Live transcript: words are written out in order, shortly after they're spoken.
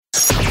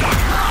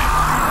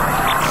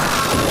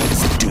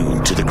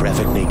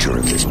graphic nature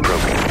of this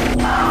program.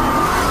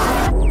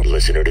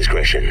 Listener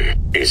discretion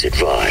is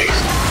advised.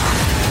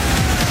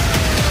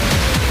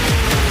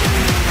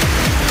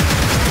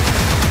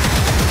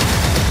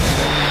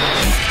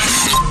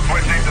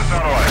 Switching to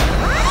satellite.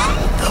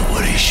 The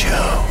Woody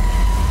Show.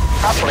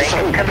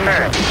 Uplink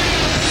confirmed.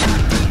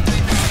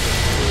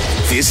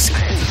 This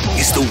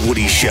is The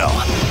Woody Show.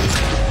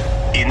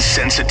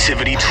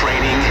 Insensitivity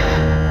training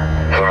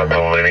For a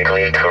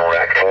politically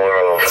correct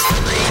world.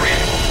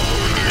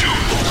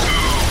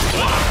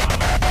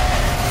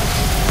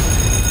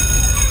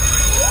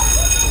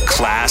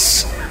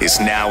 class is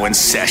now in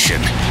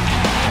session.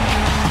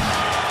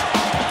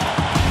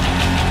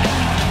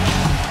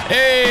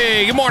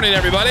 Hey, good morning,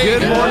 everybody.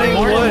 Good morning,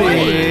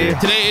 Woody.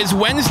 Today is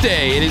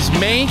Wednesday. It is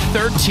May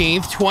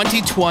 13th,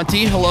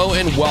 2020. Hello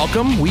and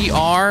welcome. We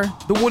are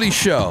The Woody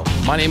Show.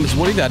 My name is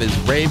Woody. That is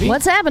Ravy.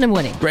 What's happening,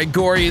 Woody? Greg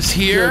Gorey is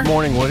here. Good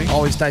morning, Woody.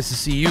 Always nice to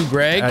see you,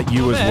 Greg.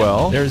 You as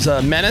well. There's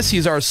Menace.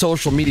 He's our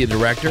social media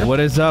director. What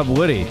is up,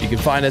 Woody? You can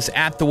find us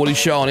at The Woody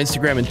Show on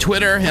Instagram and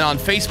Twitter, and on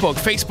Facebook,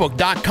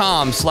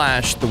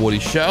 facebook.com/The Woody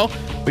Show.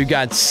 We've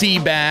got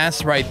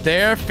Seabass right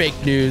there,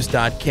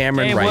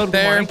 fakenews.cameron right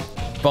there.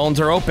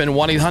 Phones are open,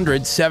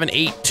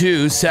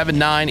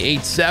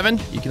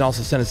 1-800-782-7987. You can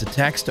also send us a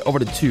text over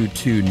to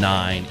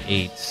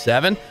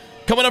 22987.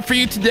 Coming up for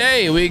you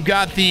today, we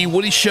got the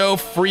Woody Show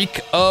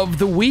Freak of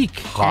the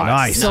Week.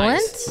 Nice.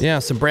 Excellent. Yeah,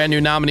 some brand new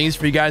nominees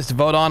for you guys to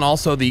vote on.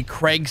 Also, the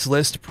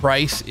Craigslist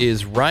Price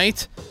is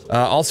Right.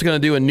 Also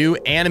going to do a new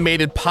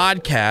animated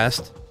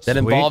podcast that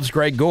involves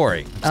Greg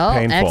Gorey. Oh,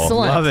 Painful.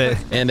 excellent. Love it.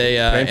 And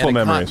Painful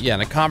memories. and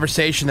a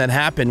conversation that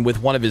happened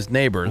with one of his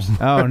neighbors.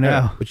 Oh,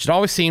 no. Which it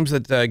always seems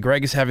that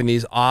Greg is having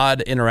these odd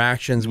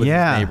interactions with his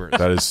neighbors.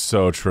 That is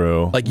so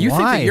true. Like, you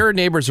think Why? that your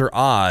neighbors are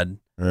odd,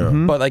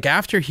 Mm-hmm. but like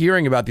after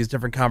hearing about these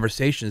different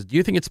conversations, do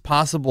you think it's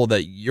possible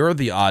that you're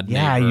the odd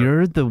Yeah, neighbor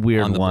you're the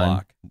weird on the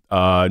one.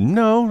 block?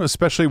 No,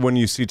 especially when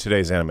you see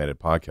today's animated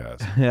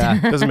podcast. Yeah.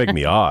 It doesn't make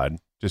me odd.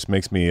 Just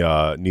makes me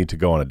need to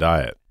go on a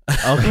diet.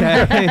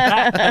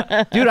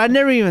 Okay. Dude, I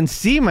never even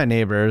see my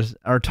neighbors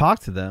or talk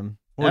to them.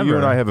 Well, you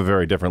and I have a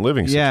very different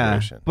living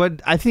situation. Yeah,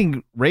 but I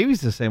think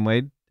Ravy's the same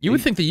way. You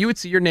would think that you would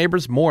see your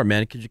neighbors more,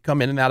 man, because you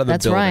come in and out of the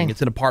That's building. right.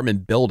 It's an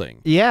apartment building.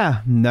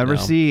 Yeah, never You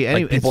know, see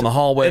any like people in the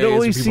hallways, it or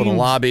always people in the seems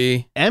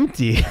lobby.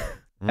 empty.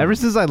 Ever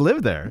since I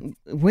lived there.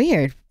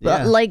 Weird.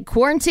 Yeah. Like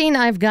quarantine,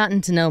 I've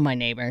gotten to know my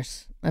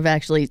neighbors. I've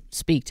actually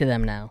speak to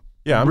them now.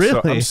 Yeah, I'm,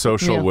 Really? I'm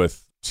social Yeah.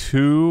 with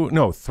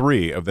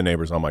three of the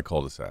neighbors on my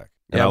cul-de-sac.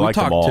 And Yeah, I we like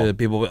them talk all. to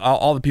people.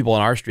 All the people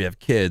on our street have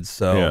kids,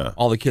 so Yeah.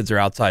 all the kids are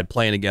outside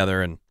playing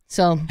together and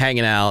So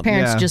hanging out.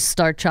 parents Yeah. just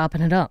start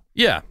chopping it up.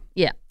 Yeah,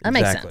 Yeah, that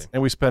makes exactly. sense.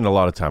 And we spend a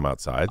lot of time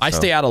outside. I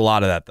stay out a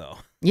lot of that, though.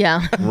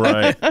 Yeah.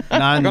 Right.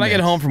 When I get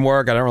home from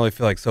work, I don't really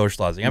feel like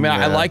socializing. I mean,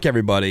 I Yeah. like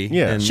everybody.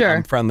 Yeah. And Sure.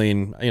 I'm friendly,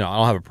 and I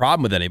don't have a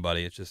problem with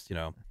anybody. It's just,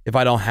 if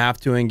I don't have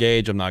to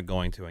engage, I'm not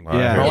going to engage.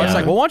 Yeah. They're always Yeah.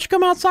 like, well, why don't you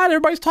come outside?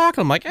 Everybody's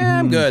talking. I'm like,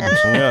 I'm good.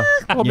 Yeah.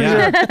 I'll be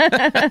Yeah.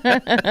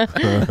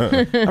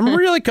 here. I'm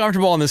really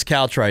comfortable on this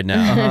couch right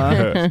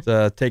now.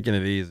 Just, taking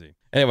it easy.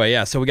 Anyway,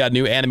 yeah, so we got a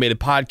new animated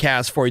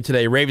podcast for you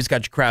today. Ravy's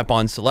got your crap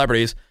on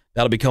celebrities.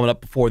 That'll be coming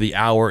up before the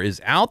hour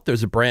is out.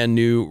 There's a brand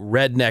new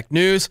Redneck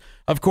News.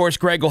 Of course,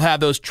 Greg will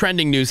have those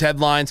trending news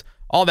headlines.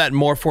 All that and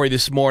more for you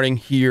this morning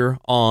here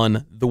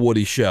on The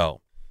Woody Show.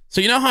 So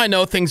you know how I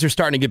know things are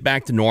starting to get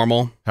back to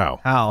normal?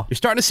 How? You're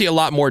starting to see a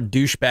lot more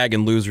douchebag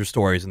and loser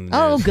stories in the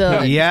news. Oh,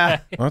 good.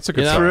 Yeah. Well, that's a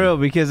good You know? sign. True,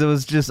 because it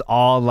was just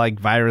all like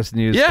virus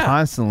news Yeah,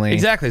 constantly.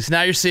 Exactly. So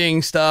now you're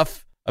seeing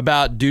stuff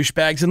about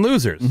douchebags and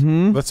losers,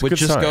 That's a which good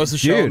just sign. goes to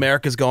show Dude.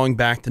 America's going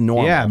back to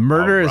normal. Yeah,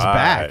 murder is All right.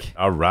 back.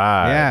 All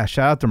right. Yeah,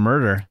 shout out to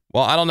murder.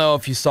 Well, I don't know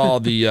if you saw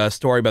the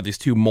story about these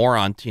two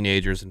moron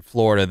teenagers in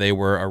Florida. They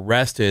were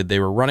arrested. They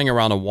were running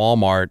around a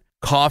Walmart,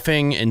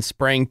 coughing and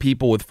spraying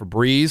people with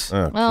Febreze.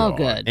 Oh, God.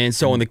 good. And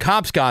so when the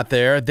cops got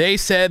there, they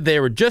said they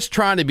were just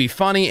trying to be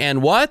funny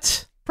and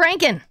what?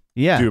 Pranking.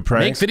 Yeah. Do Make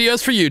pranks?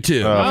 videos for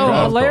YouTube. Of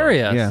course.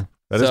 hilarious. Yeah.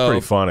 That is So-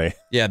 pretty funny.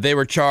 Yeah, they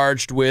were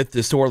charged with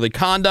disorderly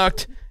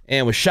conduct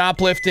and with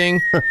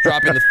shoplifting,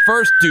 dropping the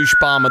first douche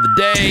bomb of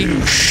the day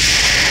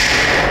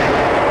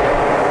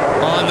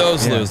on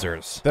those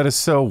losers. That is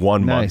so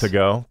 1 month Nice.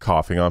 ago,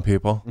 coughing on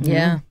people.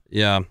 Yeah.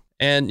 Yeah.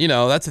 And,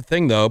 that's the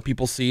thing, though.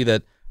 People see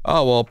that,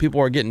 oh, well, people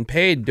are getting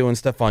paid doing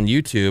stuff on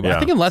YouTube. I Yeah.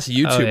 think unless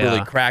YouTube yeah.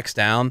 really cracks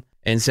down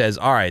and says,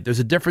 all right, there's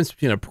a difference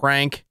between a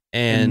prank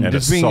and And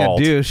Just being a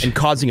assault. douche. and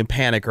causing a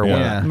panic or Yeah.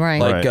 whatever.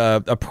 Right. Like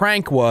Right. a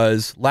prank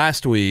was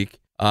last week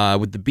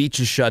with the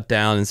beaches shut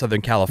down in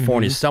Southern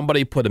California.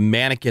 Somebody put a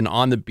mannequin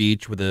on the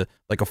beach with a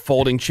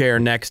folding chair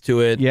next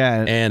to it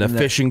Yeah, and a and that-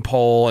 fishing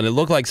pole. And it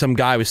looked like some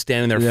guy was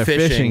standing there Yeah,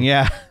 fishing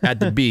yeah. at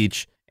the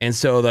beach. And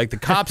so, like, the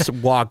cops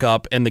walk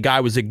up, and the guy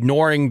was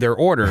ignoring their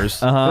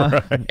orders.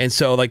 And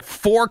so, like,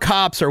 4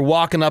 cops are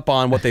walking up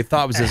on what they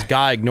thought was this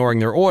guy ignoring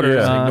their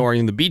orders and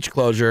ignoring the beach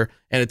closure,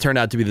 and it turned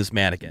out to be this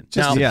mannequin.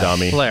 Just now, a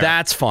dummy.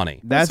 that's funny.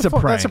 That's a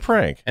prank. That's a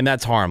prank. And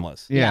that's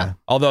harmless. Yeah.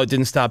 Although it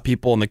didn't stop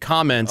people in the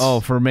comments. Oh,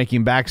 for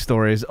making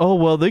backstories. Oh,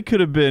 well, they could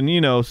have been,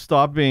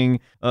 stopping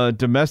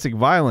domestic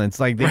violence.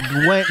 Like, they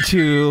went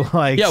to,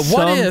 like, yeah,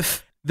 what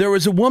if there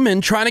was a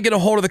woman trying to get a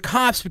hold of the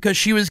cops because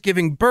she was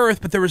giving birth,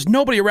 but there was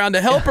nobody around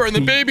to help her and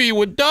the baby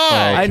would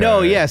die? I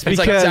know, yes, It's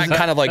because like that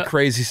kind of like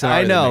crazy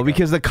scenario. I know,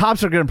 because the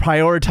cops are going to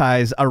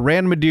prioritize a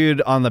random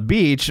dude on the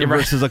beach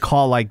versus a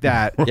call like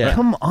that. Yeah.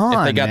 Come on,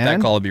 If they got man.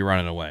 that call, it'd be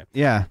running away.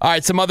 Yeah. All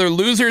right, some other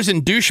losers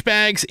and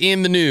douchebags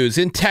in the news.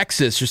 In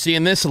Texas, you're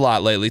seeing this a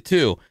lot lately,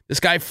 too. This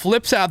guy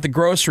flips out the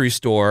grocery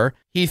store.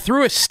 He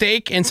threw a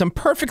steak and some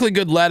perfectly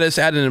good lettuce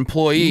at an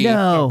employee.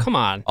 No. Come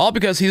on. All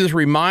because he was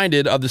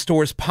reminded of the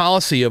store's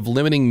policy of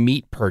limiting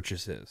meat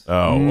purchases.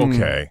 Oh,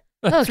 okay.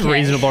 That's a Okay.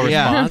 reasonable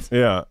Yeah. response.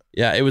 Yeah.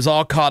 Yeah, it was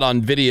all caught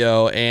on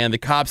video, and the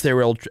cops, they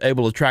were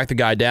able to track the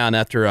guy down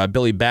after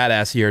Billy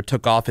Badass here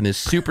took off in his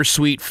super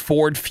sweet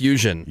Ford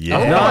Fusion.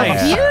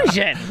 Yeah.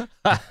 Fusion.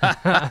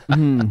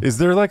 Is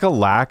there like a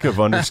lack of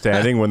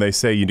understanding when they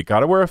say you got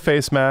to wear a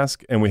face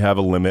mask and we have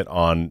a limit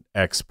on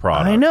X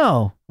product? I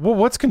know. Well,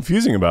 what's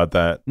confusing about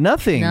that?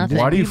 Nothing. Nothing.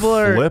 Just Why do you people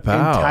are flip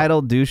out?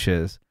 entitled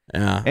douches.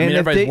 Yeah, I And mean, if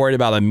everybody's they- worried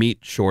about a meat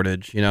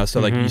shortage, So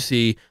like you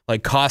see,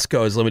 like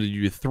Costco has limited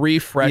you to 3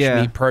 fresh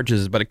Yeah. meat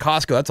purchases, but at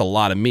Costco, that's a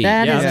lot of meat.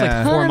 That Yeah, is it's a like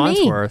ton 4 of months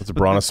meat. worth. It's a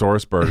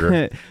brontosaurus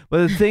burger. But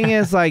the thing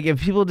is, like,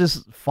 if people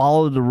just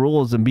follow the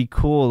rules and be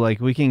cool, like,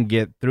 we can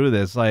get through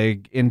this.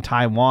 Like, in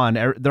Taiwan,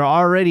 they're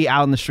already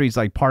out in the streets,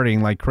 like,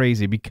 partying like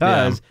crazy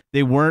because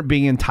they weren't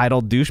being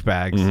entitled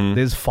douchebags.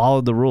 They just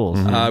followed the rules.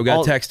 We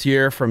got a text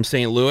here from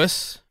St.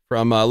 Louis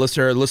from a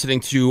listener listening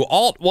to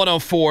Alt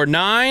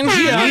 1049.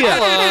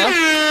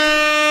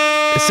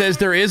 It says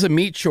there is a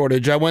meat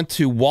shortage. I went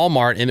to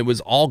Walmart and it was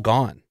all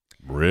gone.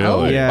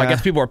 Really? Yeah. I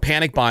guess people are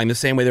panic buying the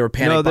same way they were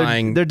panic No,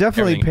 buying. they're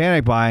definitely everything.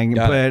 panic buying,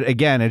 Got but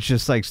again, it's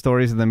just like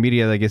stories in the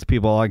media that gets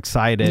people all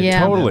excited.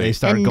 Yeah. and Totally. They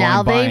start And going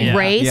now they buying.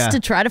 race Yeah.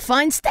 to try to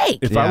find steak.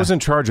 If Yeah. I was in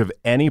charge of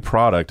any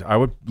product, I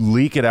would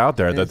leak it out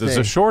there that there's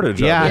a shortage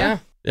Yeah. of it. Yeah.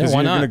 Because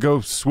why you're going to not?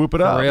 go swoop it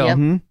up. real.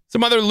 Yep.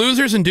 Some other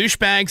losers and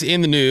douchebags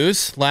in the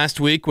news. Last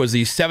week was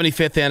the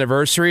 75th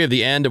anniversary of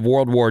the end of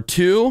World War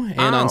II.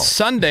 And on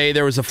Sunday,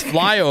 there was a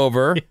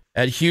flyover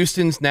at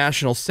Houston's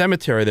National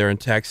Cemetery there in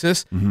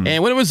Texas. And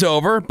when it was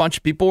over, a bunch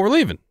of people were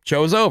leaving.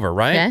 Show was over,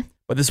 right? Okay.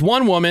 But this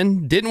one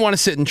woman didn't want to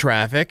sit in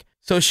traffic.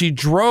 So she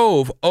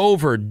drove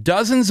over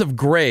dozens of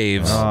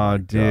graves Oh,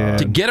 dude.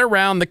 to get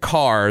around the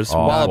cars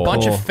while a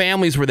bunch Awful. of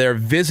families were there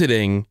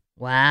visiting.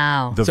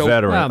 Wow. The So-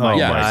 veteran. Oh, my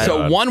Yeah. God.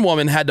 So one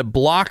woman had to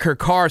block her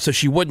car so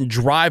she wouldn't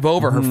drive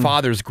over her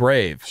father's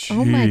grave.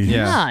 Oh my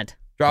Yeah. God.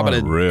 Dropping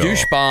Unreal. a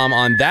douche bomb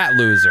on that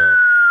loser.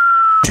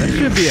 That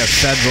should be a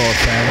federal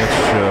offense.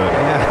 Should.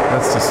 Yeah.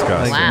 That's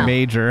disgusting. Like Wow.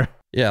 major.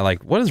 Yeah,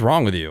 like what is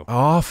wrong with you?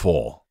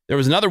 Awful. There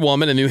was another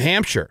woman in New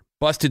Hampshire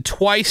busted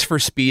twice for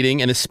speeding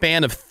in a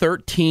span of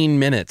 13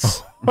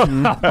 minutes. Oh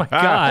my Oh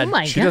God.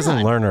 my She God.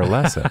 doesn't learn her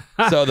lesson.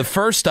 So the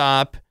first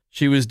stop,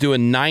 she was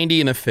doing 90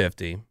 and a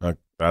 50.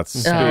 That's Oh,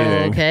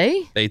 speeding.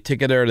 okay. They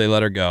ticketed her, they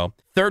let her go.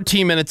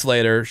 13 minutes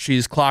later,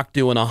 she's clocked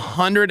doing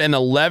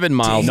 111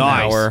 miles an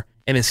Nice. hour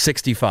and is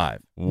 65.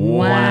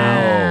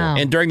 Wow.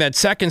 And during that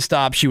second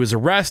stop, she was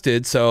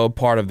arrested. So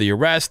part of the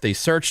arrest, they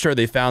searched her.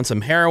 They found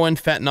some heroin,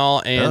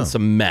 fentanyl, and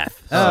some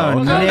meth. Oh,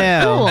 Oh,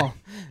 no. cool.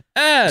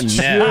 And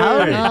meth.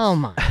 Oh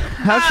my.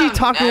 How'd she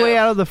talk her way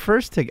out of the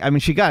first ticket? I mean,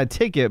 she got a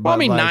ticket, but Well, I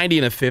mean, like, 90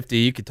 and a 50,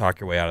 you could talk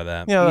your way out of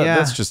that. Yeah, Yeah.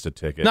 that's just a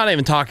ticket. Not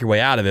even talk your way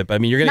out of it, but I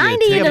mean, you're going to get a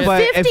 90 ticket. and a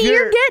but if 50, you're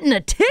you're- getting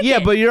a ticket. Yeah,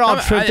 but you're all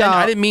tripped out.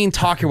 I didn't mean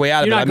talk your way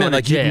out of You're it. not I meant going to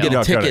like you can jail. get You're a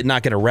not ticket gonna- and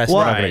not get arrested.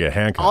 You're not going to get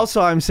handcuffed.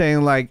 Also, I'm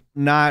saying like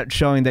not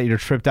showing that you're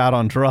tripped out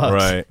on drugs.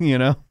 Right. You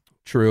know?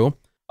 True.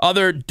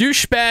 Other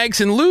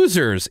douchebags and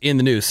losers in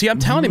the news. See, I'm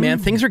telling you, man,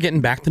 things are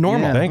getting back to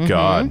normal. Yeah. Thank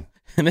God.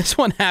 And this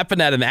one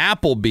happened at an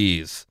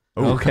Applebee's.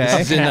 Okay.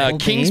 It's in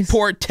Applebee's.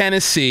 Kingsport,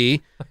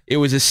 Tennessee. It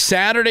was a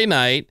Saturday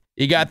night.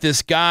 You got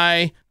this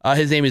guy.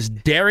 His name is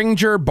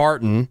Derringer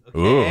Barton.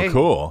 Ooh,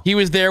 cool. He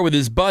was there with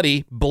his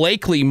buddy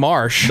Blakely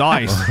Marsh.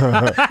 Nice.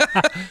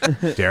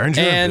 Derringer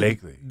And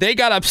Blakely. they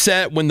got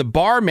upset when the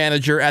bar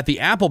manager at the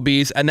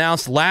Applebee's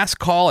announced last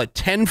call at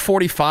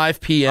 10:45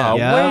 p.m.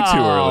 Yeah. Way too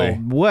early.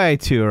 Way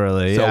too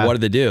early. So yeah. what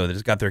did they do? They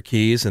just got their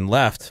keys and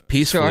left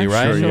peacefully, Sure,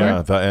 right? Sure,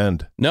 yeah, the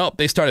end. Nope.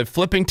 They started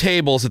flipping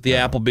tables at the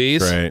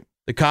Applebee's. Great.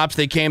 The cops,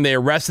 they came, they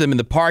arrested him in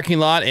the parking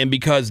lot, and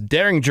because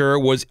Derringer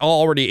was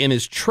already in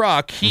his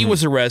truck, he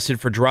was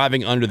arrested for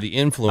driving under the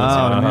influence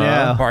Oh, in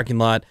no. the parking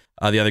lot.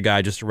 The other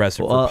guy just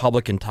arrested Well, for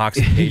public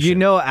intoxication. You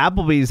know,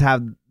 Applebee's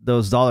have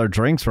those dollar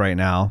drinks right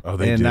now. Oh,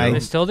 they and do? I, They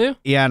still do?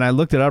 yeah, and I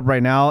looked it up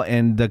right now,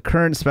 and the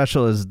current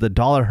special is the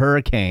 $1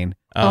 Hurricane.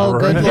 Oh,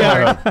 good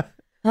Lord.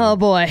 Oh,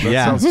 boy. That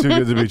Yeah. sounds too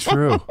good to be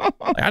true.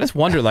 I just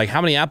wonder, like, how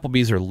many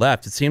Applebee's are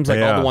left? It seems like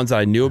all Yeah. the ones that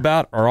I knew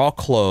about are all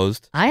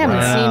closed. I haven't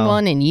Wow. seen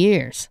one in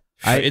years.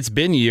 It's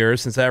been years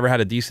since I ever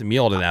had a decent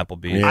meal at an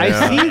Applebee's.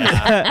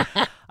 Yeah. I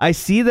see. I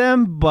see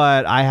them,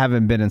 but I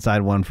haven't been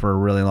inside one for a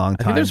really long I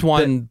time. think there's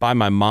one by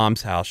my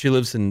mom's house. She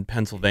lives in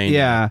Pennsylvania.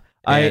 Yeah.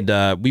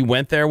 And we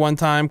went there one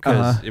time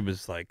because it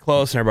was like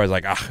close, and everybody's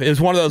like, it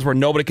was one of those where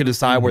nobody could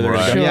decide where they're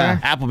going to go. Sure. Yeah.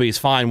 Applebee's,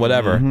 fine,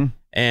 whatever. Mm-hmm.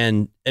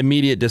 And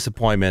immediate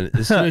disappointment.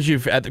 As soon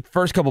as at the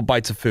first couple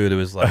bites of food, it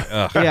was like,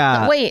 ugh.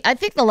 Yeah. Wait, I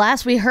think the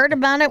last we heard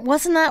about it,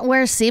 wasn't that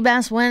where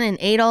Seabass went and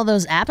ate all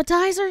those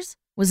appetizers?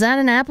 Was that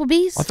an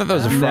Applebee's? I thought that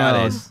was a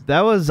Fridays. No,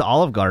 that was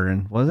Olive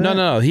Garden, wasn't it?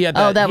 No. He had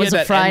that. Oh, that he was had a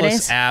that Fridays?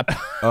 endless app.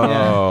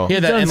 Oh. He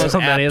had that done endless so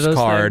many of apps those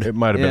card. It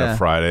might have been Yeah. a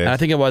Friday. And I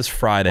think it was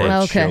Friday.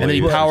 Okay. And then he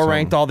Chili or power something.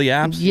 ranked all the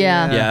apps.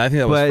 Yeah. Yeah, I think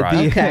that was But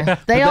Friday. Okay.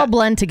 They all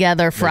blend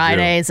together.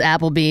 Fridays,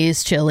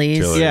 Applebee's, Chili's.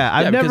 Chili. Yeah,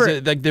 I've because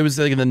never. there was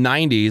like in the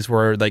 90s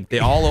where like they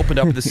all opened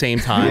up at the same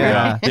time.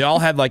 Yeah. They all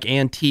had like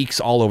antiques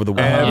all over the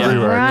world.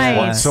 Everywhere.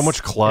 Right. So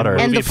much clutter.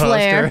 And the Movie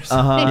flair.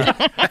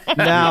 posters.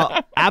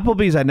 Now,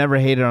 Applebee's, I never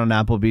hated on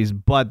Applebee's,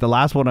 but the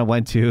last one I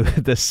went to,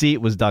 the seat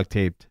was duct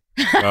taped.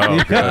 Oh,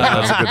 good.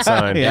 That's a good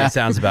sign. Yeah,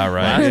 sounds about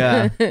right.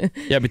 Yeah.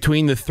 Yeah,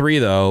 between the three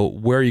though,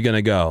 where are you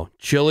gonna go?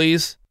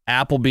 Chili's,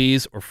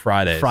 Applebee's, or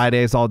Fridays?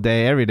 Fridays all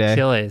day, every day.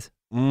 Chili's.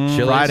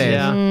 Chili's? Fridays.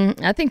 Yeah.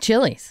 I think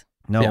Chili's.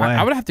 No Yeah, way.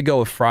 I would have to go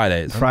with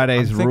Fridays.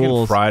 Fridays I'm thinking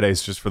rules.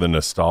 Fridays just for the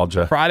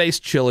nostalgia. Fridays,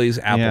 Chili's,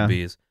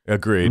 Applebee's.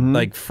 Agreed. Mhm.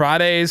 Like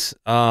Fridays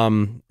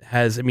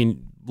has,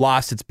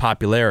 lost its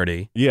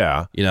popularity.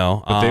 Yeah. You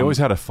know, But they always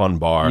had a fun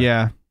bar.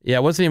 Yeah. Yeah,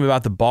 it wasn't even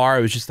about the bar.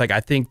 It was just like I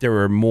think there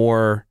were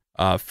more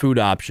food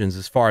options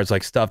as far as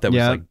like stuff that was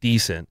Yeah. like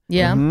decent.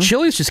 Yeah. Mhm.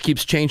 Chili's just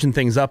keeps changing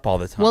things up all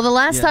the time. Well, the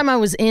last time I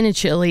was in a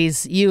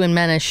Chili's, you and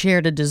Menace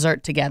shared a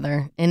dessert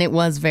together, and it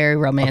was very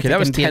romantic. okay, that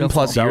was and 10 beautiful.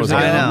 plus That years was ago.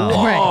 I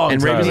know. Right.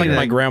 And Ray was like time.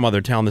 my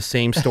grandmother telling the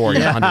same story.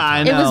 100 I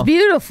times. It was know.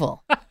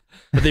 beautiful.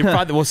 But they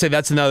probably, we'll say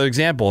that's another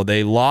example.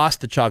 They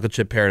lost the chocolate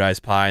chip paradise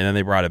pie and then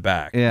they brought it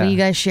back. Yeah. You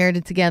guys shared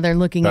it together,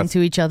 looking That's-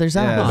 into each other's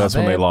Yeah. But eyes. that's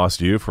when they babe.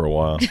 lost you for a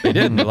while. They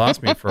did. They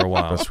lost me for a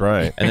while. That's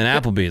right. And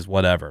then Applebee's,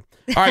 whatever.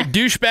 All right,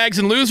 douchebags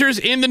and losers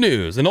in the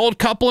news. An old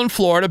couple in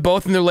Florida,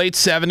 both in their late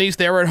 70s,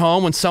 they were at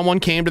home when someone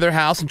came to their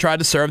house and tried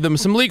to serve them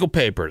some legal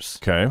papers.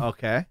 Okay.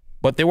 Okay.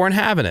 But they weren't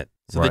having it.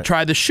 So they Right.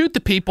 tried to shoot the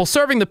people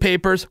serving the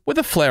papers with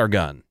a flare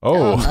gun.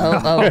 Oh.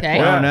 Oh, okay.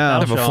 Oh, no.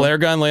 Have a flare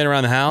gun laying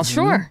around the house?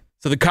 Sure.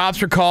 So the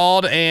cops were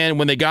called, and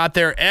when they got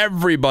there,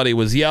 everybody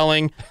was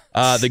yelling.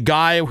 The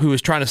guy who was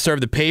trying to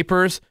serve the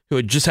papers, who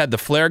had just had the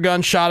flare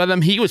gun shot at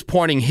him, he was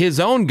pointing his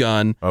own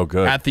gun Oh,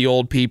 good. at the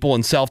old people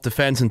in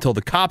self-defense until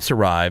the cops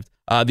arrived.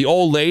 The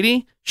old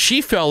lady, she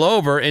fell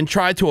over and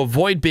tried to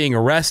avoid being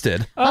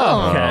arrested.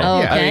 Oh, okay.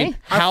 okay. I mean,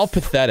 how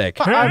pathetic.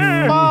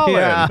 I'm falling.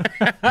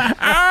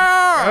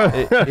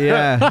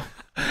 Yeah.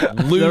 They're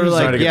Loser.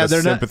 like, Trying to get yeah, the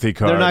they're not. sympathy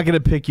card. They're not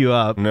going to pick you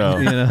up. No.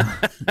 You know?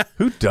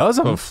 Who does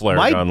have a flare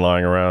My- gun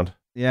lying around?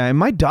 Yeah, and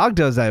my dog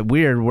does that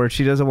weird where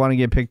she doesn't want to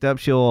get picked up.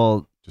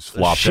 She'll Just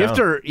flop shift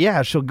down. her.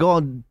 Yeah, she'll go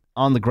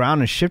on the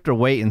ground and shift her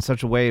weight in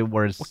such a way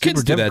where it's Well, kids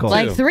super do that difficult.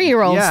 too. Like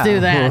 3-year-olds Yeah. do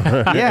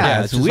that.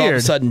 Yeah, it's it's just all of a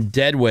weird. sudden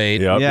dead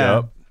weight. Yep, Yeah.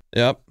 yep.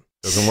 Yep.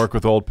 Doesn't work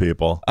with old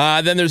people.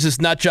 Then there's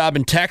this nut job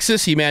in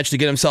Texas. He managed to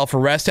get himself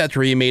arrested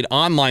after he made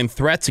online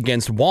threats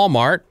against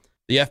Walmart.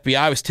 The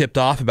FBI was tipped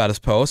off about his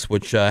post,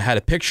 which had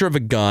a picture of a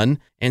gun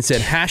and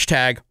said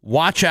hashtag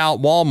watch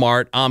out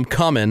Walmart, I'm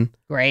coming,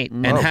 Great.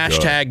 and Oh,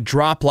 hashtag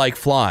drop like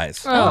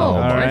flies. Oh,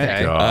 right.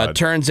 okay. God.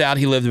 Turns out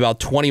he lived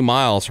about 20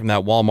 miles from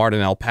that Walmart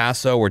in El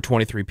Paso where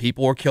 23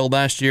 people were killed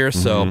last year.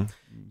 So,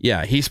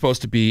 yeah, he's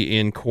supposed to be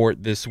in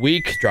court this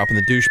week, dropping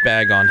the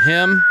douchebag on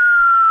him.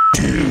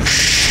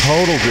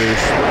 Total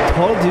douche.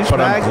 Total But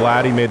I'm douchebag.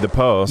 glad he made the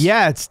post.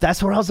 Yeah,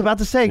 that's what I was about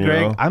to say, You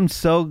Greg. know? I'm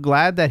so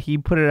glad that he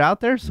put it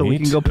out there so Me we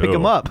can go pick too.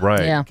 him up.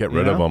 Right. Yeah. Get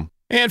rid You of know? him.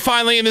 And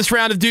finally, in this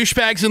round of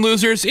douchebags and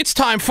losers, it's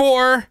time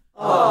for...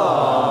 Aww.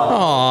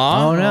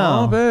 Oh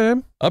no.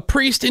 babe. A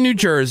priest in New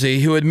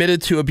Jersey who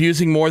admitted to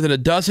abusing more than a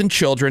dozen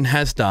children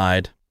has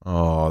died.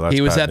 Oh, that's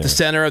He was bad at the news.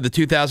 center of the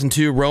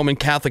 2002 Roman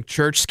Catholic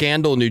Church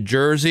scandal in New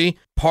Jersey,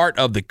 part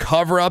of the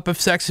cover-up of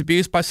sex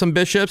abuse by some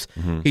bishops.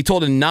 He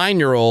told a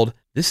 9-year-old,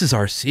 "This is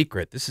our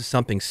secret. This is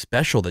something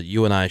special that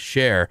you and I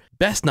share.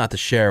 Best not to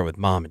share it with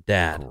mom and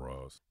dad."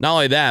 Gross. Not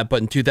only that,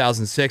 but in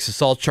 2006,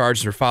 assault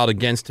charges were filed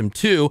against him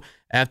too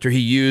after he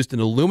used an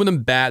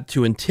aluminum bat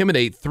to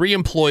intimidate 3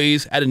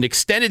 employees at an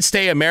extended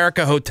stay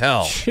America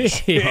hotel.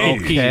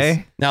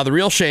 Okay. Now, the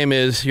real shame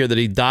is here that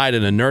he died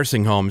in a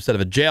nursing home instead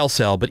of a jail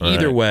cell, but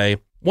either Right. way,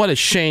 what a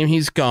shame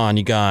he's gone,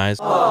 you guys.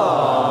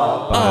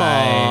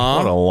 Bye.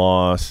 What a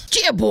loss.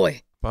 Yeah,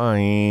 boy. Bye.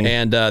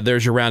 And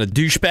there's your round of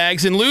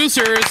douchebags and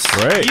losers.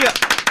 Great.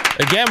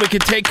 Again, we can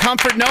take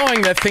comfort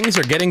knowing that things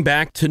are getting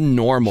back to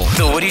normal.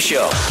 The Woody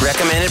Show,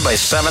 recommended by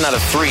 7 out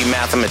of 3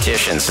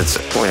 mathematicians. It's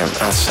wait a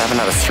minute, 7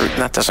 out of 3.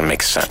 That doesn't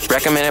make sense.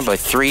 Recommended by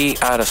 3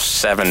 out of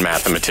 7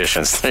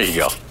 mathematicians. There you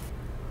go.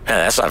 Yeah,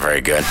 that's not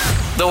very good.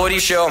 The Woody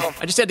Show.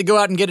 I just had to go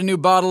out and get a new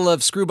bottle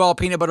of Screwball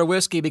peanut butter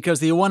whiskey because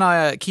the one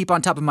I keep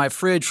on top of my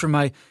fridge for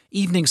my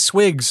evening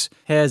swigs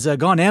has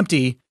gone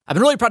empty. I've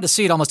been really proud to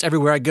see it almost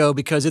everywhere I go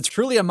because it's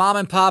truly a mom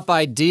and pop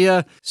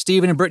idea.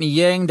 Stephen and Brittany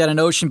Yang down in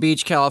Ocean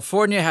Beach,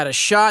 California had a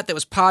shot that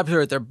was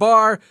popular at their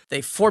bar.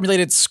 They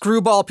formulated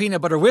Screwball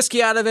peanut butter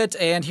whiskey out of it,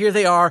 and here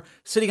they are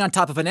sitting on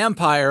top of an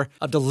empire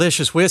of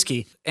delicious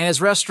whiskey. And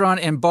as restaurant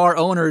and bar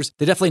owners,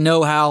 they definitely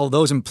know how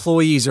those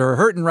employees are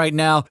hurting right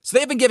now. So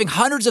they've been giving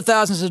hundreds of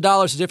thousands of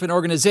dollars to different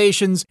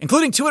organizations,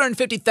 including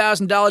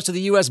 $250,000 to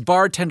the U.S.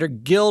 Bartender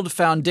Guild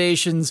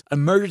Foundation's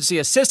Emergency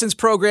Assistance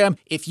Program.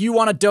 If you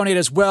want to donate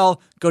as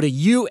well, go to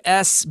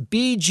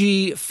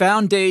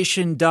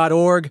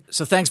usbgfoundation.org.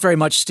 So thanks very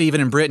much,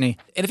 Stephen and Brittany.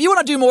 And if you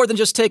want to do more than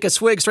just take a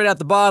swig straight out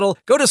the bottle,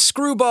 go to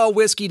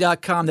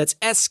screwballwhiskey.com. That's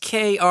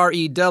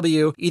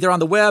SKREW, either on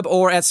the web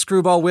or at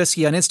Screwball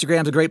Whiskey on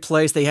Instagram. Is a great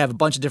place. They have a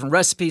bunch of different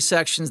recipe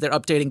sections. They're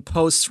updating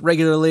posts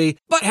regularly.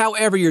 But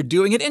however you're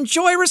doing it,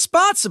 enjoy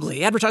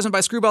responsibly. Advertisement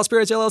by Screwball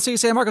Spirits, LLC,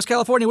 San Marcos,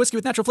 California. Whiskey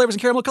with natural flavors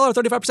and caramel color,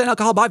 35%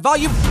 alcohol by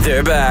volume.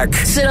 They're back.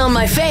 Sit on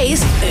my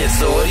face. It's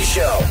The Woody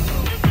Show.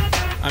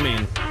 I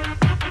mean,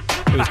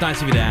 it was nice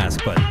of you to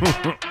ask, but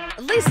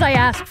At least I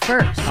asked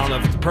first. I don't know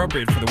if it's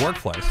appropriate for the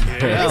workplace.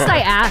 At least I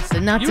asked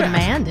and not You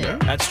demanded.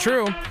 asked. That's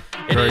true.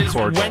 It Very is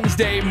cordial.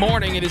 Wednesday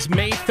morning. It is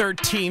May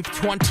 13th,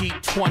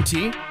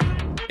 2020.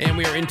 And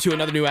we are into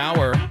another new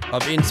hour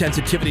of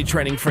insensitivity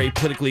training for a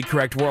politically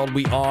correct world.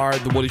 We are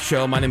The Woody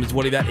Show. My name is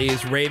Woody. That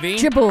is Ravy.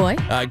 It's your boy.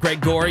 Greg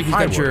Gorey. He's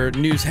got your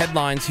news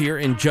headlines here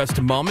in just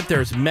a moment.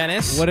 There's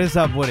Menace. What is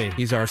up, Woody?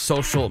 He's our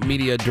social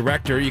media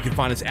director. You can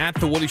find us at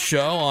The Woody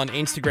Show on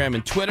Instagram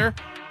and Twitter,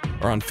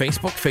 or on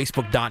Facebook,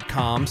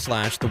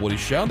 facebook.com/The Woody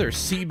Show. There's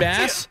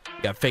Seabass.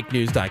 You got fake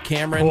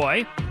news.Cameron.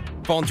 Boy.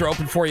 Phones are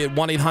open for you at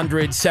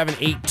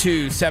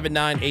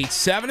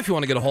 1-800-782-7987. If you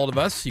want to get a hold of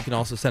us, you can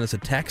also send us a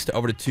text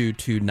over to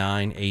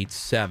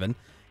 22987.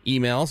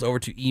 Emails over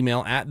to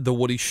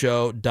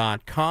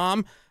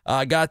email@thewoodyshow.com.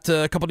 Got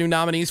a couple new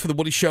nominees for the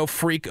Woody Show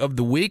Freak of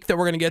the Week that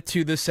we're going to get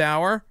to this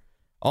hour.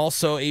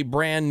 Also, a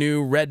brand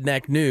new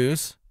Redneck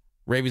News.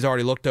 Ravy's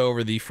already looked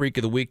over the Freak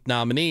of the Week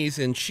nominees,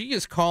 and she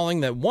is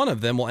calling that one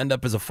of them will end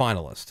up as a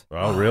finalist.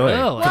 Oh, really?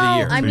 For the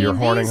year. I So mean, you're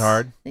horning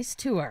hard? These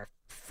two are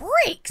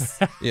freaks.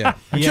 Yeah.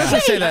 She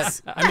doesn't say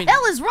that. What the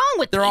hell is wrong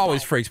with They're people?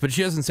 always freaks, but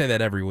she doesn't say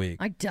that every week.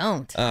 I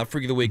don't.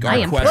 Freak of the Week, I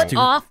our am quest put to...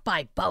 off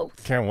by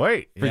both. Can't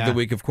wait. Freak of the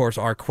Week, of course,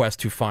 our quest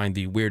to find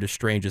the weirdest,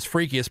 strangest,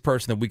 freakiest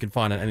person that we can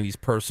find on any of these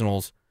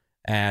personals,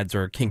 ads,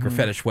 or kink or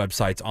fetish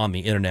websites on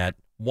the internet.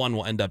 One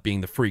will end up being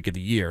the Freak of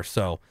the Year.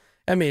 So,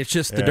 I mean, it's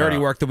just the dirty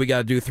work that we got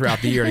to do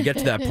throughout the year to get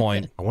to that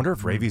point. I wonder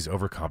if Ravy's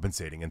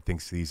overcompensating and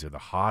thinks these are the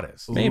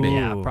hottest. Maybe.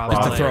 Yeah, probably.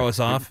 Just to throw us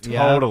off.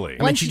 Totally.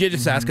 I mean, she did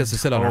just ask us to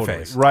sit on her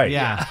face. Right.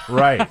 Yeah.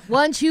 Right.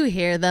 Once you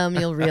hear them,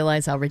 you'll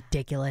realize how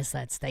ridiculous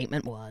that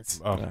statement was.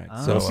 Oh,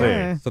 So,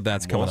 Okay. so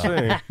that's coming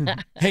we'll up. see.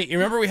 Hey, you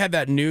remember we had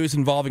that news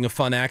involving a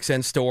fun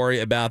accent story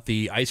about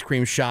the ice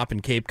cream shop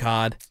in Cape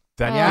Cod?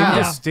 That Yeah.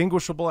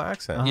 indistinguishable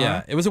accent.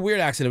 Yeah, it was a weird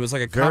accent. It was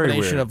like a Very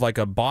combination weird. of like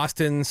a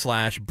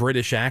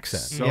Boston/British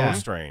accent. So Yeah.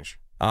 strange.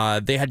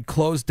 They had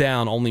closed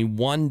down only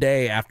one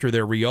day after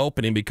their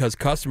reopening because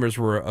customers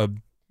were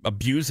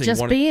abusing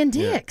Just one. being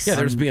dicks. Yeah,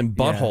 they were just being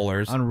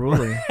buttholers,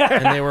 Unruly.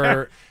 and they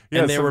were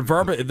Yeah, and they some- were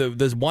verbal.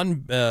 There's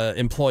one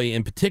employee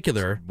in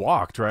particular.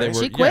 Walked, right? They were,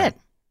 She quit.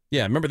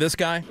 Yeah, remember this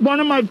guy?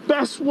 One of my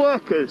best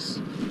workers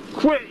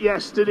quit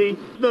yesterday.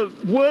 The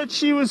word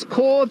she was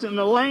called and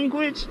the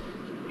language,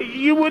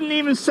 you wouldn't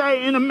even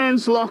say it in a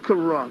men's locker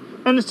room.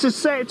 And to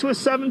say it to a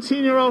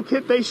 17-year-old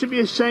kid, they should be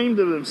ashamed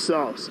of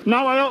themselves.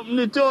 Now I open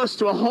the doors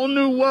to a whole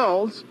new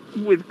world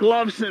with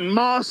gloves and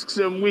masks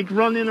and we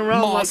running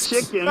around Masks.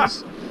 like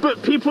chickens.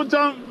 But people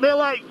don't, they're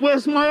like,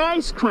 where's my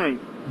ice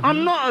cream?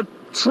 I'm not a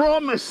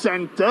trauma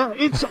center,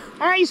 it's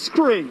ice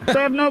cream. They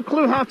have no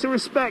clue how to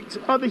respect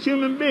other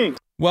human beings.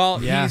 Well,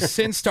 he's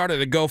since started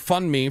a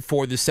GoFundMe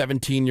for the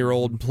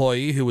 17-year-old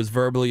employee who was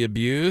verbally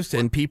abused,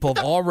 and people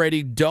have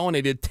already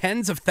donated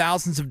tens of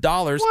thousands of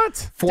dollars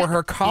for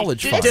her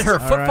college fund. Did her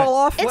foot fall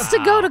off? It's to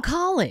go to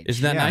college.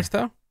 Isn't that Yeah. nice,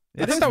 though? I It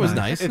think is that was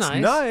nice. nice. It's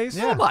nice.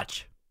 How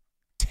much?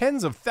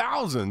 Tens of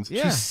thousands.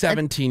 She's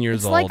 17 years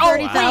It's old. like Oh,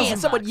 30,000 man,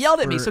 someone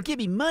yelled at me, so give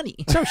me money.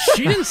 So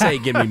she didn't say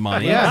give me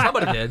money. Yeah.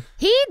 Somebody did.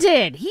 He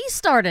did. He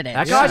started it.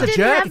 That She guy's a didn't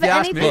jerk, have if you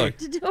ask me. anything Look,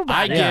 to do about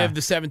I it. give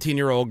the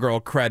 17-year-old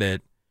girl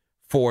credit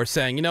for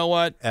saying, you know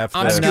what? F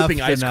I'm that. scooping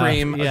Enough, ice enough.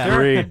 cream. Yeah.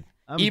 Agreed.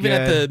 I'm Even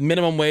at good. the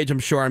minimum wage, I'm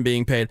sure I'm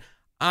being paid.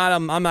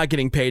 I'm not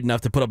getting paid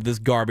enough to put up with this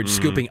garbage,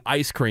 scooping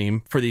ice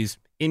cream for these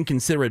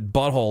inconsiderate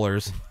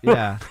buttholers.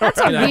 Yeah. That's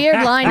a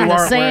weird line in You the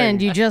aren't sand wearing-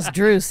 you just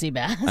drew,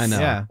 Seabass. I know.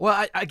 Yeah.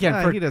 Well, again,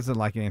 Yeah, for, he doesn't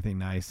like anything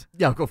nice.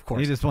 yeah, of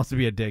course. He just wants to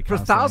be a dick. For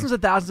constantly.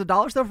 thousands of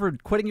dollars, though, for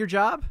quitting your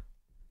job?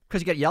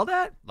 Because you got yelled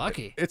at?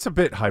 Lucky. It's a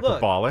bit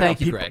hyperbolic. Thank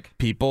you, People, Greg.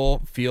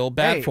 people feel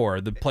bad Hey. for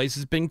her. The place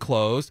has been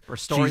closed. For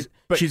stories-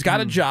 She's got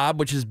a job,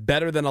 which is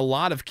better than a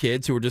lot of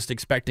kids who are just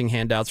expecting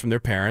handouts from their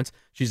parents.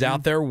 She's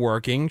out there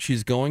working.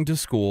 She's going to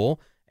school.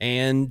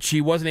 And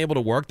she wasn't able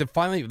to work. Then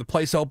finally, the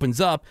place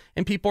opens up,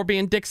 and people are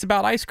being dicks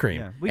about ice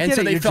cream. Yeah, we and get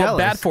so it, they you're felt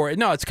bad jealous. for it.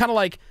 No, it's kind of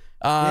like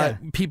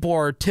people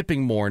are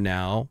tipping more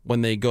now when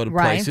they go to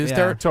Right. places. Yeah,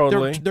 They're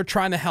totally. They're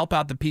trying to help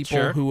out the people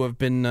Sure. who have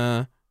been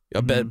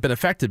been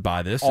affected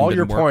by this. and All been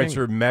your working. points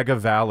are mega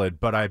valid,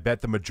 but I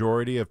bet the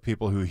majority of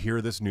people who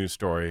hear this news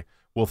story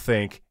will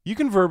think you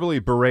can verbally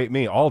berate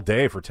me all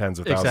day for tens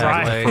of thousands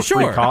Exactly. for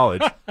free Sure.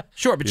 college.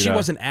 Sure, but You she know?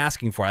 wasn't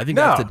asking for it. I think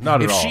No, that's the,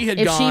 not at if all. she had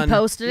If gone, she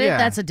posted it, Yeah.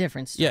 that's a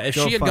different story. yeah, if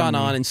she had gone GoFundMe.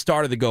 on and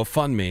started the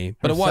GoFundMe,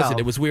 but it Herself. wasn't.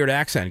 It was weird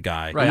accent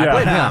guy Right. Yeah.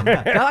 I blame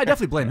him. Yeah, I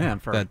definitely blame him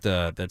for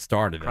that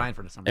started it. crying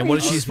for some And what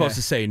is reason. she supposed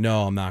to say?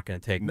 No, I'm not going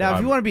to take Now, that.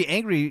 if you want to be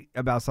angry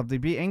about something,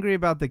 be angry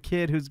about the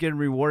kid who's getting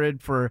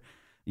rewarded for,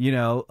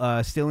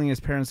 stealing his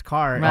parents'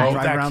 car and Right.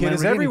 driving That around kid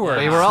is Lamborghini. everywhere.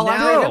 They were all now,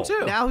 angry at him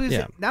too. Now he's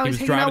Yeah. now he he's was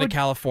hanging driving out to with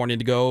California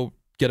to go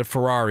get a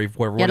Ferrari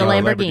for Get a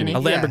Lamborghini. A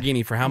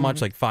Lamborghini for how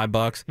much? Like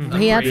 $5.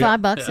 He had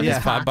 $5 in He his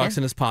has pocket. $5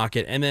 in his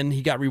pocket, and then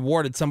he got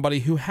rewarded. Somebody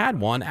who had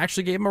one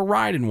actually gave him a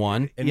ride in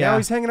one. And Yeah. now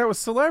he's hanging out with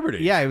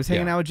celebrities. Yeah, he was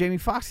hanging Yeah. out with Jamie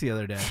Foxx the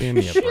other day. Give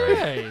me a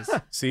break.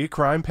 See,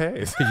 crime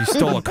pays. Because you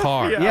stole a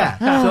car. Yeah,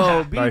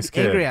 so be Nice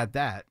kid. angry at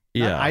that.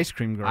 Not Yeah. ice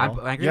cream girl. I'm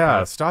angry.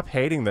 Yeah, stop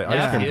hating the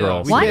ice cream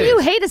girls. We Why get do you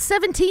it. hate a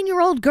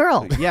 17-year-old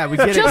girl? Yeah, we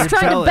get it. Just You're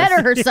trying jealous. to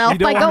better herself You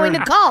don't by want going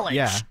her- to college.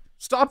 Yeah.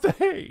 Stop the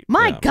hate.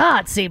 My Yeah.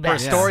 God, For a Seabass.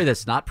 story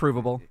that's not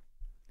provable.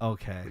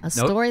 Okay. A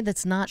story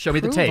that's not Show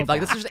me the tape.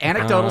 Like, this is just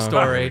anecdotal There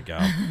story. we go.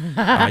 All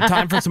right,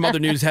 time for some other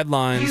news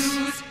headlines.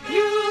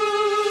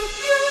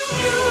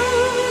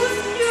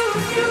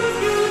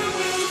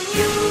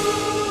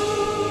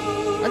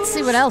 Let's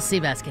see what else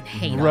Seabass can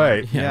hate on.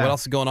 Right. Yeah, Yeah. what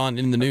else is going on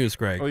in the news,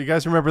 Greg? Well, you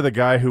guys remember the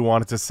guy who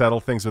wanted to settle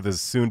things with his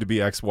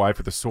soon-to-be ex-wife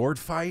with a sword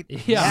fight?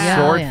 Yeah,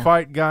 Sword yeah.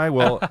 fight guy?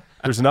 Well,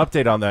 there's an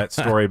update on that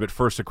story, but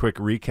first a quick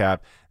recap.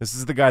 This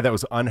is the guy that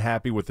was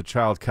unhappy with the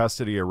child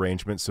custody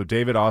arrangement, so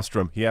David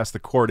Ostrom, he asked the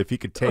court if he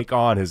could take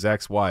on his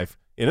ex-wife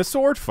in a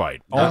sword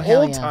fight. Oh,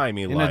 hell yeah.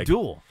 Old-timey In like. a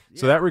duel.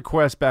 So that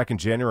request back in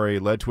January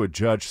led to a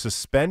judge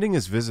suspending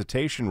his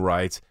visitation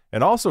rights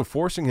and also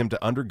forcing him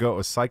to undergo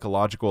a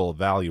psychological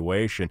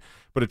evaluation.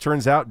 But it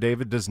turns out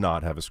David does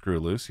not have a screw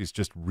loose. He's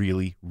just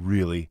really,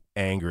 really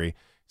angry.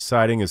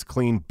 Citing his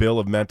clean bill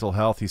of mental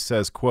health, he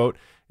says, quote,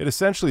 "It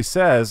essentially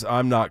says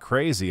I'm not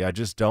crazy. I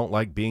just don't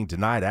like being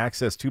denied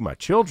access to my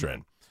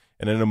children."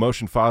 And in a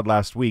motion filed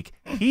last week,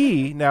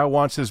 he now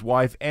wants his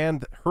wife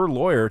and her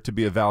lawyer to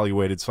be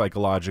evaluated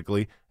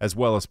psychologically, as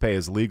well as pay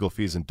his legal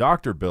fees and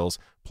doctor bills,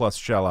 plus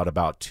shell out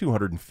about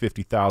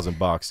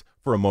 $250,000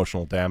 for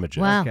emotional damages.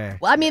 Wow. Okay.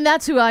 Well, I mean,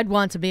 that's who I'd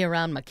want to be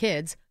around my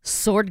kids.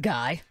 Sword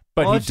guy.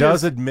 But Well, he it's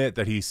does just- admit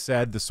that he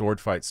said the sword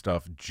fight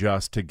stuff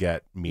just to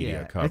get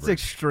media coverage. It's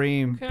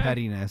extreme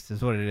pettiness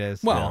is what it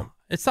is. Well,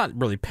 it's not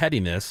really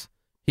pettiness.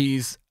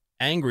 He's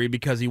angry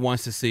because he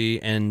wants to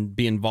see and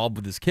be involved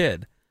with his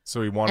kid.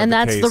 So he wanted And the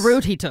that's the case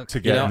route he took. to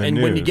You get know, in the and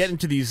news. when you get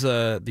into these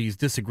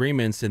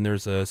disagreements and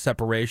there's a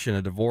separation,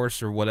 a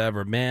divorce, or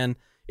whatever, man,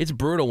 it's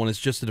brutal when it's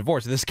just a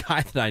divorce. This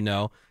guy that I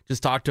know,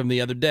 just talked to him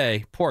the other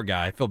day. Poor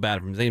guy. I feel bad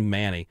for him. His name's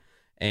Manny.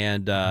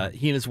 And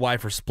he and his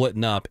wife are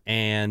splitting up.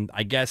 And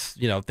I guess,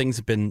 things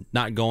have been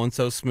not going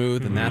so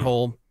smooth in that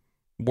whole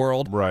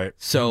world. Right.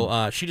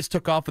 So she just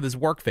took off with his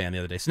work van the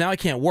other day. So now he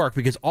can't work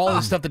because all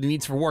the stuff that he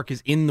needs for work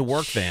is in the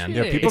work van.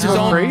 Yeah, people It's his go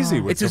own- crazy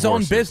with It's his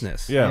own divorces.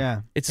 business.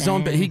 Yeah. It's his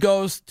own. He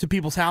goes to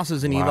people's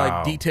houses and he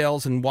Wow.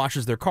 details and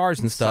washes their cars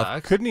and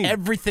stuff. Couldn't he?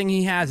 Everything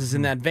he has is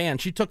in that van.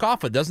 She took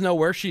off with. Doesn't know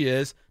where she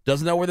is.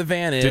 Doesn't know where the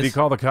van is. Did he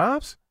call the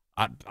cops?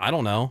 I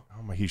don't know.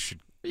 Oh, he should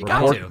You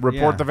got report to.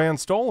 Yeah. the van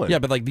stolen. Yeah,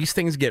 but like these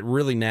things get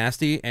really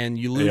nasty and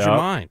you lose your Yeah.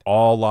 mind.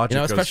 All logic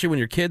goes Especially when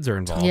your kids are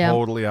involved. Yeah.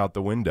 totally out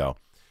the window.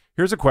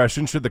 Here's a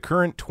question. Should the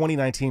current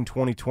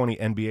 2019-2020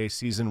 NBA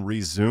season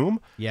resume?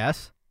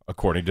 Yes.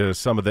 According to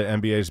some of the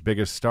NBA's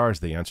biggest stars,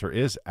 the answer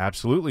is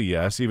absolutely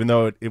yes. Even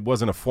though it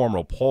wasn't a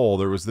formal poll,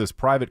 there was this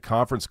private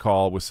conference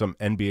call with some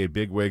NBA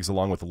bigwigs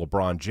along with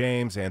LeBron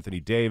James, Anthony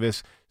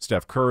Davis,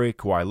 Steph Curry,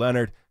 Kawhi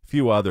Leonard,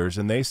 few others,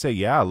 and they say,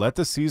 yeah, let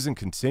the season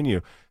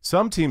continue.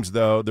 Some teams,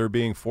 though, they're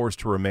being forced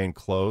to remain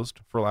closed,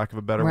 for lack of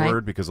a better Right.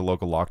 word, because of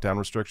local lockdown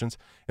restrictions.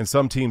 And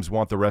some teams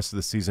want the rest of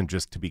the season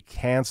just to be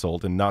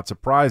canceled. And not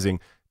surprising,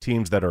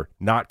 teams that are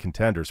not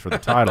contenders for the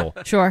title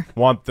Sure.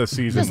 want the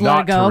season Just let not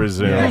it go. to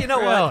resume. Yeah, you know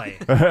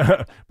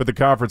what? But the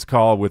conference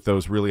call with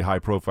those really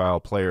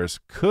high-profile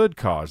players could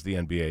cause the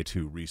NBA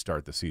to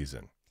restart the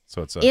season.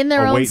 So it's In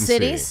their a own wait and see.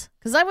 cities?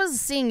 Because I was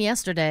seeing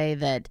yesterday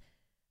that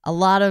a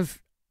lot of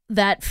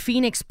that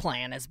Phoenix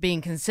plan is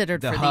being considered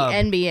The for hub. the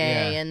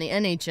NBA Yeah. and the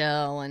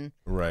NHL and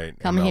Right.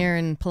 come And here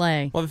and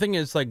play. Well, the thing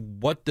is, like,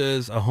 what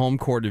does a home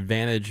court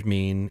advantage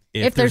mean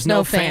If there's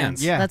no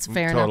fans. Yeah, That's a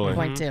fair totally. enough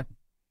point, too.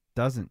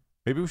 Doesn't.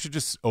 Maybe we should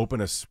just open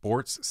a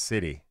sports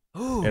city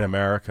in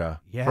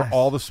America for Yes.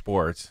 all the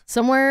sports.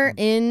 Somewhere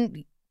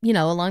in,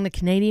 along the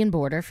Canadian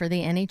border for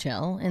the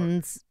NHL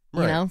and,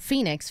 Right.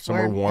 Phoenix for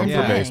Somewhere warm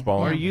NBA. for baseball.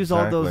 Or use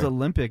all those Exactly.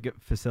 Olympic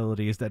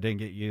facilities that didn't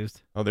get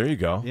used. Oh, there you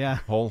go. Yeah.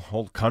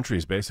 Whole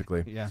countries,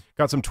 basically. Yeah.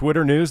 Got some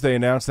Twitter news. They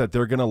announced that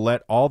they're going to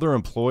let all their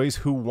employees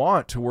who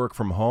want to work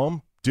from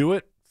home do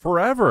it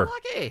forever.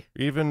 Lucky.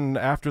 Even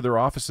after their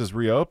offices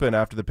reopen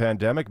after the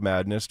pandemic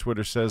madness,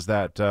 Twitter says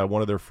that they're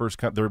one of the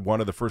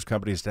first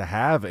companies to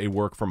have a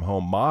work from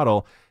home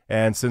model.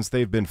 And since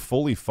they've been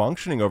fully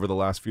functioning over the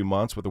last few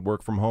months with a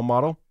work from home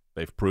model,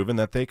 They've proven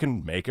that they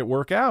can make it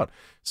work out.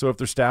 So if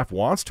their staff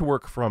wants to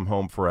work from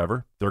home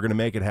forever, they're going to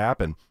make it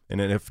happen. And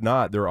then if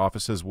not, their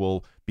offices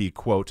will be,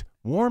 quote,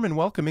 warm and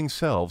welcoming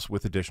selves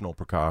with additional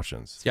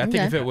precautions. See, I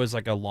think if it was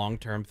like a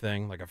long-term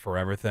thing, like a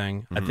forever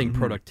thing, I think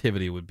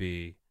productivity would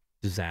be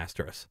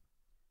disastrous.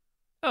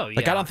 Oh, yeah.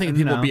 Like, I don't think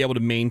people will be able to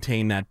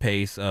maintain that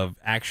pace of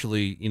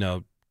actually,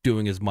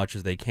 doing as much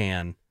as they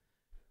can.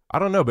 I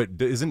don't know, but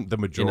isn't the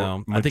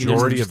majority I think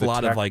there's of just the a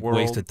lot tech of like world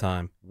wasted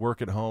time.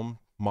 work at home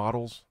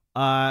models?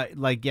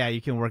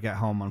 You can work at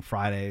home on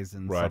Fridays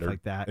and stuff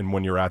like that. And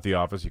when you're at the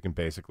office, you can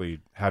basically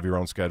have your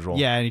own schedule.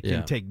 Yeah, and you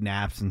can take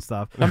naps and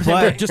stuff. I'm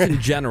saying, but just in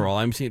general,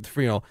 I'm seeing,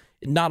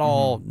 not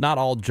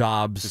all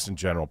jobs, just in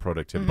general,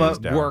 productivity is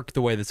down. Work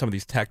the way that some of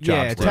these tech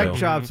jobs do. Tech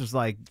jobs is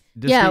like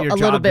just yeah, get your a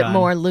little job bit done.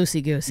 more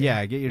loosey goosey.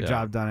 Yeah, get your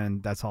job done,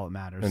 and that's all that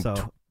matters. And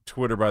So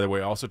Twitter, by the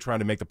way, also trying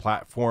to make the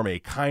platform a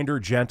kinder,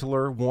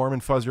 gentler, warm,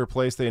 and fuzzier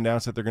place. They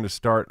announced that they're going to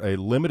start a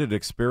limited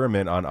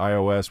experiment on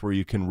iOS where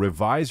you can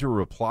revise your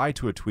reply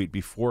to a tweet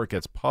before it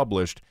gets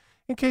published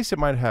in case it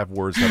might have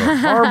words that are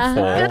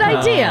harmful. Good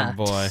idea.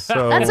 Oh, boy.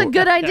 So, That's a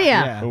good idea.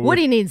 Yeah.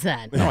 Woody needs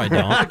that. No, I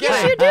don't.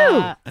 Yes, you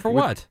do. For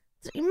what?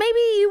 Maybe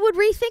you would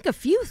rethink a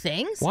few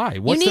things. Why?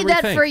 What's you need the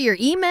that rethink? for your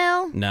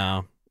email.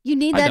 No. You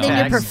need I that in don't.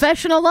 your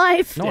professional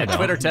life. No, I don't.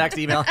 Twitter, text,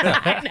 email.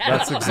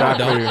 That's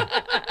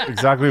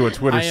exactly what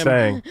Twitter's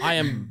saying. I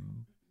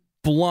am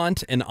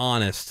blunt and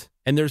honest,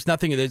 and there's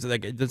nothing to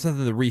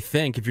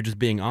rethink if you're just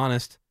being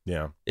honest.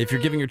 Yeah. If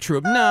you're giving your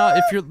true,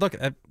 if you're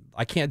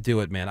I can't do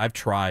it, man. I've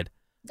tried.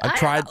 I've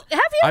tried.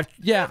 Have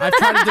you? I've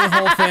tried to do the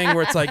whole thing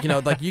where it's like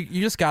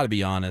you just got to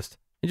be honest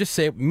and just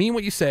mean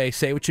what you say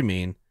what you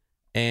mean,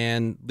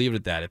 and leave it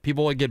at that. If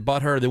people get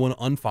butthurt, they want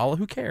to unfollow.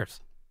 Who cares?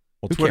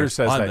 Well, Who Twitter cares?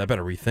 says that I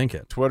better rethink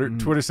it.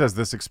 Twitter says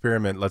this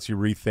experiment lets you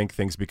rethink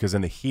things because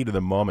in the heat of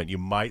the moment, you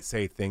might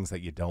say things that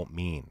you don't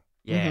mean.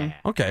 Yeah.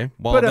 Okay.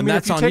 Well, But then I mean,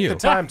 that's if you on take you. the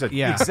time to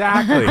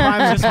exactly.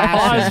 Just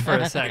pause for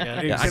a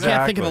second. Yeah, I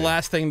can't think of the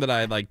last thing that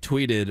I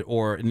tweeted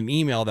or an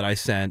email that I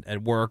sent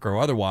at work or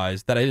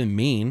otherwise that I didn't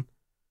mean.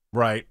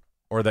 Right.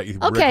 Or that you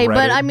Okay, but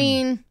regretted. I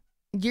mean,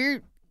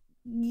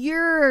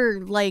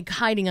 you're like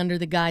hiding under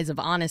the guise of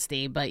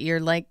honesty, but you're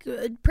like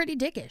pretty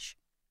dickish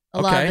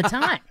a lot of the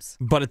times.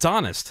 But it's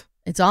honest.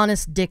 It's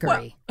honest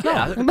dickery.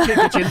 Yeah. But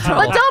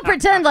don't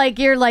pretend like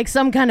you're like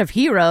some kind of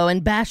hero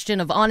and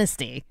bastion of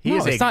honesty.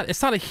 No,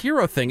 it's not a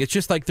hero thing. It's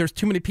just like there's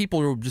too many people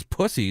who are just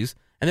pussies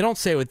and they don't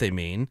say what they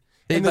mean.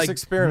 They In this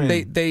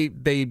experiment-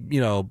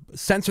 they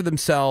censor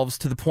themselves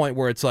to the point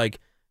where it's like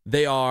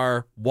they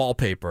are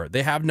wallpaper.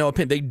 They have no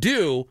opinion. They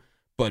do,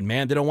 but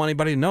man, they don't want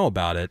anybody to know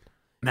about it.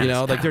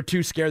 Like they're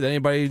too scared that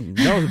anybody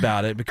knows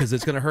about it because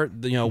it's going to hurt,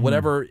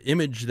 whatever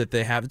image that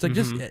they have. It's like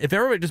just if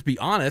everybody just be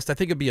honest, I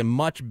think it'd be a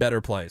much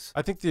better place.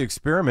 I think the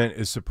experiment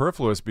is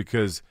superfluous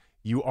because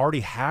you already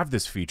have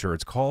this feature.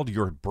 It's called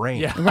your brain.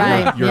 Yeah.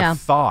 Right, Your yeah.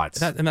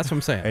 thoughts. And that's what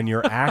I'm saying. And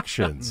your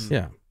actions.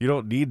 Yeah. You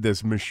don't need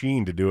this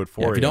machine to do it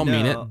for Yeah, you. if you don't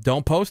mean it,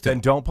 don't post it. Then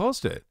don't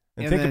post it.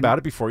 And think then about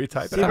it before you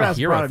type it It's not a out.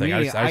 hero thing.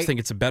 I just think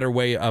it's a better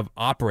way of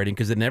operating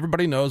because then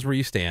everybody knows where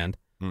you stand.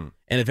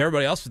 And if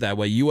everybody else was that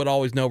way, you would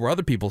always know where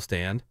other people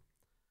stand.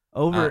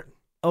 Over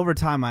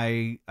time,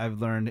 I've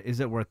learned,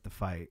 is it worth the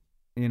fight?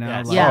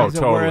 Yes. Is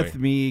it worth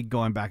me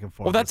going back and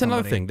forth? Well, that's with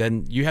another somebody? thing.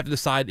 Then you have to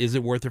decide, is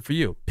it worth it for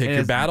you? Pick It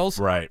your is- battles.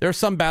 Right. There are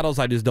some battles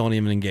I just don't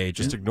even engage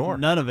Just in. ignore.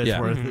 None of it's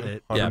Yeah. worth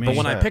it. Yeah, for but me.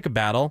 when I pick a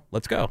battle,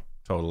 let's go.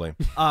 Totally.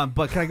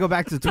 But can I go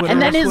back to Twitter?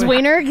 And then real his quick?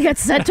 wiener gets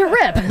set to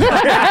rip.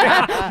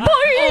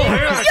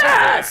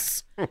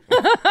 Yes! Well,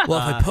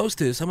 if I post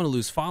this, I'm going to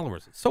lose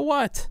followers. So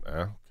what?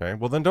 Okay.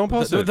 Well, then don't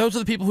post it. Those are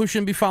the people who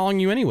shouldn't be following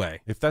you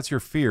anyway. If that's your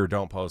fear,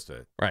 don't post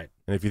it. Right.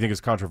 And if you think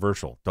it's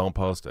controversial, don't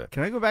post it.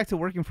 Can I go back to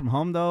working from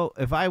home though?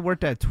 If I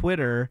worked at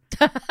Twitter,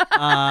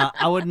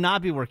 I would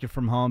not be working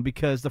from home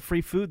because the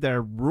free food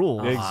there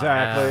rules.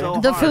 Exactly.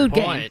 So The hard. food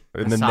game.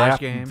 And the Massage nap,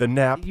 game. the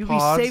nap You'd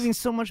pods. be saving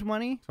so much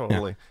money.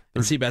 Totally.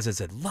 And Seabass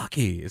said,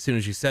 lucky. As soon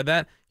as you said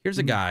that, here's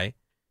a guy.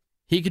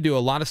 He could do a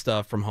lot of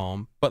stuff from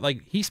home, but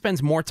like he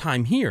spends more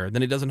time here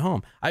than he does at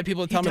home. I had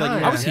people that tell me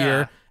like I was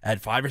here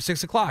at 5 or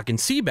 6 o'clock, and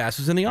Seabass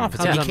was in the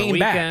office, and Comes he on the came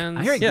back. weekends.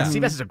 I hear Yeah.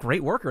 Seabass is a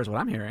great worker, is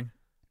what I'm hearing.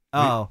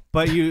 Oh,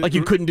 but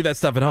you couldn't do that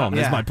stuff at home.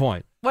 Yeah. That's my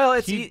point. Well,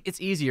 it's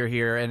easier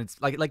here, and it's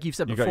like you've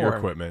said You before. got your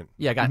equipment.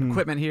 Yeah, I got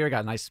equipment here.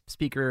 Got a nice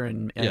speaker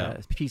and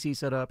PC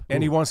set up.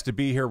 And he wants to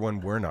be here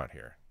when we're not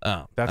here.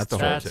 Oh, That's the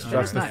true, whole. too.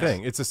 That's the nice.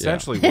 thing. It's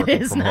essentially It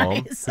working is from home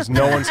nice. because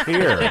no one's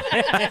here.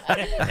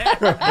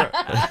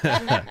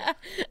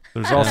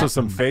 There's also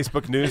some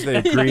Facebook news.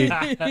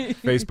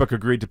 Facebook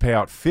agreed to pay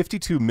out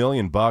 $52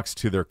 million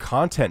to their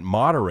content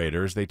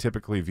moderators. They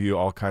typically view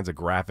all kinds of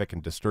graphic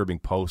and disturbing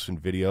posts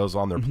and videos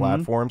on their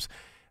platforms.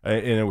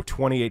 In a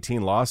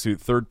 2018 lawsuit,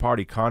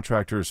 third-party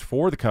contractors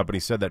for the company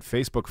said that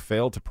Facebook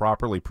failed to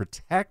properly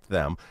protect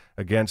them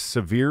against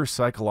severe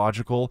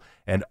psychological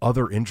and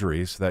other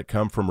injuries that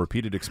come from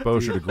repeated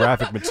exposure to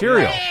graphic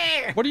material.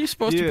 What are you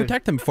supposed to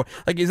protect them for?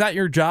 Like, is that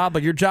your job?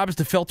 Like, your job is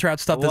to filter out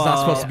stuff that's not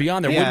supposed to be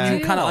on there. Wouldn't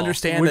you kind of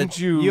understand that?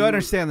 You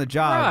understand the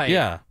job. Right.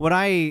 Yeah.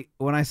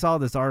 When I saw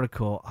this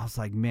article, I was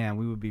like, man,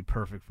 we would be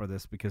perfect for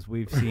this because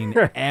we've seen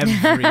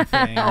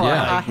everything.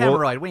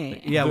 Hemorrhoid.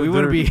 We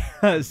wouldn't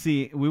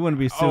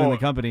be suing the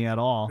company at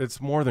all.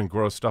 It's more than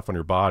gross stuff on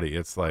your body.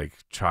 It's like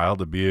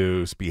child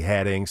abuse,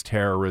 beheadings,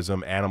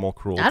 terrorism, animal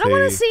cruelty. I don't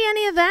want to see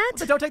any of that.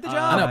 But don't take the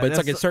job. I know, but it's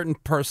like a certain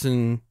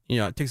person,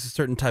 it takes a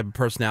certain type of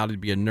personality to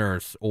be a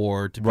nurse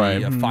or to be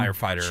a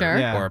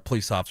firefighter or a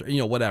police officer,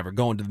 whatever,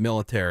 going to the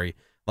military.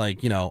 Like,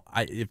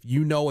 if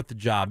you know what the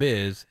job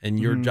is and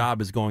your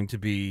job is going to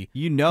be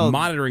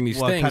monitoring these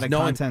things. What kind of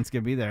content's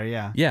going to be there,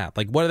 yeah. Yeah,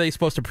 like what are they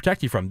supposed to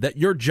protect you from? That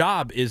your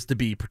job is to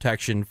be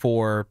protection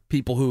for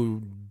people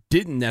who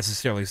didn't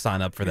necessarily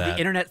sign up for that. The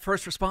internet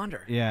first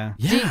responder. Yeah.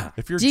 Yeah.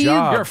 If your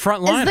job, you're a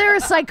front line. Is there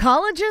a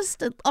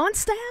psychologist on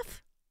staff?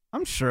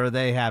 I'm sure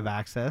they have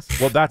access.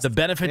 Well, that's the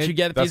benefits you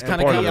get at these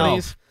kind of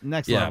companies.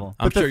 Next level.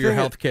 I'm sure your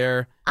health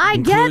care I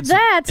get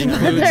that.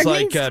 includes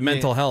like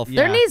mental health.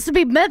 There needs to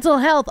be mental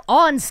health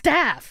on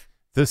staff.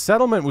 The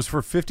settlement was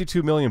for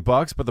 $52 million,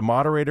 but the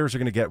moderators are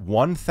going to get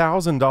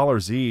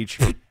 $1,000 each.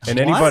 And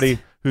anybody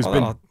who's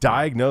been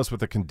diagnosed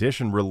with a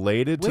condition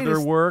related to their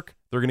work,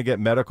 they're going to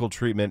get medical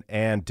treatment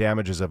and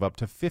damages of up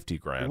to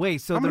 $50,000. Wait,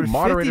 so how many there's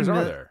moderators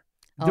are there?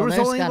 There was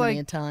there's only gotta like be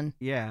a ton.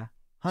 Yeah,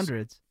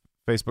 hundreds.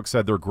 Facebook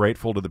said they're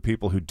grateful to the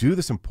people who do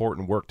this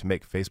important work to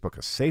make Facebook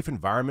a safe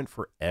environment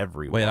for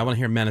everyone. Wait, I want to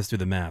hear Menace do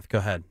the math. Go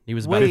ahead. He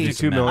was about Wait, to do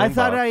some math. I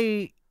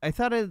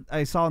thought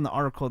I saw in the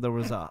article there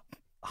was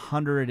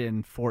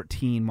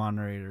 114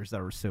 moderators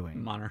that were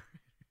suing.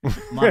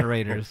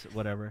 Moderators,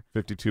 whatever.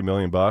 $52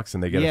 million,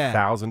 and they get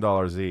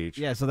 $1,000 each.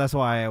 Yeah, so that's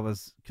why I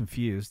was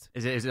confused.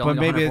 Is it only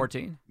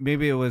 114?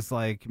 Maybe it was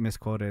like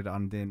misquoted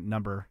on the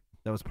number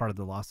that was part of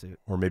the lawsuit.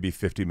 Or maybe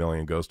 $50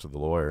 million goes to the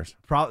lawyers.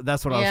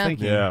 That's what I was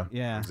thinking.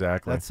 Yeah,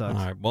 exactly. That sucks.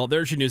 All right. Well,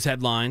 there's your news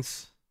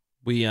headlines.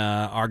 We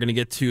are going to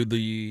get to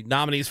the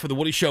nominees for the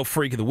Woody Show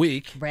Freak of the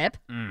Week. Rip.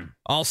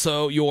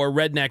 Also, your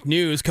redneck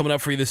news coming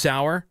up for you this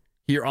hour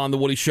here on the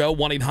Woody Show.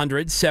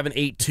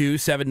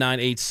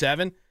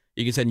 1-800-782-7987.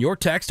 You can send your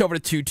text over to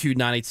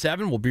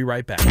 22987. We'll be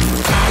right back. The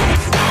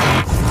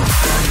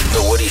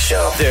Woody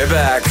Show. They're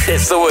back.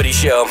 It's The Woody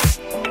Show.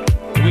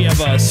 We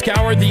have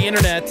scoured the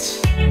internet.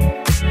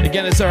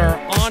 Again, it's our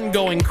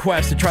ongoing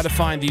quest to try to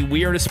find the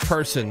weirdest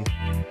person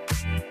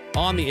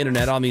on the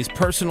internet, on these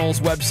personals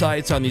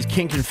websites, on these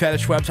kink and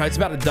fetish websites.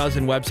 About a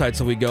dozen websites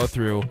that we go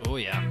through. Oh,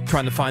 yeah.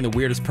 Trying to find the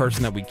weirdest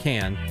person that we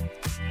can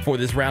for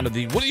this round of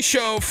the Woody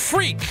Show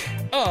Freak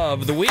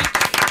of the Week.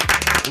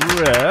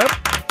 Rip.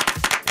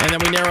 And then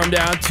we narrow them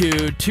down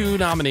to 2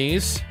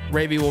 nominees.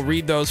 Ravy will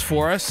read those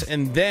for us,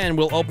 and then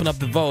we'll open up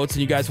the votes,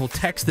 and you guys will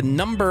text the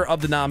number of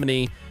the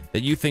nominee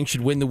that you think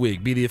should win the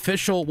week. Be the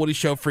official Woody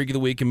Show Freak of the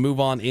Week and move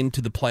on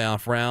into the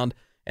playoff round.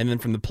 And then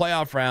from the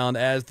playoff round,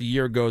 as the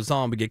year goes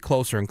on, we get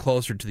closer and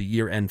closer to the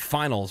year-end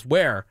finals,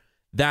 where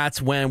that's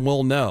when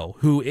we'll know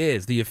who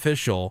is the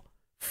official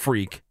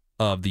Freak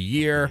of the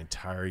Year. The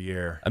entire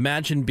year.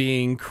 Imagine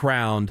being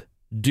crowned,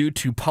 due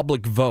to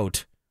public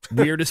vote,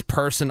 weirdest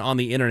person on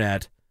the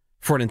internet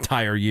for an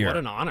entire year. What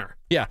an honor.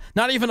 Yeah,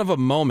 not even of a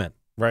moment.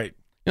 Right.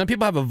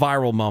 People have a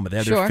viral moment. They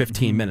have their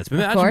 15 minutes. But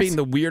imagine being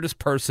the weirdest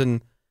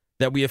person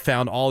that we have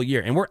found all year,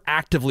 and we're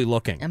actively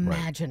looking.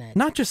 Imagine it.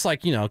 Not just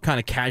like, kind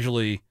of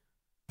casually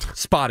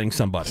spotting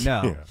somebody.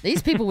 No. Yeah.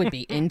 These people would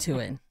be into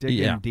it.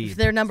 Indeed. If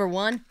they're number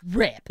one,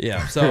 rip.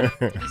 Yeah, so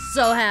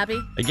So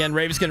happy. again,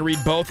 Rave's going to read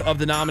both of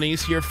the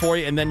nominees here for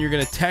you, and then you're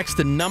going to text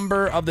the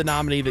number of the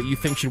nominee that you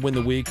think should win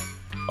the week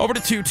over to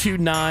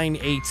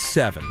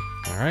 22987.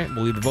 All right,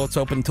 we'll leave the votes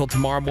open until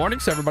tomorrow morning,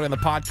 so everybody on the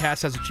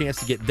podcast has a chance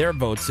to get their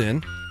votes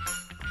in.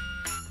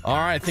 All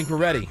right, I think we're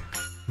ready.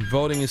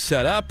 Voting is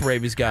set up.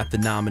 Ravy's got the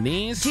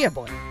nominees. Yeah,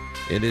 boy.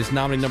 It is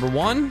nominee number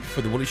 1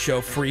 for the Woody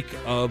Show Freak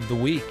of the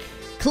Week.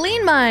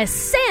 Clean my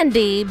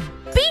sandy,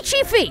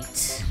 beachy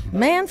feet.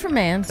 Man for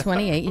man,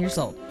 28 years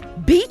old.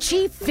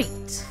 Beachy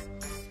feet.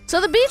 So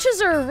the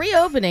beaches are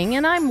reopening,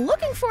 and I'm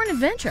looking for an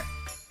adventure.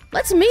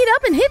 Let's meet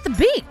up and hit the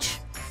beach.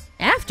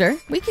 After,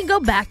 we can go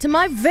back to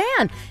my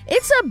van.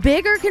 It's a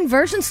bigger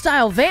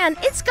conversion-style van.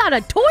 It's got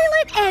a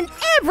toilet and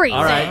everything.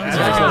 All right.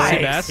 There you go,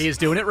 Seabass. He's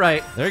doing it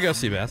right. There you go,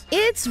 Seabass.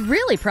 It's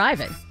really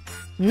private.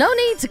 No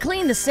need to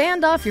clean the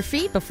sand off your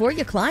feet before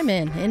you climb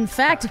in. In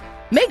fact,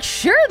 make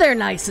sure they're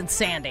nice and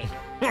sandy.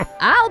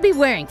 I'll be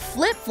wearing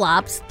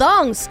flip-flops,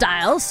 thong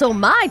style, so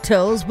my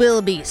toes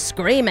will be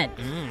screaming.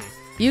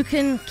 You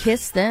can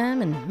kiss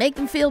them and make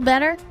them feel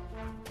better.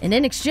 And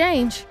in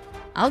exchange,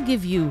 I'll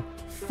give you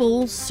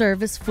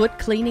full-service foot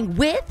cleaning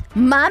with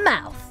my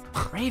mouth.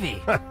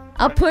 Gravy.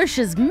 I'll push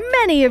as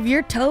many of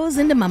your toes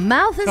into my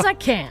mouth as I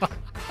can.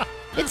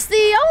 It's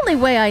the only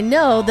way I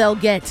know they'll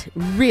get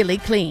really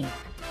clean.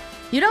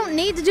 You don't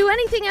need to do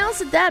anything else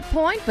at that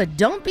point, but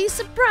don't be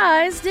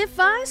surprised if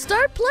I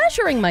start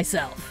pleasuring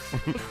myself.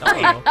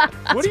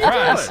 What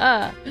are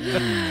you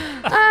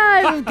doing?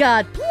 I've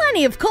got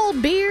plenty of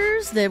cold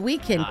beers that we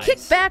can kick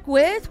back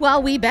with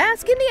while we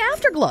bask in the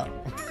afterglow.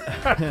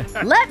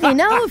 Let me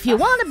know if you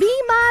want to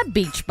be my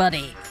beach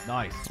buddy.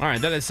 Nice. All right,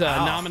 that is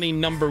nominee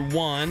number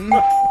 1.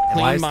 why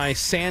Clean is- my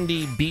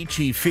sandy,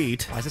 beachy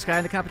feet. Why is this guy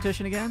in the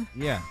competition again?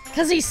 Yeah.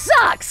 Because he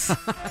sucks.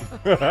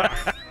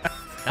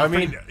 I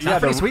mean, Sounds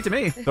pretty sweet to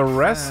me. The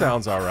rest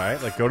sounds all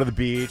right. Like go to the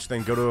beach,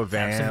 then go to a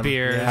van, some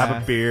beers.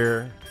 have a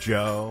beer,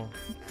 Joe.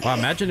 Wow,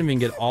 imagine if he can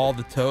get all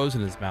the toes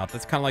in his mouth.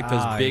 That's kind of like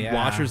those big yeah.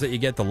 washers that you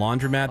get at the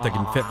laundromat that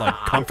can fit like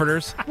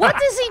comforters. What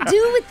does he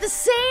do with the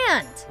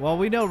sand? Well,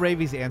 we know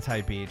Ravi's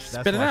anti-beach.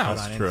 That's Spit it why I out. put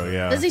That's on True, inside.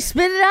 yeah. Does he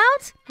spit it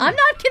out? I'm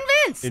not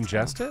convinced.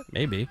 Ingest it?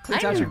 Maybe.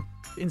 Cleans out your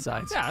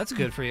insides. Yeah, that's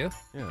good for you.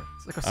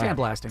 It's like a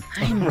sandblasting.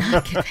 I'm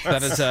not convinced.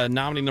 That is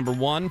nominee number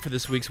 1 for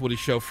this week's Woody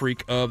Show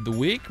Freak of the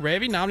Week.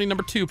 Ravi, nominee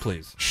number 2,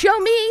 please. Show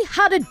me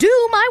how to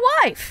do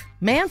my wife.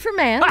 Man for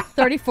man,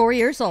 34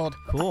 years old.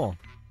 Cool.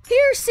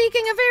 Here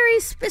seeking a very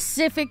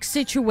specific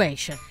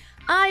situation.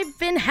 I've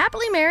been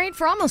happily married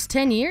for almost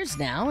 10 years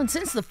now, and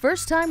since the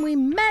first time we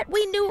met,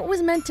 we knew it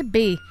was meant to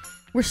be.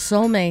 We're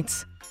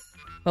soulmates.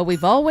 But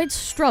we've always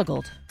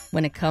struggled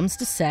when it comes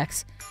to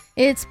sex.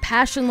 It's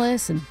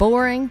passionless and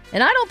boring,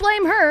 and I don't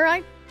blame her.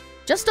 I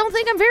just don't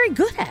think I'm very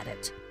good at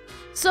it.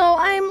 So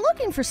I'm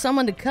looking for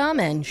someone to come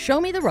and show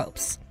me the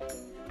ropes.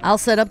 I'll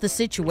set up the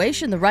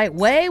situation the right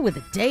way with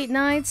a date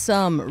night,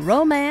 some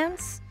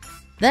romance.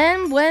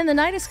 Then, when the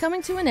night is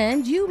coming to an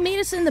end, you meet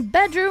us in the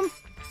bedroom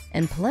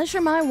and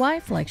pleasure my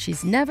wife like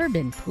she's never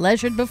been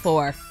pleasured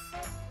before.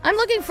 I'm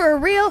looking for a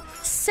real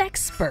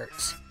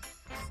sexpert.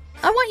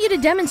 I want you to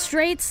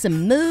demonstrate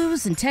some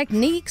moves and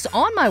techniques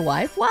on my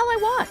wife while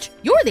I watch.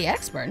 You're the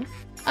expert.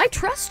 I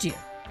trust you.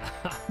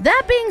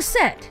 That being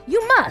said,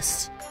 you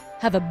must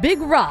have a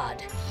big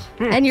rod,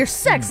 and your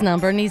sex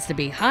number needs to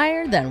be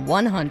higher than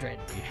 100.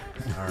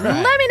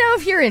 Let me know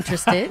if you're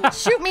interested.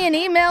 Shoot me an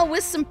email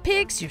with some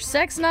pics, your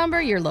sex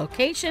number, your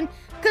location,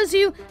 because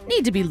you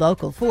need to be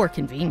local for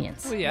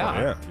convenience. Well,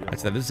 yeah. Right,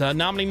 so this is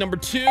nominee number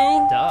 2.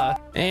 Duh.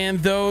 And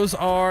those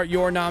are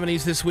your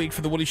nominees this week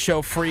for the Woody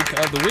Show Freak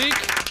of the Week.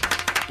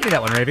 Give me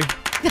that one, Ravi.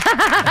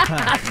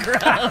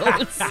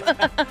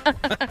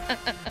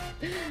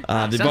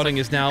 The voting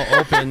is now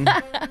open.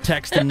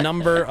 Text the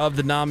number of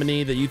the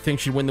nominee that you think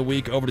should win the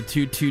week over to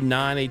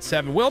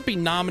 22987. Will it be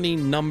nominee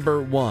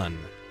number 1?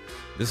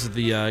 This is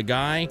the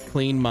guy,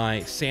 Clean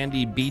My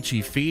Sandy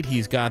Beachy Feet.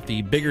 He's got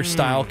the bigger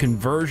style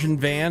conversion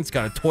van. It's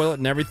got a toilet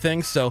and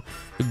everything, so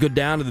you'll go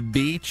down to the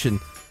beach and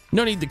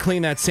no need to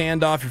clean that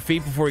sand off your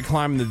feet before you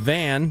climb in the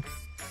van.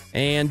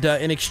 And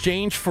in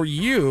exchange for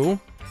you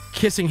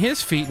kissing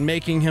his feet and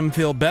making him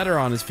feel better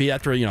on his feet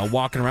after,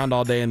 walking around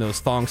all day in those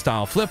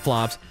thong-style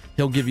flip-flops,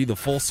 he'll give you the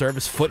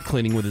full-service foot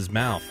cleaning with his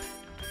mouth.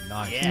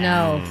 Nice.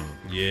 No.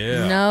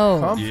 Yeah. No.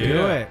 Come Yeah.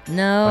 do it.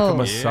 No. Like a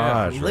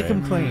massage. Lick right?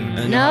 him clean.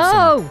 And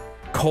No.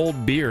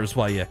 cold beers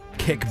while you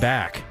kick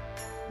back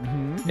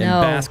and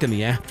No. bask in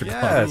the afterglow.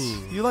 Yes.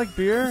 You like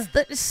beer?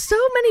 There's so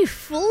many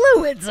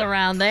fluids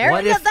around there.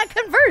 What You got if- that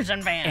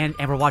conversion van.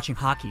 And we're watching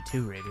hockey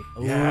too, Ravi.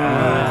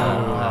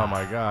 Yeah. Oh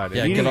my God.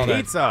 Yeah, Eating get all that-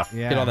 pizza.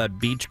 Yeah. Get all that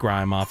beach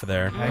grime off of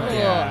there. Heck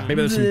yeah. Maybe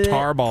there's some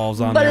tar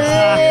balls on But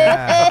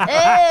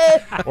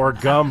there. Or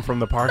gum from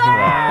the parking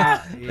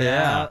lot.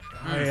 Yeah.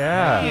 Oh,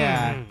 yeah.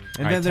 Yeah. And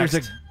All right, then there's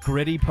text- a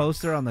gritty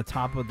poster on the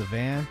top of the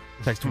van.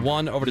 Text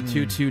 1 over to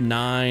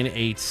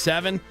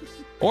 22987.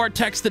 Or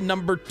text the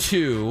number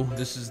 2.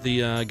 This is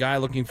the guy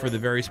looking for the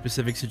very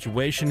specific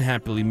situation,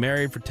 happily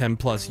married for 10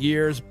 plus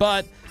years,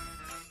 but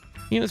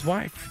he and his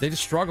wife, they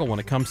just struggle when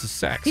it comes to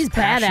sex. He's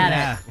bad at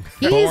Yeah. it.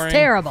 He's Boring.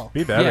 terrible.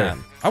 Be better. Yeah.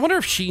 I wonder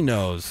if she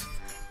knows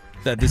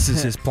that this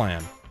is his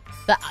plan.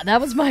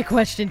 That was my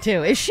question,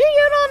 too. Is she in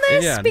on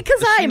this? Yeah, Because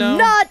does she I'm know?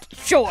 not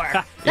sure.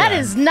 That Yeah.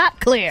 is not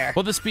clear.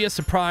 Will this be a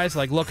surprise?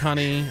 Like, look,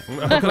 honey,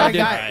 look what I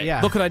did. Yeah.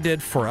 Look what I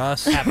did for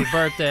us. Happy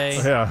birthday.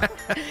 Yeah.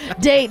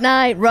 Date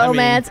night,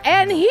 romance,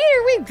 and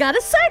here we've got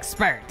a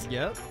sexpert.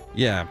 Yep.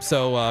 Yeah,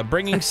 so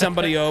bringing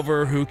somebody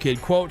over who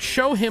could, quote,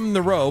 show him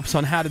the ropes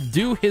on how to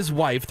do his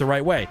wife the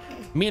right way.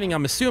 Meaning,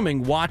 I'm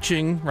assuming,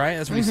 watching, right?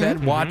 That's what he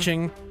said,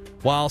 watching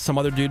while some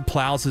other dude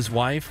plows his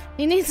wife.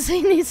 He needs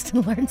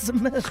to learn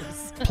some moves.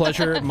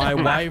 Pleasure my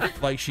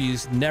wife like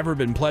she's never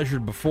been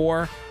pleasured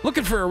before.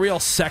 Looking for a real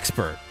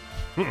sexpert.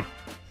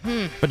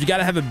 But you got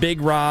to have a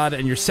big rod,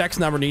 and your sex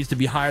number needs to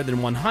be higher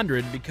than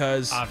 100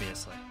 because,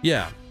 Obviously.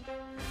 yeah.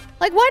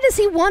 Like, why does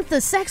he want the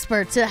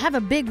sexpert to have a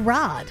big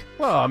rod?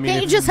 Well, I mean,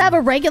 Can't you if just have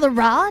a regular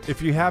rod?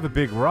 if you have a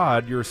big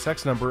rod, your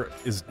sex number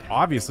is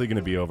obviously going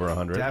to be over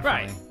 100.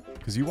 Definitely.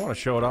 Because you want to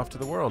show it off to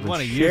the world You and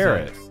wanna use share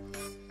it. it.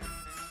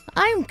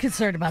 I'm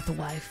concerned about the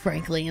wife,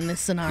 frankly, in this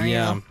scenario.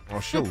 Yeah.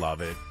 Well, she'll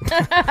love it.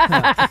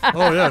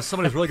 Oh, yeah,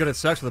 somebody's really good at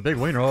sex with a big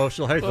wiener. Oh,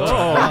 she'll hate that.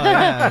 Oh,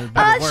 yeah. it'd be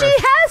the worst.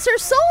 She has her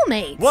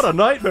soulmate. What a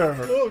nightmare.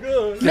 Oh,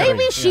 good.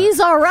 Maybe she's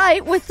all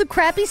right with the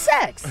crappy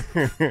sex.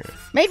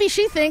 Maybe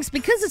she thinks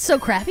because it's so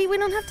crappy, we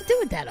don't have to do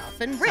it that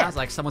often. Rip. Sounds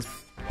like someone's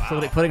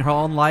putting her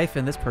own life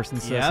in this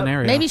person's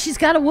scenario. Maybe she's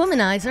got a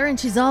womanizer and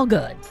she's all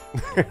good.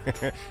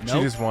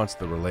 She just wants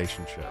the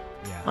relationship.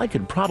 I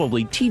could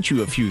probably teach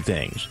you a few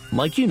things,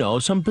 like,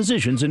 some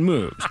positions and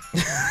moves.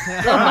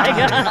 Oh, my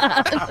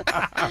God.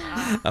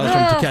 That was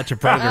from To Catch a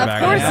Predator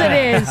back Of course then.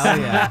 it is. Oh,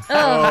 yeah.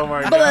 Oh,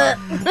 my God.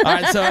 All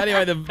right, so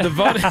anyway, the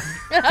voting.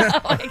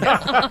 Oh, my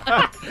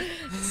God.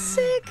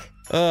 Sick.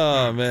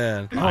 Oh,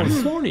 man. I'm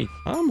horny.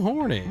 I'm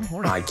horny.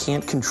 I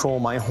can't control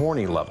my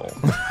horny level.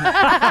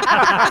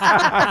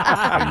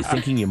 Are you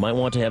thinking you might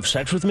want to have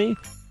sex with me?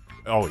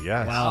 Oh,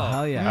 yes. Wow,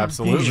 hell yeah.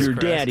 Absolutely. He's your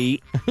Chris.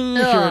 daddy. Who's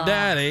your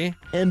daddy?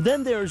 And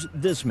then there's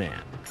this man,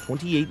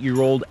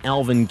 28-year-old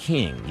Alvin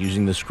King.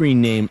 Using the screen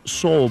name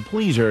Soul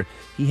Pleaser,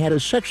 he had a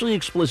sexually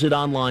explicit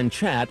online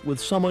chat with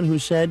someone who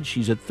said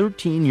she's a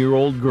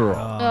 13-year-old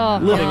girl.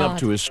 Living up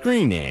to his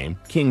screen name,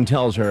 King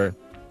tells her,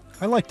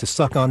 I like to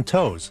suck on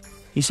toes.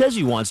 He says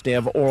he wants to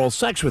have oral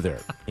sex with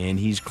her, and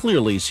he's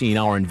clearly seen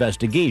our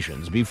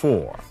investigations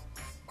before.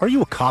 Are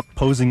you a cop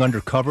posing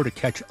undercover to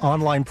catch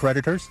online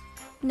predators?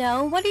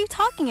 No, what are you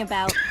talking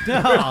about?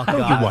 Oh, Don't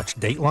you God. watch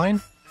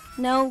Dateline?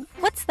 No,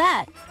 what's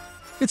that?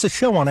 It's a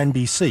show on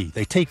NBC.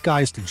 They take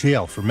guys to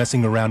jail for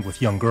messing around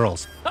with young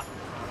girls.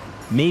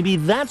 Maybe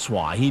that's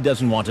why he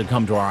doesn't want to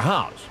come to our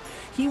house.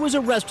 He was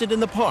arrested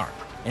in the park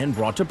and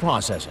brought to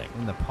processing.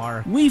 In the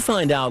park. We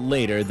find out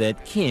later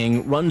that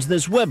King runs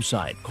this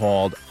website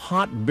called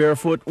Hot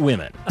Barefoot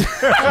Women.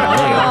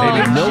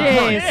 Maybe no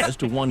contest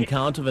to one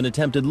count of an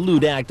attempted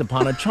lewd act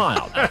upon a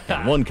child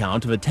and one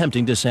count of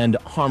attempting to send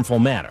harmful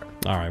matter.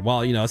 All right, well,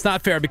 it's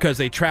not fair because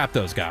they trapped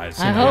those guys.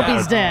 I hope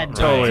he's dead.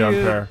 Totally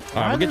unfair.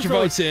 All right, we'll get your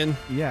votes in.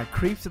 Yeah,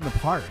 creeps in the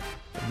park.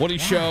 Woody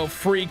Show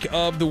Freak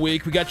of the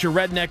Week. We got your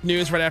redneck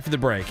news right after the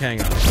break. Hang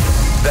on.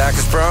 Back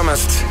as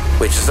promised,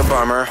 which is a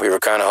bummer. We were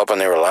kind of hoping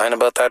they were lying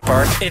about that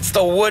part. It's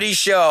the Woody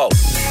Show.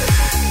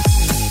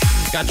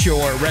 Got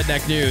your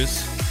redneck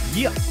news.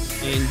 Yeah.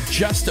 In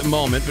just a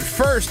moment. But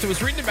first, I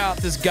was reading about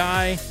this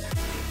guy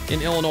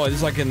in Illinois. This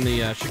is like in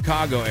the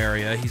Chicago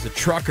area. He's a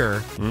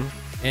trucker,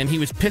 and he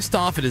was pissed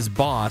off at his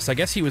boss. I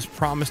guess he was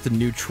promised a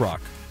new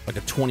truck, like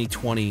a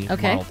 2020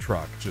 model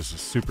truck. Just a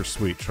super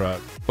sweet truck.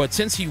 But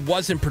since he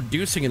wasn't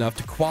producing enough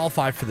to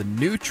qualify for the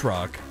new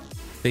truck,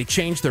 they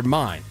changed their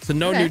mind. So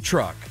no new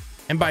truck.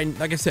 And by,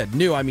 like I said,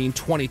 new, I mean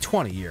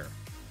 2020 year.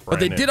 But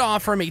they did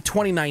offer him a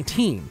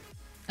 2019.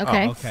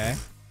 Okay. Okay.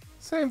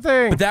 Same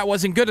thing. But that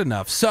wasn't good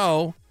enough.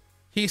 So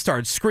he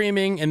starts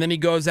screaming, and then he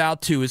goes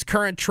out to his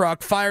current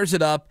truck, fires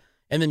it up,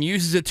 and then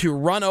uses it to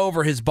run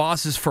over his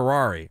boss's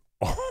Ferrari.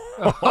 Damn.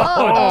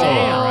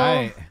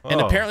 Right.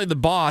 And apparently the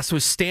boss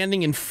was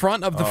standing in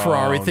front of the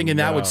Ferrari thinking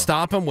that would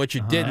stop him, which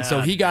it didn't. So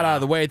he got out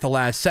of the way at the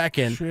last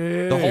second.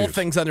 The whole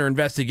thing's under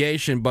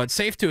investigation, but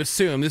safe to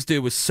assume this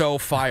dude was so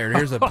fired.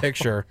 Here's a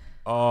picture.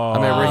 I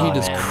mean, where he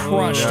just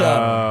crushed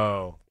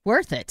up.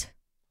 Worth it.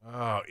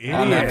 Oh,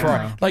 On that idiot.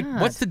 Ferrari. Like,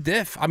 what's the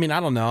diff? I mean, I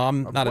don't know.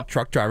 I'm not a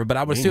truck driver, but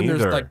I would Me assume there's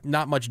neither. like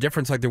not much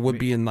difference like there would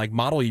be in like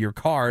model year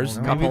cars.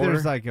 Maybe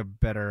there's like a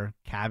better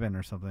cabin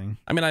or something.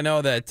 I mean, I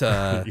know that.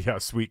 Yeah,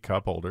 sweet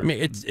cup holder. I mean,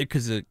 it's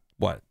because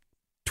what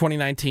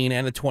 2019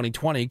 and the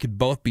 2020 could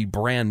both be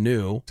brand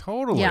new.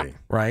 Totally. Yeah.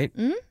 Right?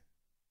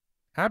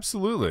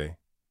 Absolutely.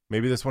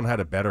 Maybe this one had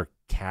a better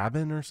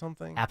cabin or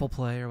something. Apple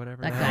Play or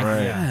whatever. That it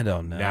guy. is. I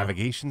don't know.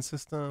 Navigation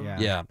system.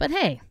 Yeah. But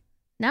hey,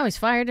 now he's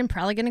fired and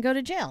probably going to go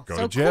to jail. Go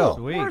so to jail.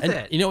 Cool. Sweet.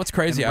 And you know what's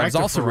crazy? And I was wrecked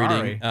a also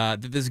Ferrari. reading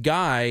that this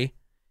guy,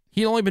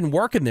 he'd only been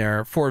working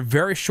there for a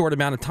very short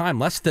amount of time,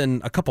 less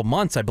than a couple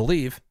months, I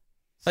believe.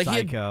 Like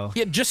Psycho. he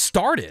had just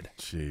started.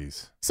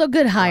 Jeez. So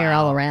good hire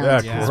all around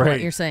Yeah, is what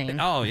great. you're saying.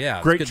 Oh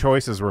yeah, Great Good-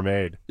 choices were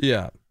made.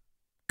 Yeah,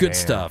 good Damn.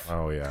 stuff.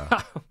 Oh,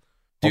 yeah.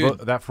 Dude.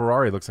 Although that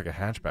Ferrari looks like a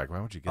hatchback. Why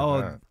would you get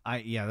that?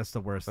 That's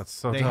the worst. That's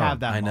so They dumb. have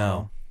that I know.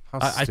 model. How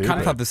I kind stupid.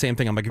 of thought the same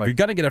thing. I'm like, if you're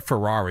gonna get a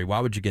Ferrari, why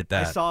would you get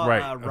that? I saw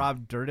Right.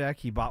 Rob Dyrdek.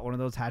 He bought one of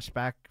those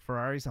hatchback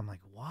Ferraris. I'm like,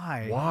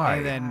 why?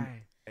 Why?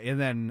 And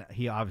then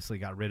he obviously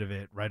got rid of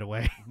it right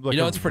away. Like You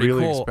know, a it's pretty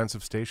really cool.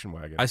 expensive station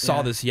wagon. I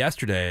saw this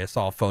yesterday. I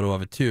saw a photo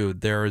of it too.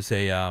 There's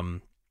a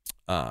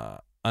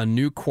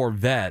new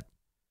Corvette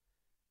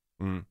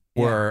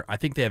where I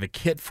think they have a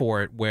kit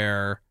for it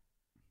where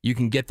you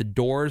can get the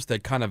doors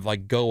that kind of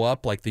like go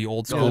up like the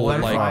old school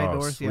butterfly like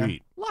doors, yeah.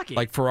 sweet. Lucky.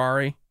 like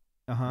Ferrari,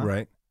 Uh-huh.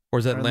 Right. or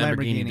is that Or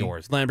Lamborghini Lamborghini.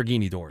 doors?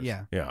 Lamborghini doors.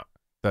 Yeah. Yeah.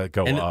 That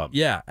go And up.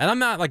 yeah, and I'm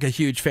not like a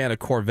huge fan of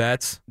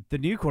Corvettes, The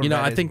new Corvette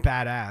I is think-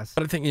 badass.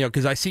 but I think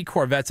because I see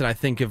Corvettes and I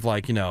think of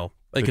like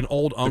like an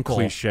old The uncle.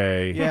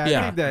 cliche Yeah, Yeah.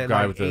 I think that guy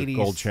like with the 80s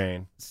gold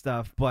chain.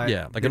 stuff, but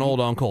Yeah, like an old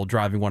uncle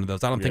driving one of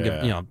those. I don't think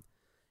of Yeah.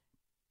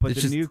 But it's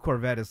the just- new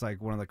Corvette is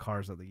like one of the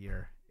cars of the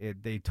year.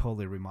 They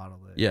totally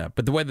remodeled it. Yeah,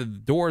 but the way that the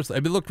doors,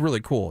 it looked really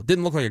cool. It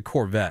didn't look like a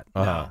Corvette.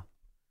 No.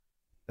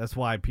 That's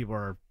why people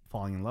are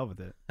falling in love with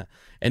it.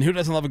 And who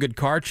doesn't love a good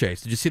car chase?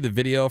 Did you see the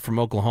video from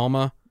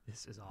Oklahoma?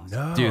 This is awesome.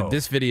 No. Dude,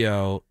 this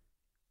video,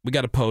 we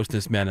got to post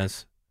this,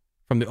 Menace,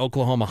 from the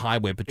Oklahoma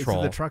Highway Patrol.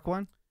 Is it the truck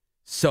one?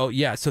 So,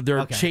 yeah, so they're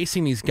Okay.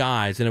 chasing these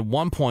guys, and at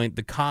one point,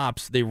 the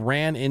cops, they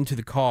ran into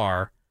the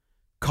car,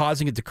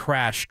 causing it to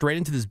crash straight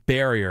into this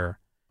barrier,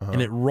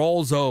 and it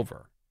rolls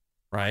over.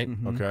 right?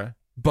 Okay.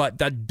 But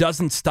that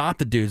doesn't stop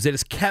the dudes. They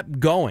just kept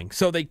going.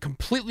 So they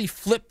completely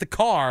flipped the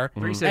car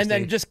and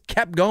then just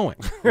kept going.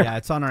 Yeah,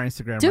 it's on our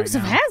Instagram Dukes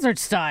right of now. Hazzard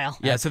style.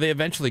 Yeah, so they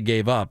eventually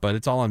gave up, but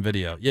it's all on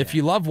video. If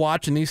you love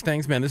watching these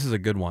things, man, this is a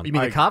good one. You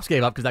mean the cops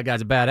gave up because that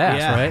guy's a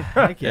badass, right?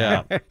 Heck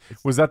yeah.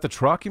 Was that the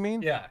truck, you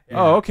mean? Yeah.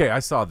 Oh, okay. I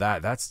saw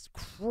that. That's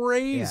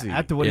crazy. Yeah,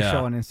 at the Woody Yeah.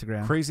 Show on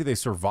Instagram. Crazy they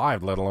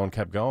survived, let alone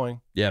kept going.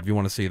 Yeah, if you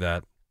want to see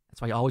that.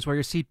 That's why you always wear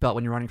your seatbelt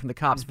when you're running from the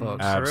cops,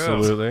 folks.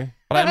 Absolutely.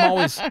 But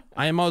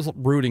I am always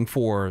rooting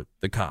for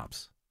the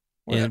cops.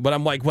 And when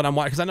I'm watching,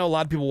 because I know a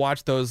lot of people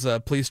watch those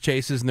police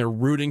chases and they're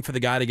rooting for the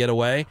guy to get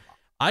away.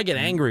 I get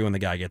angry when the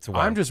guy gets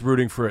away. I'm just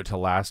rooting for it to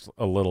last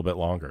a little bit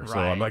longer. So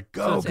I'm like,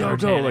 So go, it's go, go.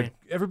 entertaining. Like,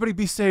 everybody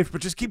be safe, but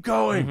just keep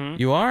going.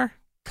 You are?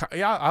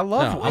 Yeah, I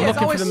love No, I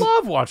always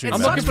love watching I'm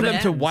that. looking for them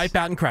to wipe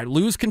out and crash,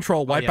 lose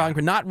control, wipe out and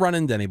crash, not run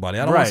into anybody.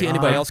 I don't want to see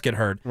anybody else get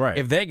hurt. Right.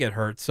 If they get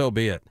hurt, so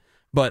be it.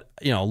 But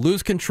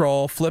lose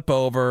control, flip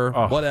over,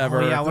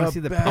 whatever. Oh, yeah, I want to see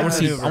the pit I want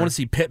maneuver. to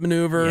see pit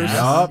maneuvers.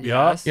 Yup.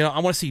 I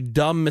want to see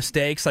dumb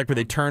mistakes like where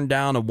they turn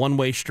down a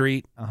one-way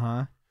street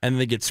Uh-huh. and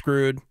they get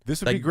screwed.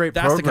 This would Like, be great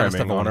that's the kind of programming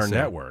stuff I on wanna our see.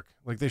 network.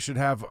 Like they should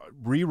have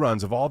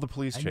reruns of all the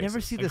police chases. I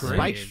never see the Agreed.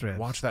 spike strips.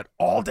 Watch that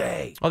all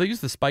day. Oh, they use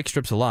the spike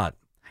strips a lot.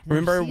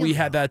 Remember we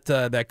had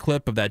that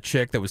clip of that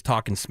chick that was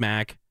talking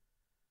smack?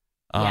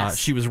 Yes.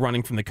 She was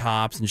running from the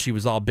cops and she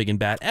was all big and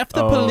bad. F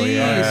the Oh, police.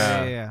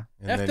 Yeah.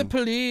 And F the then-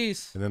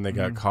 police. And then they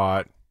got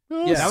caught.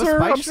 Oh, Yeah, that was sir,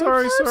 spike I'm strips?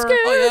 sorry, sir.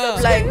 Oh,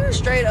 yeah. Like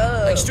straight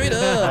up. Like straight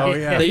up. Oh,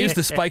 yeah. They use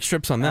the spike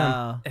strips on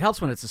them. It helps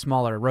when it's a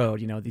smaller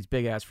road, these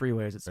big ass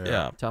freeways. It's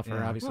Yeah.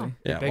 tougher, obviously.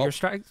 Yeah, Bigger well,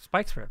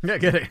 spike strips. Yeah,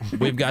 get it.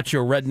 we've got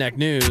your redneck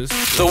news.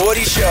 The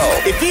Woody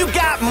Show. If you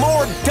got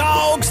more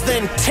dogs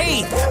than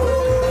teeth,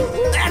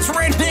 that's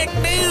redneck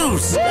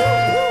news.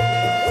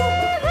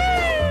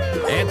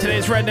 And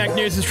today's redneck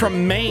news is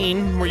from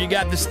Maine, where you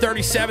got this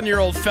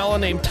 37-year-old fella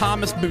named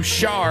Thomas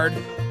Bouchard,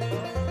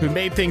 who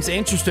made things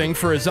interesting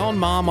for his own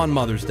mom on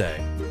Mother's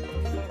Day.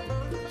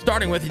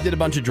 Starting with, he did a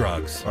bunch of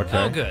drugs. Okay.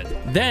 Oh, good.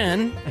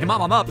 Then Hey,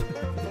 Mom, I'm up.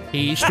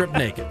 he stripped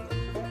naked.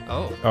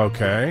 Oh.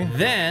 Okay.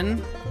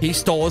 Then he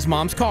stole his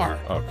mom's car.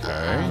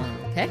 Okay.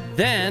 Okay.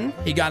 Then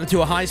he got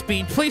into a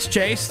high-speed police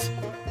chase.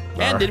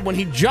 Ended when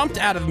he jumped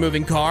out of the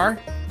moving car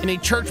in a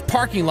church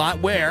parking lot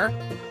where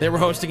they were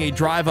hosting a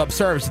drive-up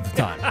service at the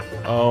time.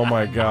 Oh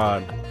my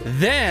God.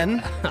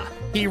 Then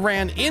he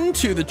ran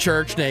into the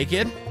church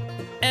naked.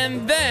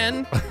 And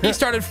then he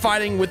started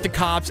fighting with the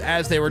cops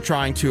as they were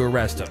trying to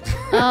arrest him.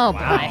 Oh,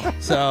 boy.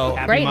 So,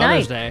 Happy Great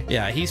Mother's night. Day.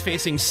 yeah, he's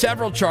facing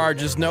several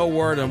charges. No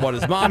word on what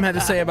his mom had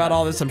to say about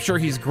all this. I'm sure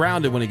he's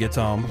grounded when he gets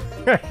home.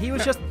 He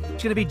was just going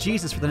to be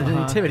Jesus for the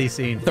nativity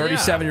scene.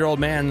 37-year-old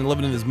man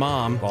living with his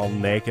mom, All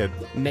naked.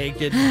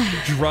 naked,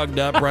 drugged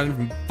up,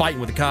 running,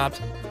 fighting with the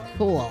cops.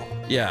 Cool.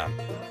 Yeah.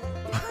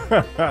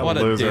 What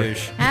a Loser.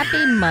 douche.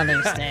 Happy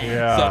Mother's Day.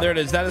 Yeah. So there it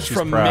is. That is She's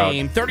from proud.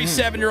 Maine.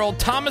 37-year-old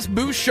Thomas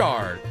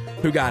Bouchard,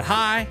 who got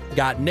high,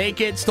 got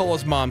naked, stole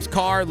his mom's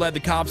car, led the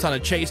cops on a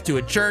chase to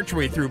a church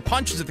where he threw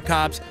punches at the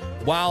cops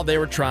while they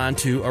were trying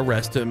to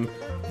arrest him.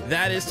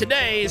 That is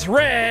today's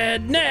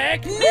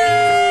Redneck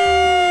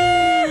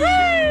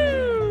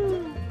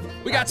News.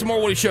 We got some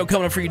more Woody Show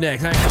coming up for you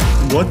next.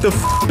 What the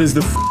is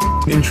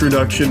the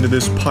introduction to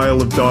this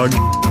pile of dog?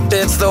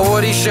 It's the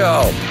Woody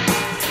Show.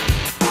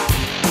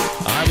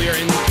 All right, we are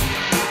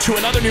into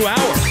another new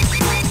hour,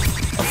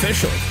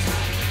 officially.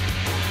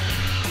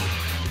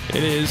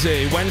 It is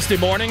a Wednesday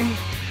morning,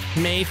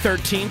 May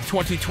 13th,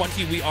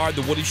 2020. We are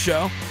The Woody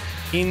Show.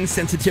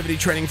 Insensitivity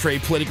training for a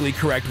politically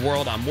correct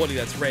world. I'm Woody,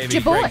 that's Ravy.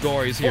 Your boy. Greg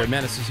Gorey's here.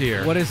 Menace is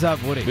here. What is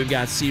up, Woody? We've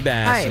got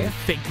Seabass Hi. and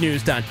Fake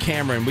News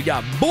Cameron. We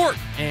got Bort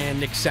and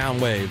Nick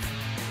Soundwave.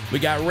 We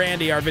got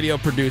Randy, our video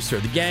producer.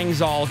 The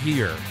gang's all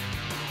here.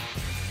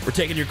 We're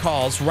taking your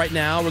calls. Right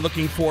now, we're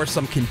looking for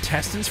some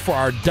contestants for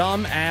our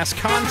Dumbass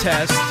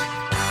Contest.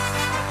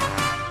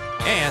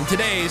 And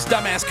today's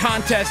Dumbass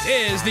Contest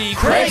is the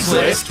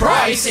Craigslist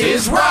Price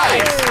is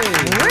Right.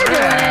 We're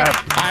doing it.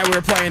 Hi,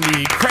 we're playing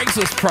the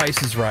Craigslist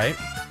Price is Right.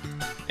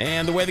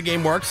 And the way the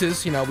game works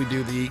is, we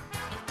do the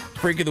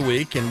Freak of the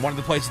Week, and one of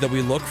the places that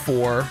we look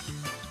for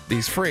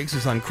these freaks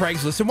is on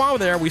Craigslist. And while we're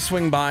there, we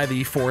swing by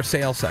the for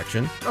sale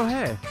section. Oh,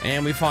 hey.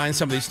 And we find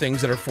some of these things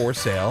that are for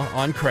sale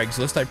on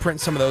Craigslist. I print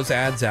some of those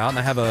ads out, and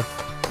I have a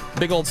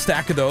big old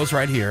stack of those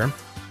right here.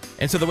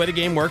 And so the way the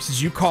game works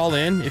is you call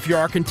in. If you're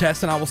our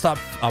contestant, I will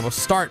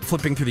start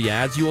flipping through the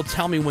ads. You will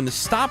tell me when to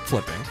stop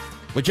flipping.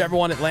 Whichever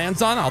one it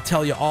lands on, I'll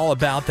tell you all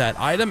about that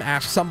item.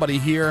 Ask somebody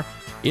here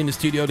in the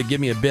studio to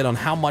give me a bid on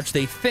how much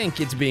they think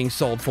it's being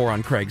sold for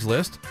on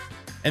Craigslist.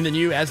 And then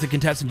you, as the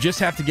contestant, just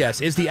have to guess,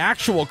 is the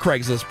actual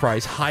Craigslist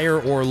price higher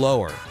or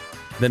lower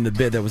than the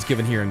bid that was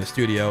given here in the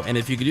studio? And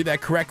if you can do that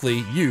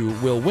correctly, you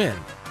will win.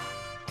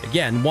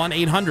 Again,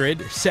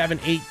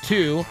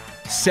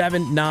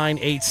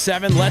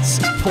 1-800-782-7987. Let's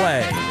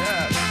play.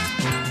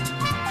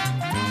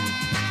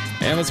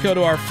 And let's go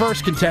to our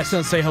first contestant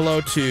and say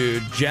hello to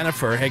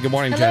Jennifer. Hey, good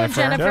morning, Hello,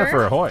 Jennifer. Jennifer.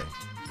 Jennifer, ahoy.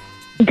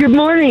 Good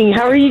morning.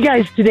 How are you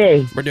guys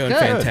today? We're doing Good.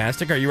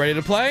 fantastic. Are you ready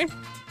to play?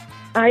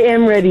 I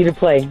am ready to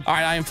play. All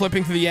right, I am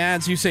flipping through the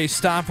ads. You say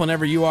stop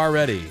whenever you are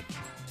ready.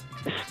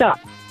 Stop.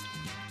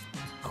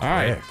 All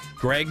right.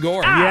 Greg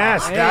Gordon.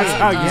 Yes, that's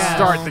how you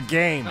start the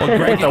game. Well,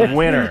 Greg, the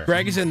winner.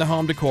 Greg is in the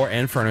home decor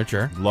and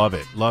furniture. Love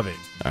it. Love it.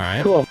 All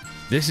right. Cool.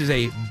 This is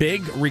a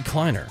big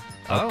recliner.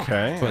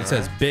 Okay. So it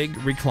says big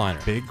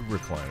recliner. Big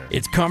recliner.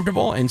 It's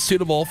comfortable and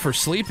suitable for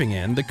sleeping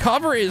in. The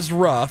cover is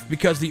rough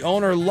because the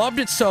owner loved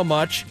it so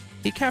much,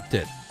 he kept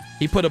it.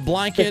 He put a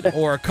blanket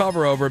or a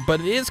cover over it, but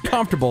it is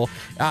comfortable.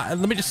 Let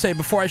me just say,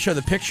 before I show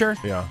the picture,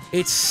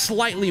 it's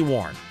slightly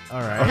worn.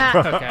 All right.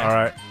 Okay. All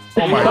right.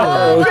 Oh my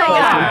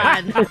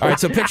God. All right,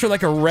 so picture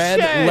like a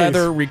red Jeez.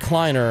 leather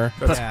recliner.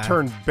 That's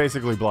turned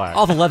basically black.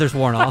 All the leather's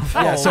worn off.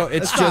 Yeah, so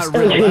it's It's just not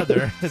real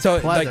leather. It's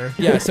so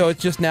pleather. so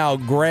it's just now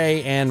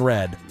gray and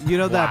red. You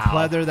know that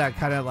pleather that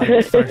kind of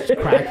like starts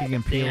cracking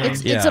and peeling?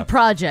 It's a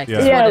project. Yeah.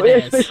 Is Yeah, what it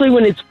is. especially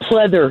when it's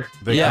pleather.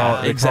 They Yeah,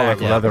 call it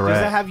exactly. leatherette.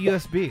 Does it have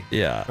USB?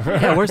 Yeah.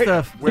 Yeah, where's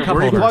the Where cup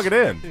do you holders? plug it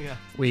in?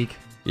 Weak.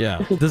 Yeah.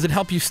 Does it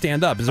help you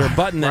stand up? Is there a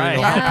button that Right.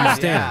 will help you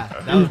stand?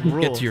 Yeah, that was the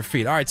rule. Get to your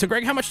feet. All right. So,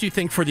 Greg, how much do you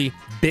think for the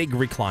big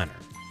recliner?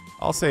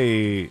 I'll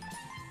say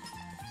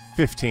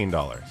 $15.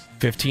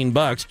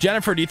 $15.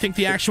 Jennifer, do you think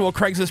the actual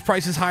Craigslist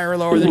price is higher or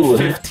lower than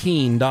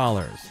 $15?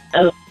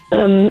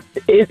 So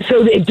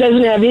it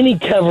doesn't have any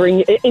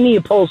covering, any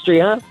upholstery,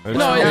 huh?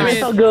 No, I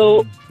mean, I'll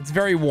go it's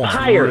very worn.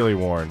 higher. Really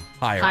worn.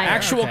 Higher. Higher,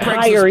 Actual okay. Craigslist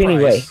Higher price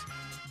anyway.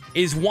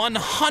 is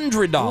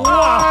 $100.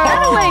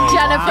 Run away,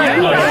 Jennifer.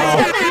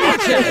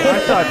 I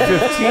thought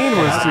 15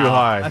 was too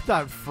I high.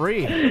 thought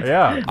free.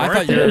 Yeah.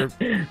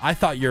 I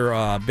thought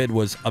your bid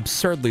was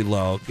absurdly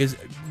low because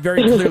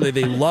very clearly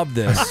they love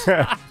this.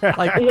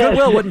 Like,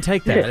 Goodwill wouldn't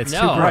take that. It's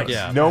too No. bright.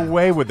 Yeah. No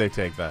way would they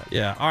take that.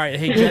 Yeah. All right.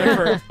 Hey,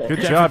 Jennifer.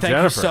 Good job, Thank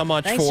Jennifer. you so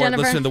much Thanks, for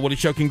Jennifer. listening to The Woody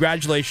Show.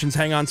 Congratulations.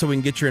 Hang on so we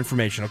can get your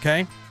information,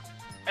 okay?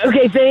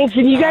 Okay, thanks,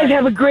 and you guys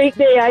have a great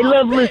day. I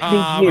love listening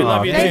to We you.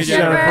 love you Thanks, too,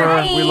 Jennifer.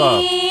 Jennifer. We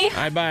love. All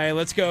right, bye.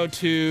 Let's go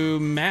to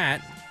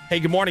Matt. Hey,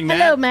 good morning,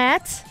 Matt. Hello,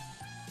 Matt.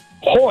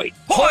 Hoy.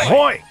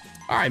 Hoy.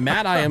 All right,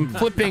 Matt, I am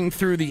flipping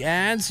through the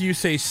ads. You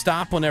say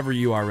stop whenever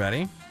you are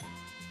ready.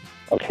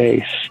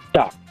 Okay,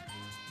 stop.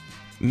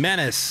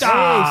 Menace.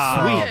 Hey,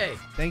 sweet.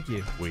 Thank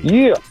you.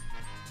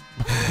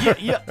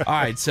 Yeah. All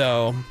right,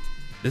 so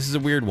this is a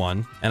weird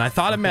one. And I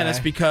thought of Menace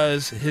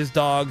because his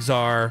dogs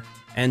are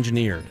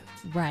engineered.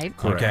 Right.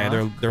 Okay,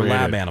 they're Created.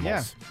 lab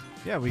animals.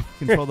 Yeah, we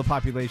control the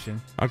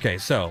population. Okay,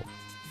 so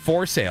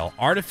for sale,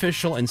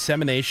 artificial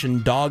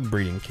insemination dog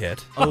breeding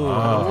kit.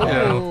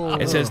 Oh.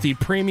 It says the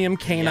premium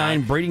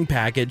canine breeding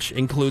package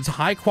includes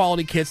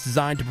high-quality kits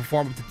designed to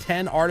perform up to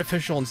 10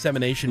 artificial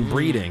insemination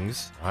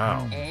breedings.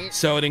 Wow.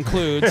 So it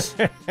includes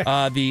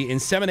the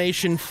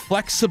insemination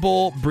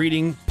flexible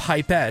breeding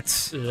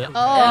pipettes,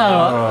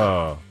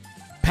 Oh.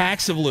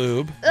 packs of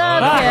lube,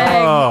 Okay.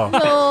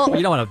 Oh.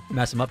 You don't want to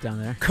mess them up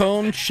down there.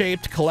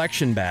 cone-shaped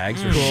collection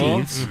bags or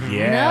sheaths,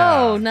 Yeah.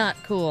 No, not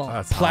cool.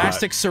 That's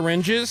plastic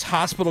syringes,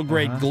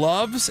 hospital-grade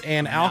gloves,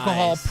 and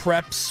alcohol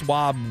prep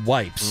swab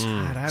wipes.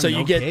 God, I have So no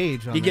you get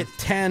gauge on you this. get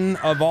 10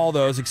 of all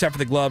those, except for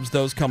the gloves.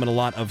 Those come in a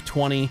lot of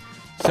 20.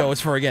 So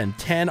it's for, again,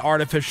 10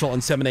 artificial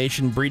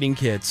insemination breeding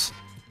kits.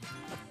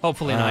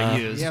 Hopefully not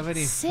Do used. you have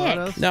any Sick.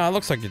 photos? No, it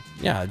looks like it.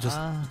 Yeah, just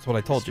that's what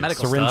I told you.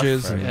 medical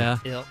Syringes stuff, and right?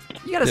 Yep.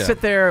 You got to Yeah.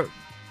 sit there,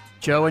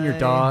 Joe and your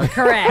dog.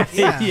 Correct.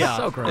 Yeah.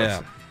 So gross.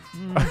 yeah.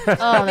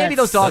 Oh, Maybe that's-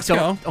 those dogs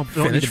Let's don't, go. don't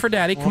Finish need for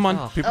Daddy. Come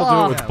on. People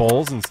do it with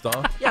bowls and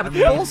stuff. Yeah, but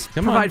bowls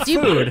Come on. provide Do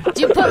you, food.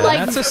 do you put like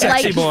That's a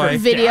sexy like boy.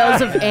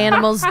 videos of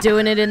animals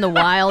doing it in the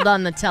wild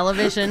on the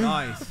television?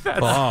 Nice.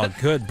 Oh,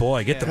 good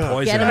boy. Get the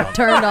poison Get them out.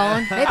 turned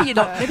on. Maybe you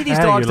don't. Maybe these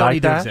Hey, dogs you don't like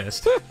need that? to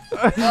exist.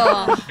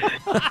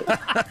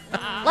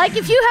 Like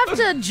if you have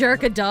to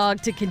jerk a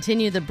dog to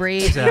continue the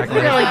breed, Exactly.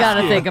 you really got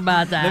to think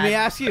about that. Let me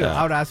ask you.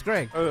 I would ask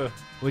Greg.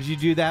 Would you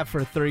do that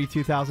for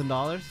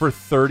 $32,000? For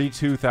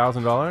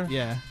 $32,000?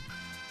 Yeah.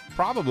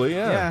 Probably,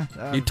 yeah.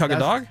 Yeah. You tug a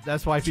dog?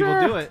 That's why people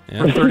Sure. do it.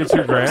 Yeah. For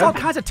 32 There's all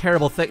grand? kinds of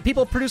terrible things.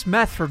 People produce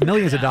meth for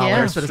millions of dollars,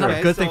 Yeah. but it's not a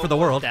Okay, good thing so- for the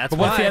world. That's But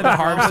what if you why. had to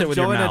harvest it with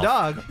your Join a mouth?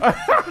 dog.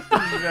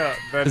 Yeah,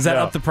 then Is that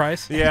no. up the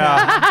price?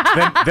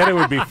 Yeah. then it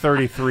would be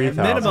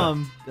 33,000.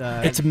 Minimum.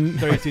 It's m-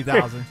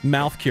 32,000.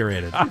 Mouth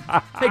curated.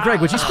 Hey, Greg,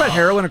 would you spread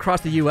heroin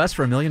across the U.S.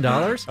 for $1 million?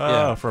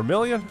 Yeah. For $1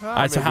 million? All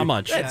right, so how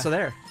much? So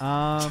there.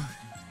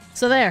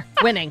 So there,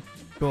 winning.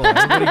 Cool.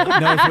 Everybody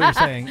knows what you're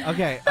saying.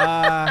 Okay.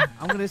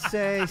 I'm gonna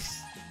say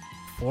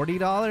 $40.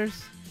 $40.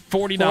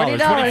 What do you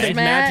 $40, think,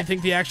 Matt? Matt. Do you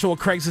think the actual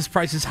Craigslist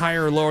price is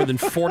higher or lower than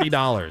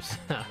 $40?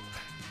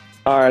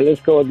 All right,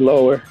 let's go with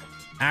lower.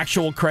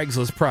 Actual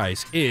Craigslist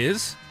price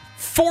is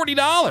 $40.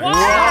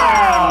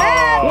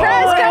 Matt,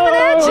 prize coming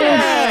at you.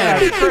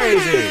 That's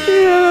crazy.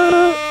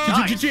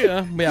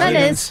 Yeah,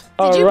 Menace,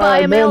 All did you buy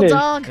right, a male Menace.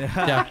 dog?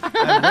 Yeah.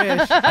 I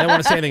wish. I don't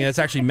want to say anything. That's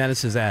actually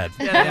Menace's ad.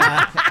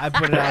 Yeah, I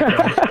put it out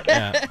there.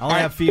 Yeah. I only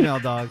have female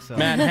dogs. So.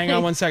 Matt, hang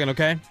on 1 second,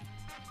 okay?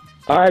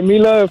 All right, me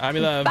love. I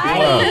mean, love. Bye.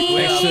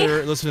 Thanks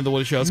for listening to the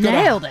Woody Show.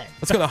 Nailed it.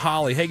 Let's go to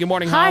Holly. Hey, good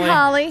morning, Hi,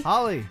 Holly. Holly.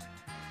 Holly.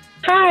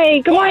 Hi,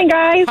 good morning,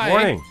 guys. Hi.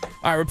 Morning. All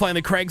right, we're playing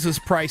the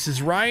Craigslist Price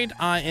is Right.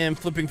 I am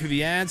flipping through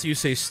the ads. You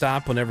say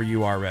stop whenever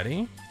you are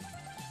ready.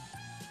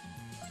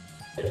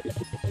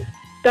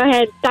 Go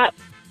ahead. Stop.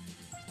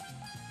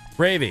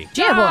 Ravy.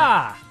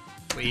 Yeah,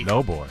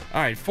 No boy.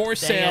 All right, for Dang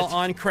sale it.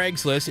 on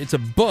Craigslist. It's a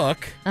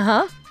book.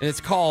 Uh-huh. And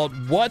it's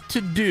called What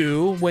to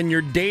Do When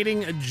You're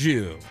Dating a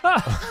Jew.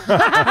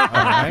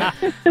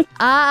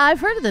 I've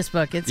heard of this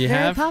book. It's You very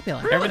have?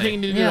 popular. Everything you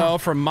need to know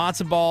from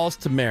matzo balls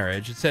to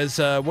marriage. It says,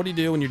 what do you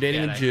do when you're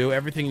dating a Jew?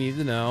 Everything you need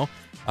to know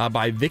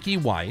by Vicky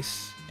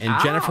Weiss and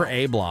Jennifer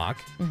A. Block.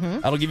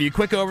 Mhm. That'll give you a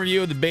quick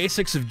overview of the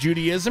basics of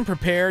Judaism,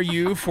 prepare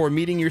you for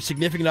meeting your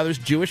significant other's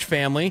Jewish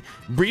family,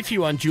 brief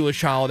you on Jewish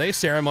holidays,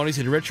 ceremonies,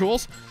 and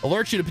rituals,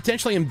 alert you to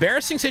potentially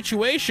embarrassing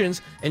situations,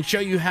 and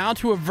show you how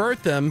to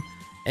avert them,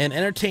 and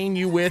entertain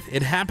you with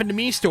It Happened to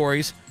Me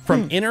stories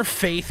from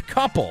interfaith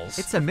couples.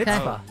 It's a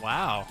mitzvah. Oh,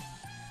 wow.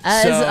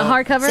 Is it a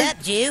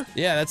hardcover? Jew?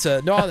 Yeah, that's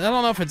a no. I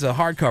don't know if it's a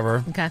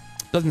hardcover. Okay.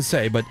 Doesn't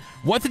say, but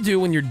What to Do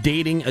When You're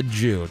Dating a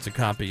Jew. It's a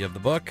copy of the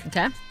book.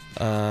 Okay. It's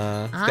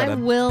got I a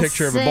will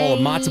picture of a bowl of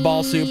say- matzo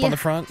ball soup on the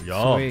front,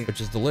 Sweet. which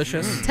is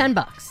delicious. $10.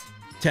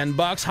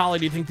 $10. Holly,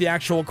 do you think the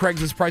actual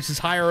Craigslist price is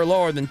higher or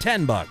lower than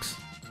 $10?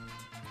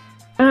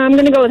 I'm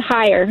going to go with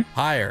higher.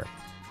 Higher.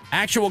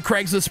 Actual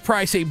Craigslist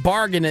price, a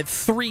bargain at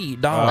 $3.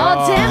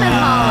 Oh, damn it,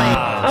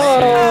 Holly.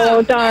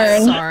 Oh,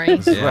 darn. Sorry.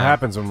 This is Yeah. what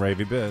happens when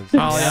Ravy biz.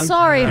 Holly, I'm-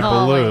 Sorry, People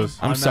Holly. lose.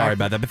 I'm sorry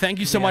about that, but thank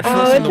you so much for Oh,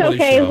 listening it's to the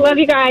Woody okay. Show. Love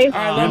you guys.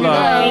 love you.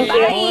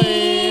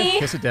 Bye.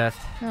 Kiss of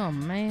death. Oh,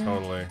 man.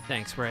 Totally.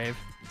 Thanks, Rave.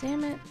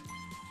 Damn it.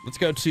 Let's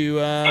go to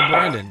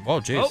Brandon.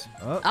 Whoa, jeez.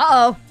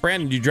 Uh-oh.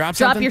 Brandon, did you drop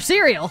Drop something? your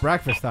cereal.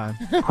 Breakfast time.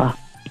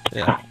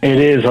 Yeah. It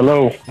is.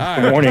 Hello. All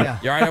right. Good morning.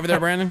 You all right over there,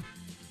 Brandon?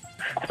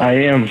 I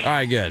am. All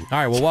right, good. All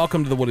right, well,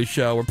 welcome to the Woody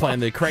Show. We're playing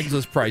the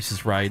Craigslist Price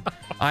is Right.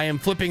 I am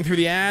flipping through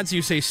the ads.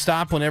 You say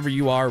stop whenever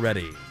you are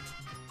ready.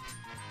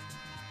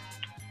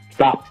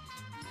 Stop.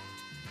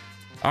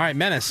 All right,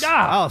 Menace.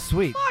 Oh,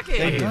 sweet.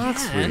 Thank you.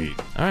 That's sweet.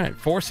 All right,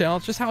 for sale.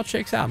 It's just how it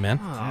shakes out, man.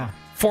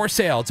 For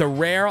sale. It's a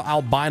rare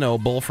albino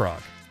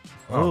bullfrog.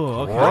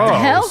 Oh, okay. What the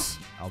hell?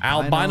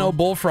 Albino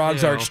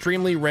bullfrogs are Ew.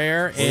 extremely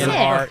rare and Sick.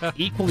 are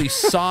equally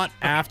sought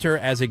after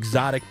as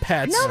exotic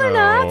pets. No, they're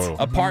not.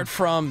 Apart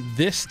from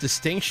this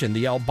distinction,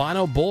 the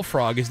albino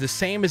bullfrog is the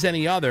same as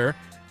any other,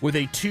 with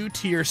a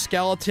two-tier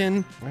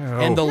skeleton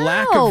and the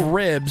lack of No.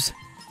 ribs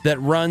that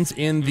runs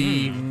in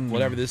the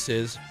whatever this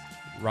is,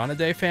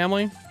 Ranidae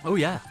family. Oh,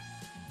 yeah.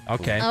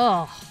 Okay.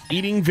 Oh.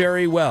 Eating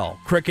very well,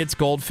 crickets,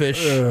 goldfish,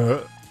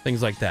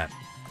 things like that.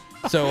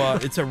 So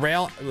it's a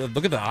rail.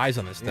 Look at the eyes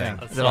on this thing.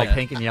 Is it all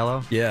pink and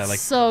yellow? Yeah, like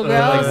So gross.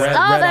 like red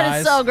that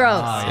eyes. is so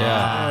gross.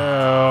 Yeah.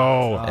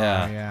 Oh,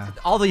 Yeah. yeah.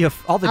 All the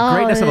Oh,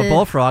 greatness of a yeah.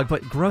 bullfrog,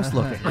 but gross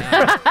looking.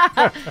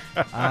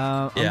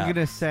 I'm Yeah.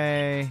 gonna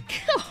say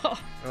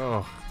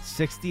Oh.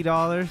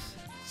 $60.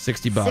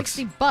 $60.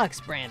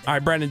 $60, Brandon. All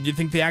right, Brandon, do you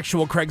think the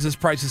actual Craigslist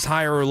price is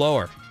higher or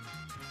lower?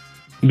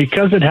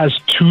 Because it has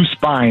two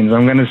spines,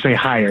 I'm going to say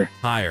higher.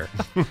 Higher.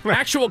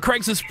 Actual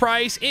Craigslist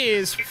price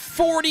is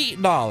 $40.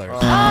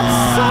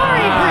 I'm sorry,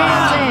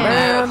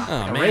 Brandon.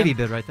 Oh, man. Brady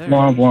did right there.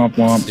 Womp, womp,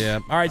 womp. Yeah.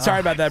 All right, sorry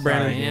about that,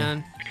 Brandon.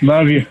 Man.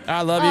 Love you.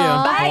 I love you.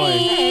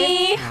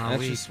 Bye.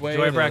 That's just way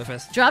Enjoy to-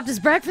 breakfast. Dropped his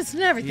breakfast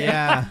and everything.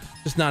 Yeah.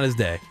 Just not his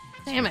day.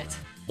 Damn it.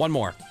 One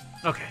more.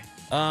 Okay.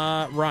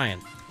 Ryan.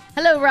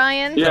 Hello,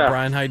 Ryan. What's up,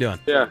 Brian, how you doing?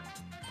 Yeah.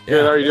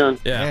 Good, how are you doing?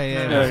 Yeah.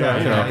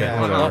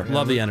 Yeah. Okay.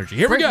 Love the energy.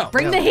 Here we go.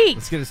 Bring the heat.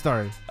 Let's get it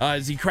started.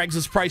 As the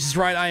Craigslist price is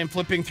right, I am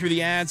flipping through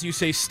the ads. You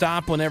say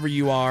stop whenever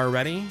you are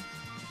ready.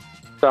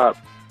 Stop.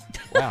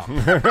 Wow.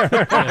 Hey,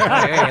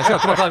 let's go.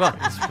 Come on.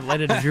 It's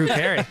related to Drew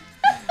Carey.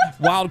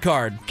 Wild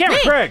card. Cameron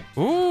Craig.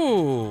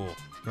 Ooh.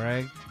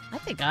 Greg. I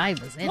think I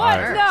was in What?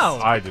 first. No.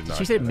 I did not.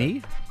 She said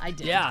me? I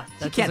did. Yeah,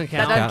 that can't- doesn't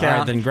count. that doesn't All right,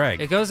 count. then Greg.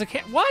 It goes a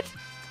what?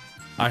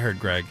 I heard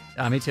Greg.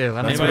 Me too.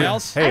 Anybody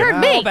else? I heard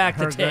me. Go back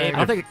to Heard tape.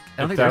 I don't think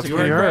That's there's a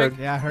what you heard.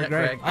 Yeah, I heard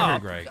Greg. I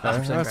heard Greg. Oh,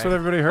 That's what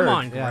everybody heard. Come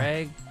on, Yeah.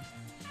 Greg.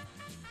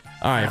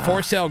 All right,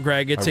 for sale,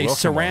 Greg. It's I a will come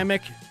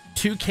ceramic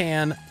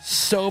two-can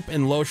soap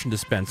and lotion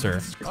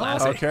dispenser.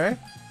 Classic. Okay.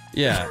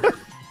 Yeah.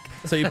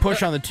 So you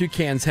push on the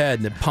toucan's head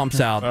and it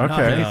pumps out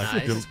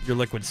Okay. your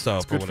liquid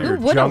soap or Good for whatever. your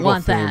Who wouldn't jungle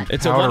want that? themed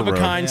It's a powder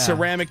one-of-a-kind Yeah.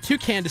 ceramic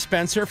two-can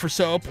dispenser for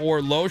soap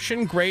or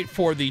lotion, great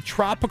for the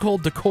tropical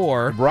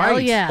decor room. Right. Hell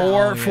yeah.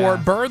 or Oh, for yeah.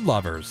 bird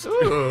lovers.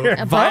 Both.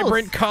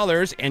 Vibrant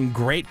colors and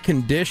great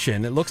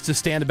condition. It looks to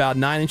stand about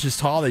 9 inches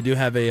tall. They do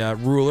have a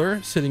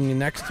ruler sitting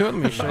next to it.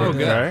 Let me show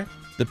you Okay.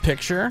 the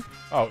picture.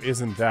 Oh,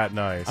 isn't that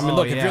nice? I mean, Oh,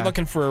 look, if yeah. you're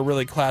looking for a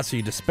really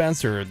classy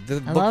dispenser, I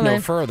look love no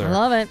it. further. I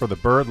love it. For the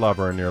bird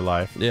lover in your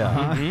life.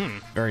 Yeah.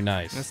 Very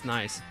nice. That's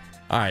nice.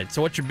 All right,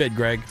 so what's your bid,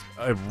 Greg?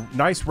 A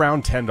nice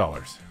round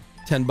 $10.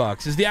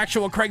 $10. Is the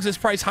actual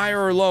Craigslist price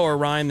higher or lower,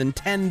 Ryan, than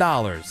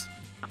 $10?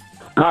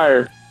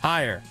 Higher.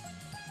 Higher.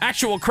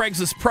 Actual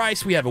Craigslist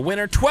price, we have a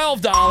winner,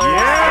 $12.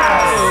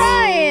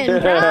 Ryan, Ryan's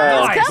Look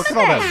at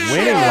all that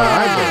winning when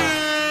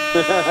I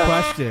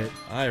Crushed it.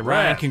 All right,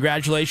 Ryan,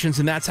 congratulations,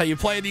 and that's how you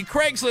play. The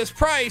Craigslist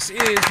price is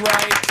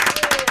right.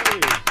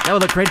 That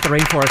would look great at the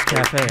Rainforest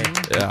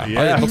Cafe. Yeah.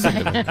 Yeah. It looks like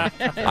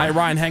it. All right,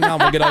 Ryan, hang on.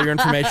 We'll get all your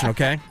information,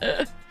 okay?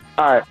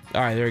 All right.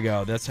 All right, there you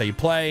go. That's how you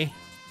play.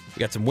 We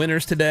got some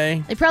winners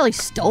today. They probably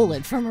stole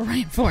it from a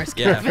rainforest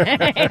Yeah.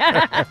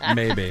 cafe.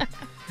 Maybe.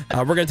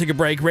 We're going to take a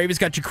break. Ravy's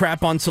got your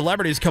crap on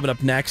celebrities coming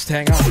up next.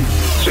 Hang on.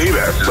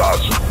 Seabass is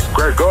awesome.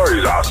 Greg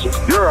Gordy's awesome.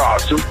 You're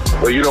awesome.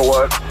 But you know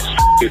what?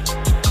 It.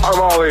 I'm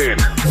all in.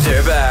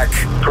 They're back.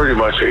 Pretty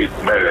much a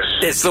menace.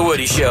 It's the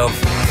Woody Show.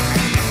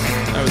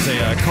 That was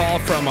a call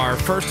from our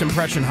first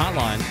impression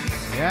hotline.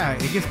 Yeah,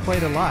 it gets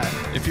played a lot.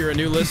 If you're a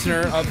new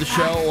listener of the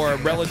show or a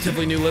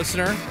relatively new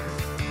listener,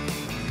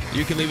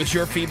 you can leave us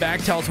your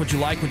feedback. Tell us what you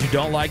like, what you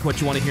don't like,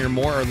 what you want to hear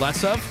more or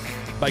less of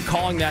by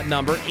calling that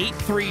number,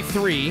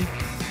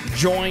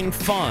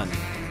 833-JOIN-FUN.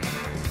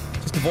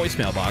 Just a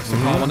voicemail box, so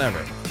call whenever.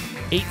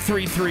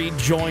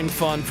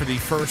 833-JOIN-FUN for the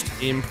first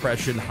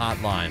impression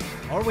hotline.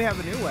 Or we have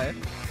a new way.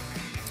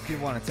 If you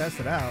want to test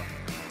it out.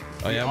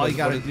 Oh, yeah? All you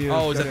got to do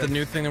is that the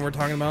new thing that we're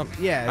talking about?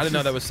 Yeah. I didn't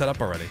know that was set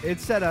up already.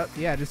 It's set up.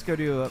 Yeah, just go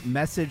to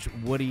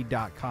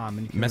messagewoody.com.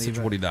 And you can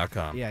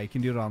Messagewoody.com. Yeah, you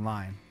can do it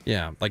online.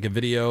 Yeah, like a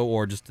video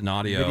or just an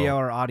audio. Video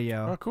or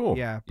audio. Oh, cool.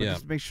 Yeah, but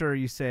just make sure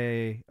you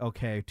say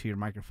okay to your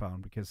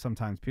microphone because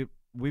sometimes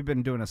we've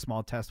been doing a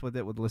small test with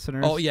it with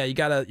listeners. Oh, yeah, you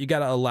gotta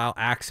allow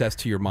access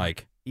to your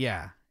mic.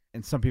 Yeah.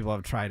 And some people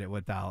have tried it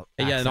without.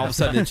 Yeah, and all of a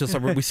sudden it's just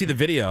like we see the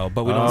video,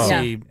 but we don't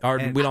see or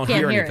we don't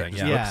hear anything.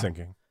 Lip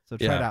syncing. So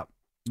try it out.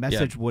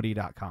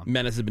 MessageWoody.com.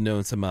 Menace has been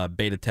doing some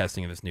beta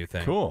testing of this new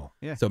thing. Cool.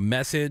 Yeah. So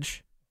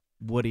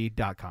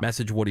MessageWoody.com.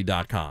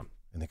 MessageWoody.com.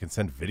 And they can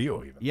send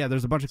video even. Yeah,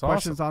 there's a bunch of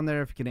questions on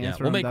there if you can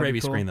answer we'll them. make that'd be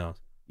Ravy cool. screen those.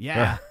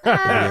 Yeah.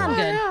 I'm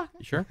good.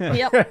 You sure?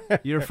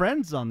 Yep. Your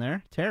friend's on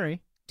there,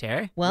 Terry.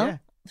 Terry? Well,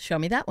 show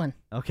me that one.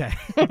 Okay.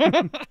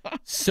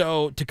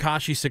 So,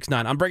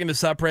 Tekashi69. I'm bringing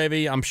this up,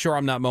 Ravy. I'm sure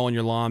I'm not mowing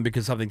your lawn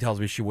because something tells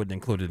me she wouldn't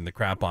include it in the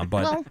crap on.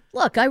 But Well,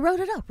 look, I wrote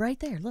it up right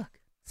there. Look.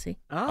 See?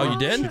 Oh, you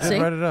did? She did See?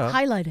 write it up.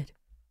 Highlighted.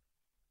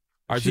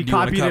 All right, She so do you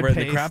want to copied cover and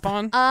it in the crap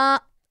on? I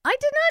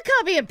did not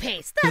copy and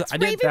paste. That's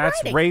Ravy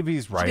That's writing.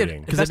 Ravy's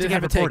writing. Because I did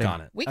have a take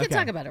on it. We can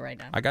talk about it right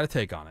now. I got a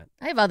take on it.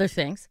 I have other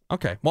things.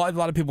 Okay. Well, a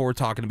lot of people were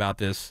talking about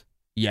this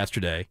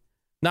yesterday.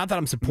 Not that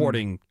I'm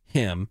supporting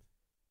him.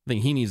 I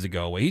think he needs to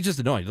go away. He's just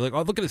annoying. Like,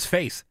 oh, look at his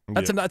face.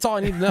 That's all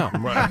I need to know.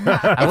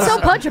 It's so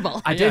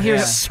punchable. I did hear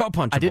so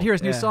punchable. I did hear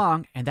his new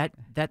song, and that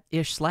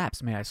ish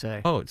slaps, may I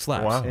say. Oh, it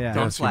slaps. Wow.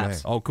 Yeah. It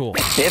slaps. Oh, cool.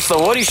 It's the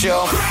Woody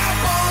Show.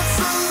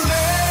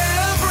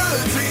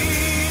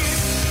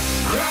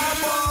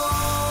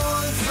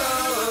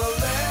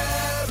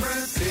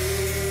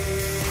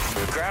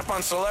 Crap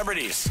on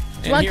celebrities.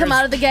 Do you want to come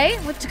out of the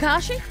gate with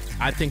Tekashi?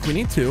 I think we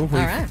need to. We've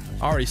right.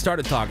 already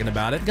started talking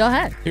about it. Go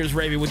ahead. Here's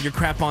Ravy with your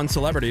crap on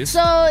celebrities.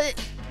 So,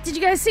 did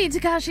you guys see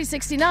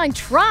Tekashi69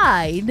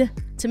 tried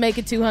to make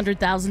a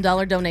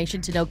 $200,000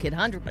 donation to No Kid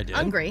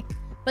Hungry,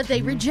 but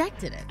they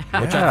rejected it.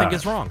 Which I think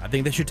is wrong. I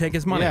think they should take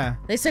his money. Yeah.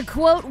 They said,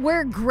 quote,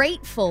 "We're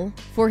grateful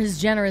for his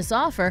generous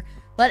offer,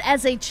 but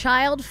as a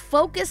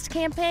child-focused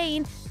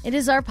campaign, it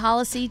is our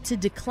policy to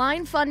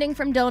decline funding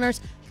from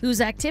donors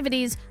whose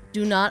activities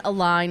do not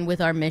align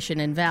with our mission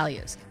and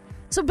values."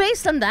 So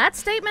based on that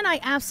statement, I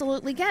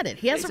absolutely get it.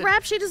 He has a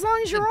rap sheet as long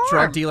as your arm.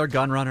 Drug dealer,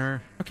 gun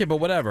runner. Okay, but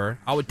whatever.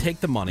 I would take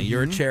the money.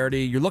 You're a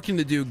charity. You're looking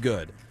to do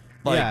good.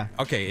 Like, Yeah.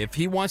 okay, if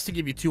he wants to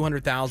give you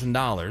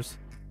 $200,000,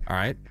 all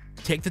right,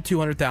 take the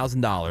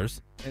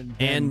 $200,000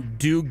 and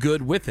do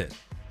good with it.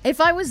 If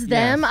I was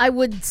them, I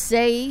would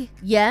say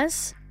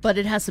yes, but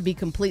it has to be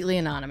completely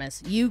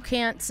anonymous. You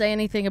can't say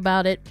anything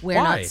about it. We're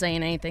Why? not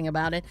saying anything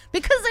about it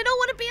because I don't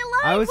want to be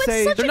aligned I would with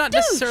say such They're a not douche.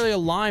 necessarily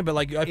aligned, but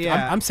like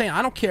I'm saying,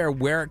 I don't care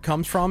where it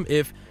comes from.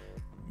 If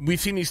we've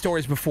seen these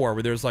stories before,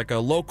 where there's like a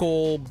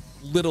local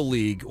little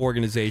league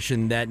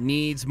organization that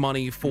needs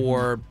money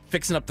for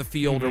fixing up the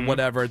field or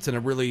whatever. It's in a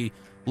really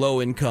low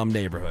income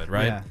neighborhood,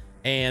 right? Yeah.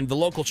 And the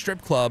local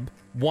strip club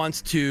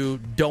wants to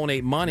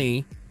donate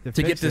money to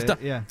get fix this it, done.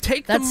 yeah.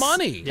 Take That's- the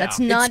money. That's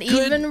It's not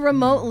good. even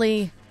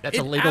remotely That's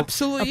It a legal.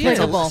 absolutely It's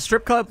applicable. a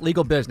strip club,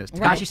 legal business.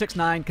 Right. Tekashi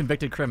 6ix9ine,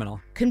 convicted criminal.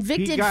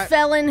 convicted got-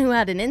 felon who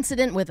had an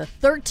incident with a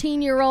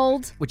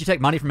 13-year-old, Would you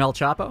take money from El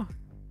Chapo?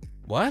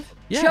 What?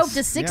 choked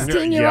a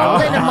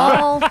 16-year-old in a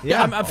mall.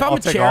 Yeah, if I'm I'll a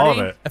take all of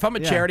charity, it. if I'm a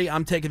Yeah. charity,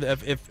 I'm taking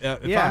if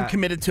Yeah. I'm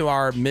committed to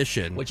our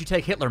mission. Would you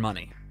take Hitler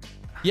money?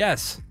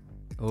 Yes.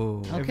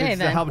 Oh. If Okay, it's to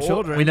then. help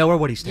children. We know where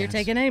Woody You're stands.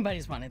 taking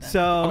anybody's money then.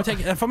 So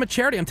If I'm a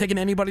charity, I'm taking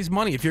anybody's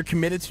money. If you're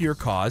committed to your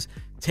cause,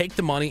 take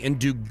the money and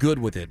do good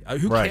with it.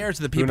 Who Right. cares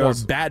if the Who people are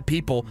knows? bad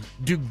people?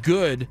 Do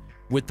good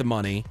with the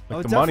money. I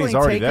would the money's definitely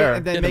already take there. it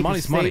and then Yeah, the make a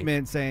money's money.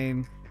 statement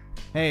saying,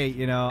 "Hey,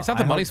 you know, It's not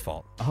the I money's hope-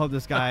 fault. I hope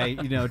this guy,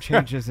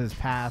 changes his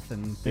path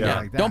and things Yeah.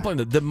 like that." Don't blame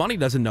the money.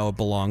 Doesn't know it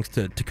belongs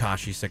to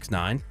Tekashi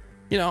 6ix9ine.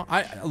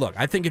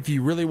 I think if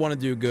you really want to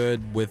do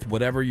good with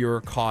whatever your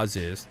cause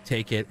is,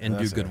 take it and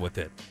That's do good it. with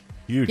it.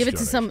 Huge Give it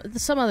to donation.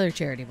 some other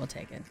charity will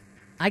take it.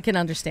 I can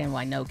understand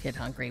why No Kid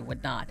Hungry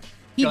would not.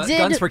 He Gun- did.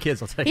 Guns for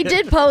Kids will take He it.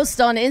 did post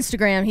on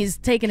Instagram. He's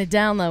taken it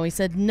down though. He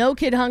said, "No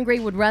Kid Hungry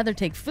would rather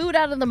take food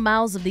out of the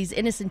mouths of these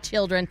innocent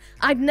children.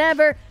 I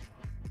never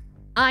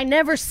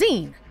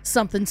seen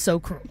something so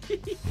cruel.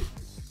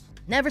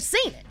 Never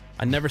seen it.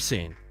 I never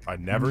seen. I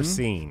never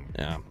seen.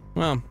 Yeah.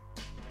 Well,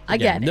 I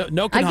again, get it.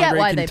 No I Kid get Hungry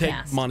why can they take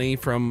passed. money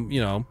from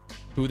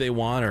who they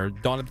want or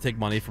don't have to take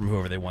money from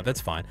whoever they want.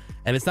 That's fine.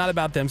 And it's not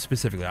about them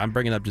specifically. I'm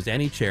bringing up just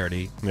any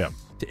charity. Yeah.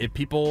 If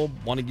people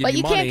want to give But you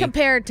you money. can't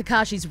compare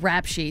Tekashi's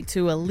rap sheet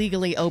to a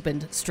legally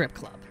opened strip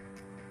club.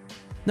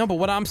 No, but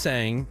what I'm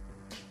saying.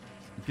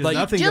 Like,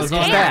 nothing just goes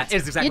on can't. that.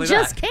 It's exactly you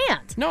just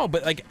can't. No,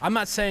 but like I'm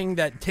not saying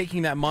that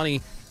taking that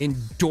money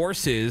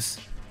endorses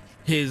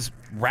his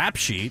rap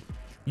sheet.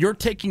 You're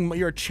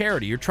a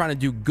charity. You're trying to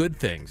do good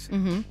things.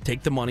 Mm-hmm.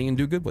 Take the money and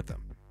do good with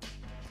them.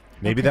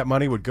 Maybe that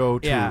money would go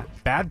to Yeah.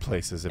 bad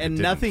places if And it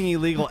didn't. nothing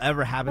illegal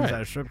ever happens Right.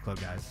 at a strip club,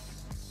 guys.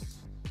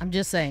 I'm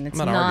just saying, it's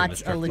I'm not arguing not the a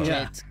strip club. legit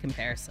Yeah.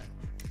 comparison.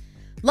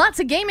 Lots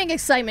of gaming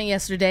excitement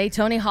yesterday.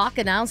 Tony Hawk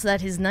announced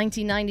that his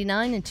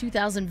 1999 and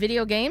 2000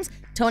 video games,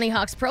 Tony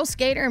Hawk's Pro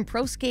Skater and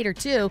Pro Skater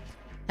 2,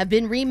 have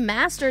been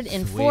remastered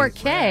in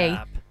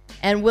 4K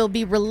and will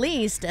be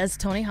released as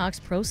Tony Hawk's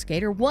Pro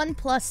Skater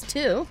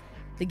 1+2.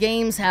 The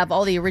games have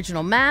all the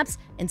original maps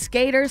and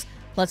skaters,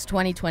 plus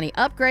 2020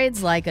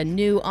 upgrades like a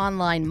new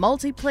online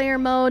multiplayer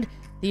mode,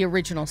 the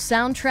original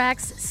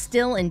soundtracks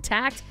still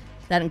intact.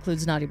 That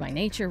includes Naughty by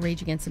Nature,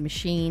 Rage Against the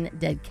Machine,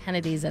 Dead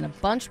Kennedys, and a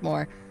bunch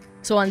more.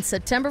 So on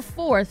September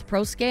 4th,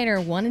 Pro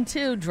Skater 1 and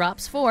 2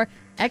 drops for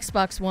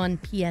Xbox One,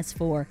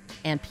 PS4,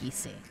 and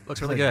PC.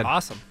 Looks really good.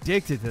 Awesome.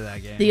 Addicted to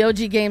that game. The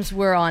OG games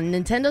were on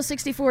Nintendo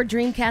 64,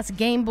 Dreamcast,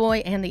 Game Boy,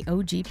 and the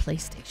OG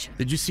PlayStation.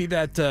 Did you see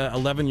that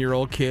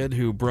 11-year-old kid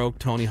who broke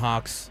Tony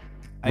Hawk's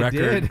I record?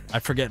 did. I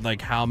forget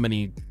like how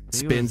many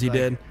spins was he like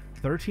did.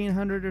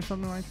 1,300 or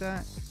something like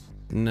that.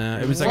 No,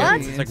 it was What?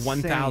 like it's like Insane.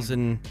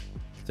 1,000.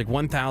 It's like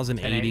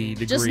 1,080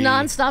 degrees. Just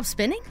non-stop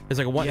spinning? It's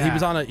like Yeah. he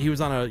was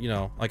on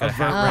a like a vert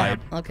half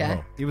ramp. pipe,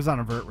 Okay. He was on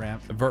a vert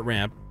ramp. a vert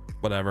ramp,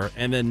 whatever.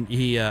 And then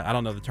he I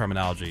don't know the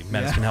terminology.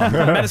 Menace can help.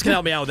 Menace can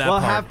help me out with that Well,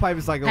 part. half pipe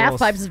is like a Half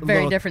little, pipe is very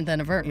little- different than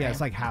a vert Yeah, ramp.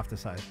 it's like half the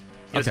size.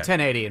 It was a Okay.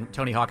 1080, and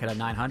Tony Hawk had a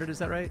 900. Is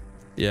that right?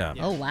 Yeah.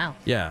 Oh, wow.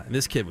 Yeah. And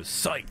this kid was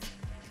psyched.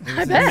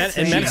 I bet.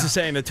 And Menace is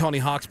saying that Tony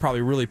Hawk's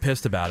probably really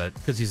pissed about it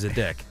because he's a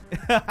dick.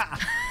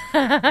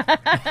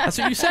 That's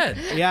what you said.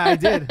 Yeah, I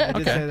did. I did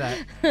Okay. say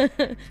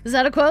that. Is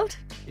that a quote?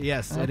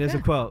 Yes, it is a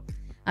quote.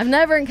 I've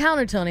never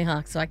encountered Tony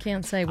Hawk, so I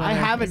can't say whether I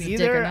haven't he's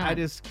a dick or either. not. I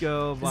just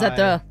go by. Is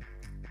that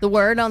the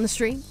word on the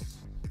street?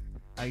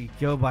 I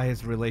go by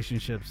his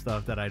relationship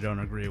stuff that I don't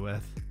agree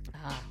with.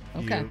 Ah,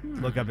 okay. You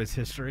look up his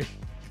history.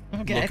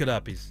 Okay. Look it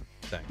up. He's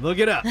saying. Look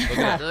it up. Look it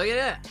up. Look at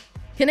that.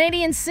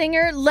 Canadian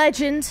singer,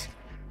 legend,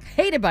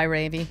 hated by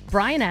Ravy,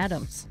 Bryan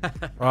Adams.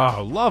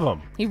 Oh, love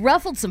him. He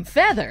ruffled some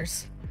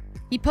feathers.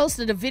 He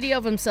posted a video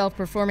of himself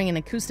performing an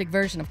acoustic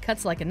version of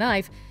Cuts Like a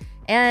Knife,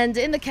 and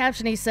in the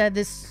caption he said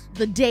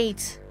the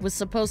date was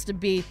supposed to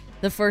be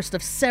the first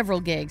of several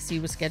gigs he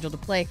was scheduled to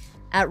play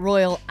at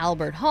Royal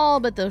Albert Hall,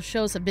 but those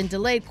shows have been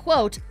delayed.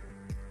 Quote,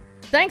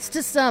 thanks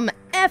to some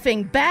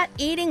effing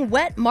bat-eating,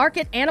 wet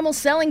market,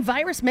 animal-selling,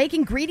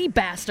 virus-making, greedy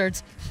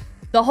bastards.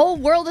 The whole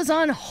world is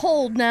on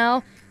hold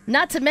now,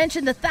 not to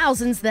mention the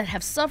thousands that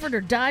have suffered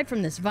or died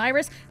from this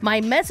virus.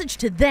 My message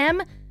to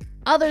them,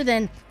 other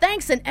than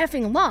thanks an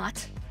effing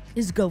lot,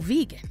 is go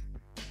vegan.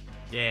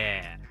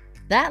 Yeah.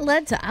 That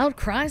led to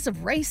outcries of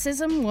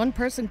racism, one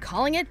person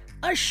calling it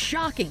a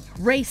shocking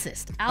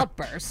racist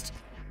outburst.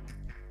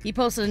 He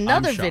posted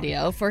another shocked.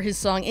 video for his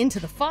song Into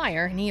the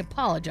Fire, and he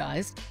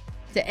apologized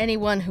to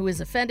anyone who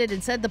is offended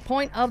and said the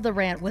point of the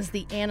rant was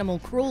the animal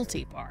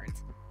cruelty part.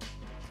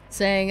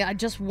 Saying, I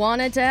just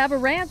wanted to have a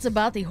rant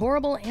about the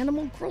horrible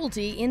animal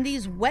cruelty in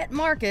these wet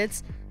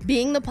markets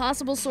being the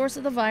possible source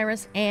of the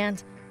virus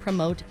and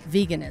promote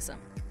veganism.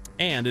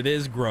 And it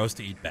is gross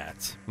to eat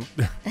bats.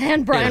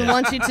 And Brian Yeah.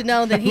 wants you to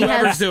know that he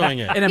Whoever's has... doing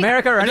it. In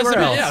America or It doesn't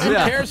anywhere else? matter.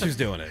 Yeah, who cares who's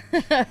doing it?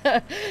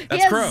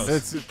 That's has- gross.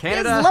 It's He has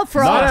Canada. love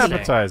for not all people. I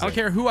appetizing. don't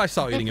care who I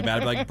saw eating a bat. I'd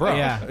be like, bro.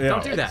 Yeah.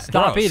 Don't do that.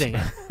 Stop Gross. eating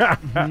it.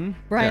 Brian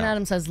Yeah.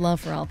 Adams has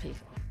love for all people.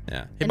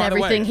 Yeah. Hey, And by the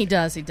way, everything he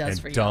does for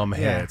And you. dumb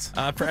Yeah. hits.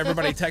 for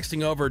everybody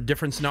texting over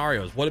different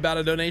scenarios. What about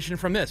a donation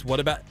from this? What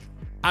about?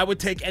 I would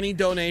take any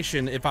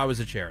donation if I was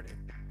a charity.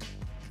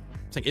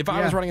 It's like if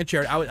I was Yeah. running a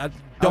charity, I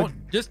don't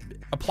just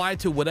apply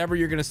to whatever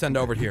you're going to send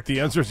over here. The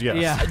answer is yes.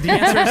 Yeah. The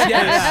answer is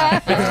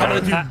yes, because I'm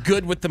going to do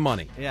good with the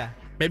money. Yeah.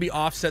 Maybe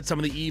offset some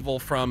of the evil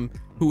from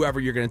whoever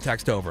you're going to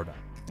text over to.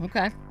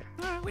 Okay.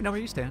 We know where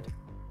you stand.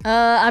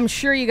 I'm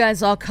sure you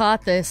guys all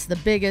caught this. The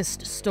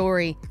biggest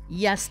story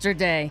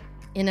yesterday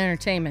in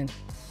entertainment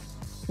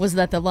was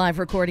that the live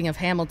recording of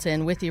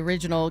Hamilton with the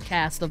original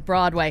cast of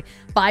Broadway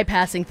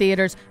bypassing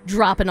theaters,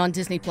 dropping on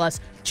Disney Plus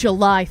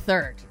July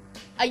 3rd.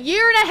 A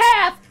year and a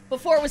half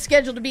before it was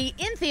scheduled to be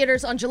in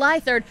theaters on July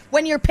 3rd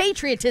when your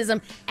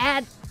patriotism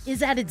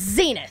is at its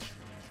zenith.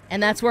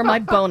 And that's where my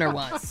boner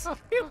was.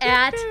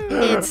 At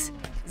its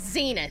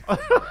zenith.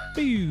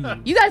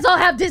 You guys all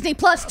have Disney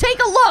Plus. Take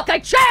a look. I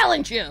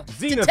challenge you to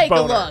Zenith take a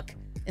boner. look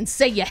and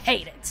say you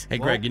hate it. Hey,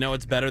 Greg, you know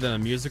what's better than a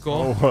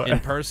musical What? in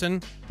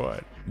person?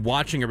 What?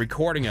 Watching a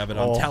recording of it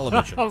on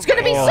television. It's going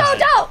to be so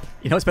dope.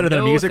 You know what's better than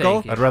a No, musical?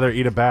 thank you. I'd rather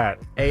eat a bat.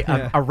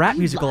 A rap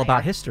musical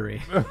about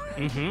history.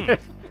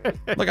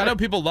 Look, I know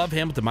people love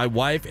Hamilton. My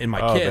wife and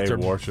my Oh, kids they are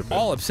worship it.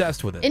 all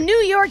obsessed with it. In New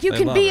York, you They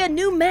can love be it. a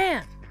new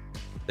man.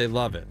 They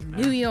love it.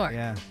 New York.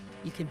 Yeah.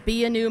 You can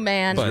be a new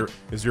man.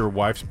 Is your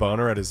wife's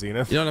boner at a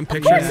zenith? You know what I'm Of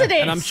picturing? course it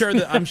is. And I'm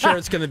sure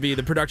it's going to be,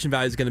 the production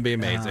value is going to be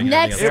amazing.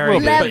 Next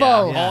But level.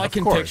 all I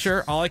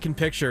can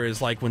picture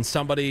is like when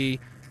somebody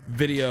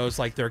videos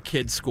like their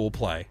kid's school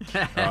play.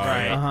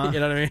 Right. Uh-huh. You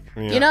know what I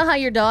mean? You know how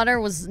your daughter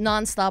was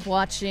nonstop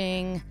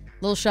watching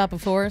Little Shop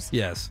of Horrors?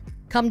 Yes.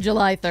 Come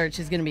July 3rd,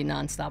 she's going to be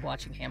nonstop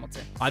watching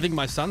Hamilton. I think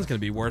my son's going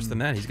to be worse than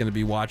that. He's going to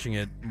be watching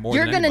it more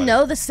You're than going to anybody.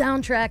 know the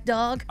soundtrack,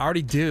 dog. I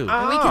already do.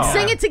 And we can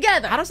sing it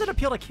together. How does it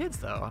appeal to kids,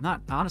 though? I'm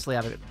not honestly.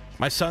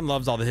 My son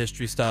loves all the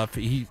history stuff.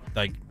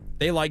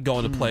 They like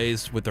going to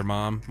plays with their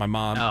mom. My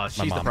mom. Oh,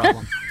 she's my the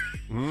mom.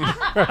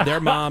 problem. Their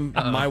mom,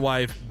 my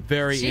wife,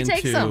 very She into.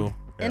 takes them.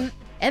 And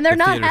they're the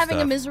not theater having a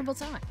stuff. miserable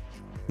time.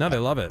 No, they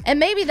love it. And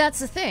maybe that's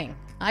the thing.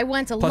 I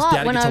went a Plus, lot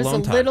Daddy when gets I was a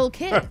alone time. little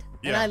kid, and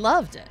Yeah. I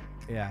loved it.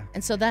 Yeah.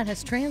 And so that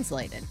has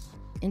translated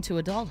into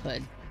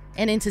adulthood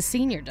and into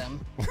seniordom.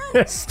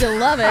 Still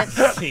love it.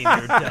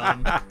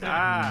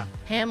 Seniordom.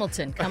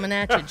 Hamilton coming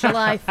at you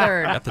July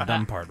 3rd. Got the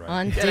dumb part right.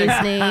 On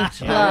Disney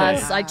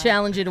Plus. I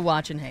challenge you to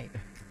watch and hate.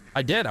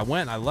 I did. I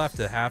went. I left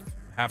at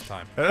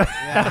halftime.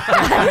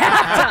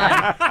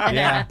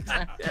 Yeah.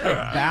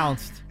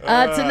 Bounced.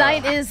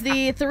 Tonight is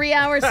the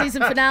 3-hour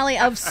season finale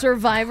of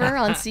Survivor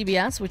on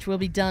CBS, which will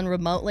be done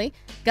remotely.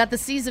 Got the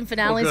season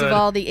finales of good.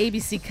 all the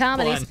ABC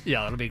comedies. Fun.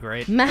 Yeah, that'll be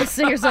great. Masked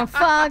Singers on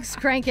Fox,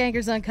 Crank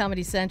Anchors on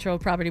Comedy Central,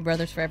 Property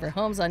Brothers Forever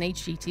Homes on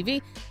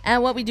HGTV,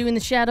 and What We Do in the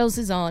Shadows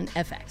is on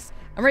FX.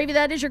 I'm Ravy.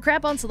 That is your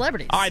crap on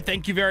celebrities. All right,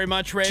 thank you very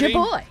much, Ravy. It's your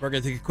boy. We're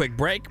going to take a quick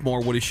break.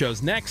 More Woody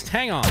Shows next.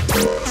 Hang on.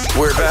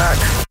 We're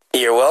back.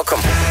 You're welcome.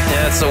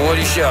 Yeah, it's the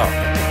Woody Show.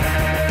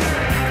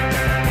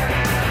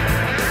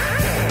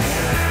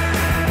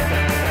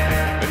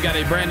 We've got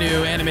a brand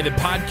new animated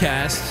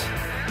podcast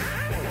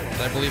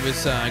that I believe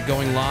is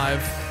going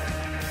live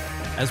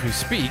as we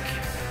speak.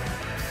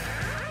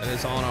 That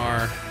is on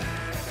our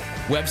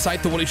website,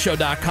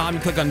 thewoodyshow.com. You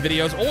click on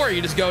videos, or you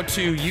just go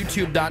to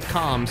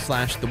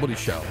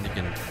youtube.com/thewoodyshow, and you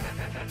can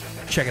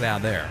check it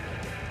out there.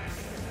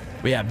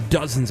 We have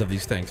dozens of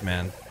these things,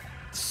 man.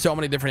 So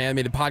many different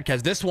animated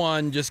podcasts. This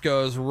one just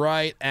goes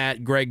right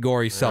at Greg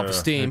Gorey's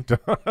self-esteem.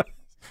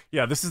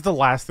 Yeah, this is the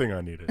last thing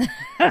I needed.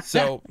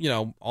 So,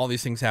 all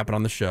these things happen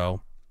on the show,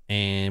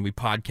 and we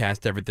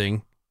podcast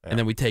everything, and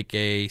then we take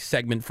a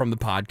segment from the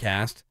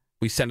podcast.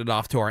 We send it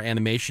off to our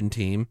animation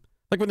team.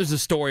 Like when there's a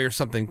story or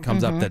something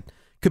comes up that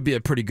could be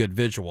a pretty good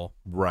visual.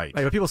 Right.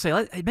 Right, but people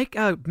say, make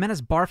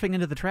Menace barfing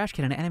into the trash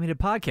can an animated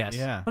podcast.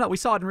 Yeah. Well, no, we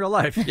saw it in real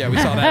life. Yeah, we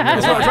saw that. In real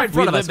We saw it life. right in front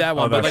We of lived us. that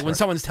one, but that's like when right.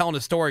 someone's telling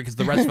a story because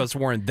the rest of us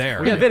weren't there.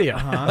 We got video.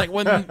 Like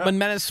when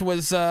Menace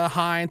was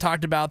high and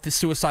talked about the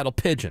suicidal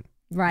pigeon.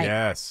 Right.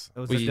 Yes. It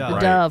was We- a dove. The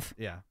Right. dove.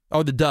 Yeah.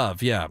 Oh, the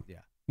dove, yeah.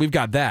 We've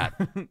got that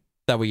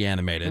that we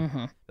animated.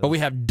 But we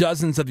have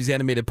dozens of these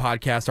animated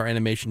podcasts. Our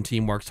animation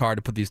team works hard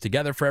to put these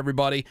together for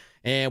everybody.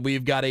 And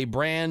we've got a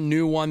brand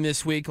new one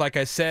this week. Like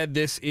I said,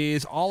 this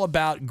is all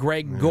about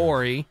Greg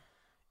Gorey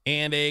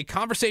and a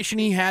conversation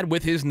he had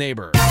with his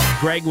neighbor.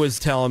 Greg was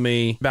telling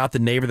me about the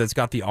neighbor that's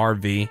got the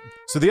RV.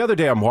 So the other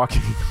day I'm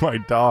walking my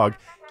dog.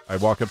 I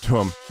walk up to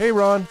him. Hey,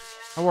 Ron.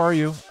 How are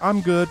you?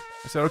 I'm good.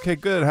 I said, okay,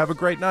 good. Have a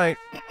great night.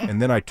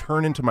 And then I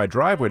turn into my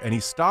driveway and he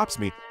stops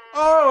me.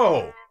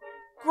 Oh,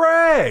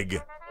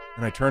 Greg.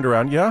 And I turned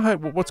around. Yeah, hi,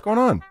 what's going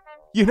on?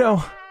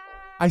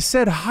 I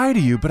said hi to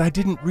you, but I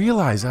didn't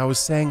realize I was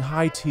saying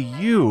hi to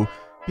you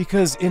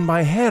because in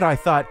my head I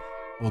thought,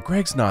 well,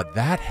 Greg's not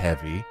that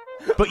heavy,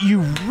 but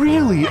you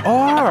really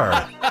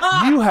are.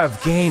 You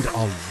have gained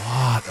a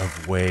lot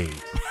of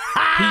weight.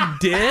 He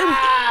did?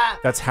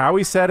 That's how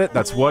he said it.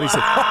 That's what he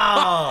said.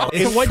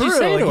 It's what'd you true,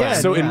 say to him?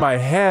 again, So in yeah. my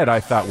head, I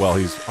thought, well,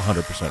 he's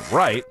 100%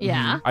 right.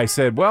 Yeah. I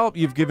said, well,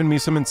 you've given me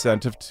some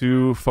incentive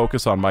to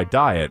focus on my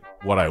diet.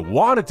 What I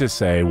wanted to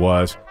say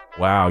was,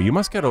 wow, you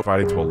must get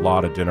invited to a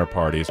lot of dinner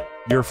parties.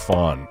 You're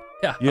fun.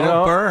 Yeah. You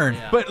know? Burn.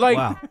 But like,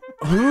 Wow.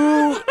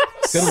 who one,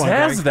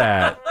 says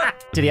that?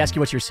 Did he ask you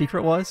what your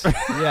secret was?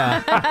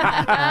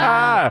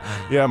 Yeah.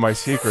 Yeah, my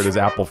secret is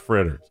apple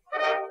fritters.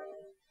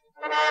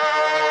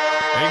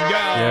 There you go.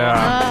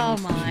 Yeah.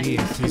 Oh, my.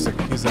 He's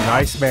a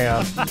nice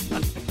man.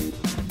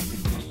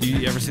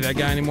 You ever see that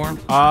guy anymore?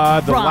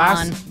 The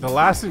Ron.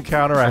 last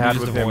encounter I Or had use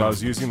with the him, voice. I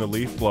was using the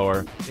leaf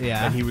blower,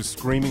 Yeah. and he was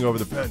screaming over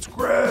the fence,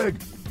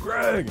 Greg,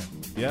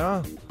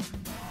 yeah?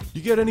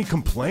 You get any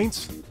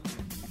complaints?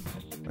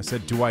 I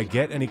said, do I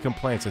get any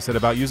complaints? I said,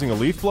 about using a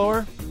leaf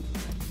blower?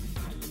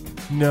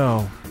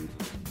 No.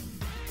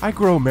 I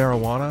grow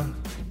marijuana.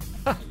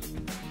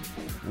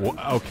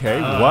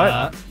 Okay,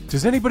 what?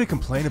 Does anybody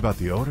complain about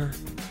the odor?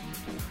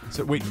 I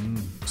said, wait,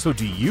 so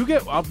do you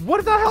get...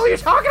 what the hell are you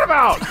talking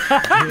about?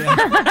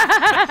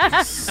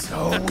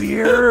 So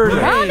weird.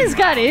 Ron has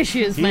got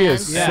issues, He man.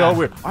 is so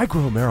weird. I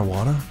grow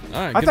marijuana. All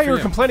right, I good thought you for were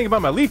you. complaining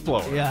about my leaf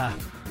blower. Yeah.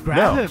 No,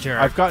 Grab it.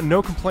 I've gotten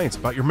no complaints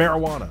about your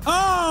marijuana.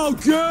 Oh,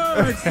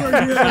 good for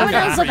you. Nobody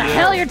knows what the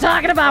hell you're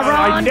talking about,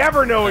 Ron. I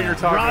never know what you're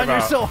talking Ron, about.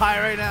 you're so high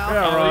right now.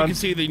 Yeah, You Ron. can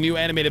see the new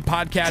animated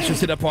podcast.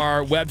 Just hit up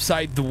our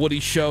website,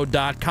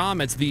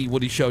 thewoodyshow.com. It's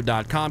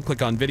thewoodyshow.com.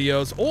 Click on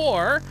videos,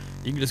 or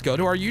you can just go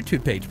to our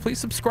YouTube page. Please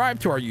subscribe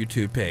to our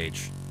YouTube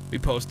page. We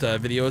post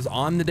videos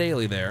on the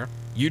daily there.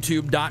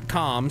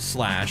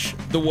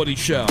 YouTube.com/The Woody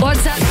Show.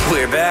 What's up?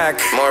 We're back.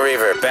 More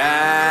reverb.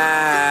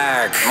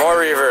 Back. More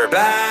reverb.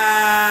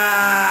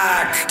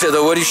 Back to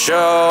The Woody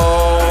Show.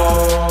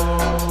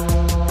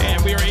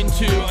 And we are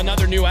into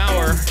another new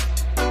hour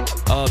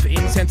of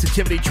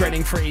insensitivity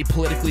training for a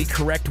politically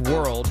correct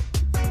world.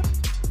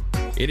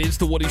 It is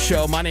The Woody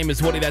Show. My name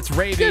is Woody. That's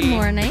Ravy. Good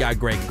morning. We got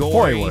Greg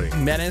Boy, Gorey. Woody.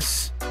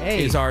 Menace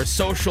Hey. is our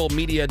social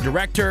media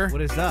director.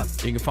 What is up?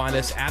 You can find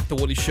us at The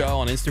Woody Show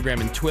on Instagram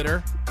and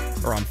Twitter,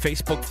 or on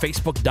Facebook,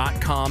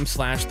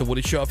 facebook.com/The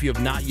Woody Show. If you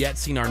have not yet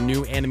seen our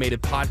new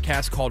animated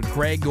podcast called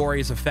Greg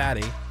Gorey is a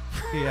Fatty,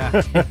 Yeah.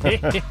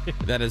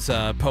 that is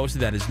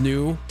posted, that is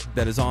new,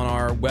 that is on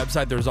our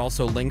website. There's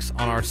also links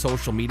on our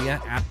social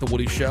media at The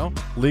Woody Show.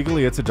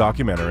 Legally, it's a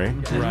documentary.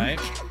 Right.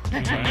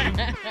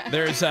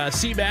 There's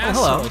Seabass.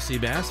 Oh, hello.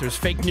 Seabass. There's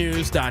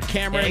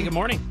fakenews.cameron. Hey, good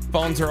morning.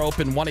 Phones are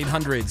open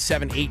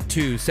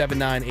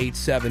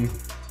 1-800-782-7987.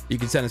 You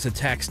can send us a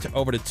text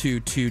over to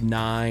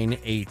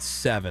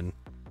 22987.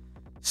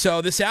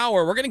 So this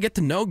hour, we're going to get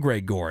to know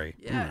Greg Gorey.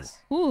 Yes.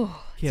 Ooh.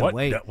 Can't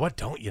wait. What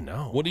don't you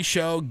know? Woody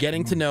Show,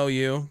 getting to know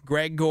you.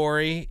 Greg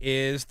Gorey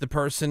is the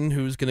person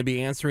who's going to be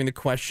answering the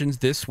questions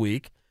this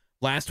week.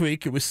 Last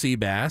week, it was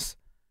Seabass,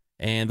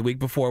 and the week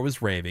before was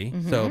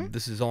Ravy. So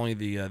this is only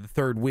the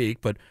third week,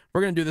 but we're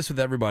going to do this with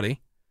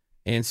everybody.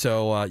 And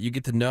so you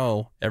get to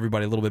know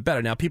everybody a little bit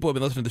better. Now, people have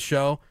been listening to the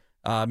show.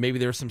 Maybe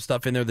there's some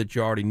stuff in there that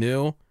you already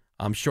knew.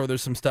 I'm sure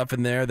there's some stuff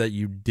in there that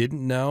you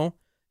didn't know.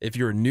 If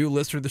you're a new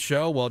listener to the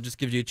show, well, it just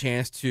gives you a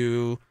chance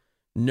to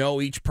know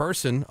each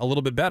person a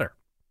little bit better.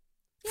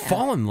 Yeah.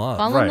 Fall in love.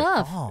 Fall in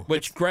love.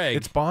 Which, Greg,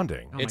 It's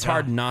bonding. it's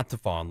hard not to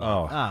fall in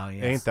love. Oh,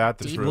 yes. ain't that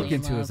the Deep truth? Look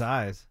into his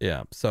eyes.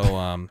 Yeah.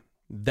 So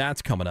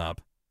that's coming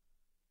up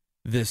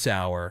this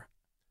hour.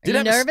 Are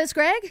you nervous,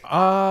 Greg?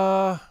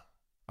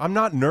 I'm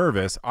not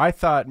nervous. I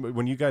thought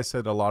when you guys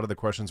said a lot of the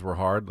questions were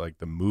hard, like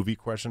the movie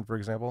question, for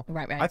example,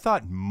 Right. I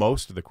thought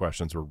most of the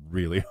questions were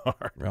really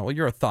hard. Well,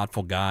 you're a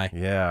thoughtful guy.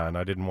 Yeah, and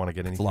I didn't want to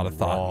get It's anything a lot of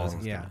thought. wrong. in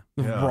business. Yeah.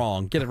 Yeah.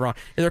 Wrong. Get it wrong.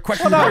 Are there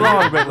questions Well, not about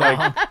wrong, you? but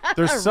like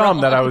there's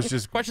some that I was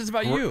just Questions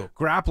about you.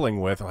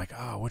 grappling with. Like,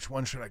 oh, which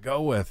one should I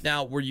go with?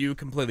 Now, were you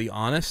completely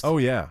honest? Oh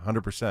yeah,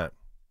 100%.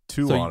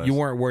 Too so honest. you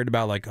weren't worried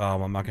about like,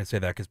 oh, I'm not going to say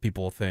that because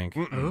people will think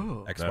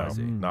Ooh. X, No, Y,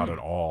 Z. not at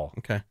all.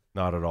 Okay.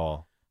 Not at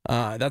all.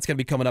 That's going to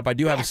be coming up. I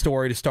do have a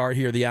story to start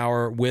here the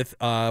hour with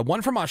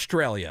one from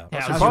Australia.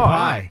 Yeah, How's your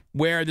pie?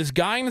 Where this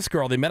guy and this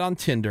girl, they met on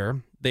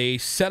Tinder. They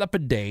set up a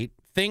date.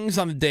 Things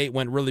on the date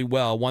went really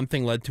well. One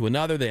thing led to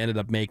another. They ended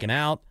up making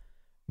out.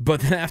 But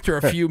then after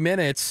a few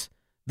minutes,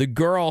 the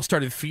girl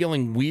started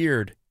feeling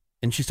weird,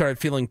 and she started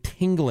feeling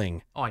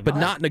tingling, Oh, but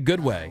not in a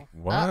good way.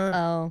 What?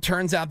 Uh-oh.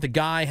 Turns out the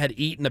guy had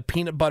eaten a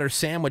peanut butter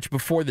sandwich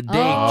before the date.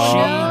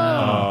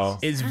 Oh,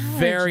 She is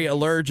very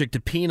allergic to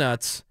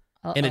peanuts,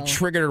 and it Uh-oh.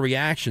 triggered a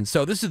reaction.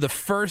 So this is the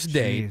first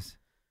date. Jeez.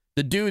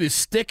 The dude is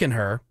sticking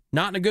her,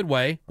 not in a good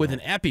way, with an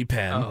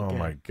EpiPen. Oh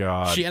my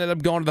God. She ended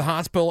up going to the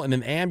hospital in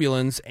an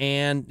ambulance,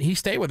 and he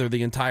stayed with her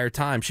the entire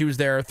time. She was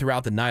there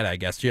throughout the night, I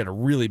guess. She had a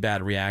really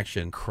bad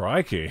reaction,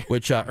 Crikey.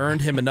 which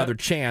earned him another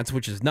chance,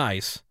 which is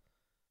nice.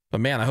 But,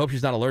 man, I hope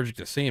she's not allergic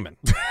to semen.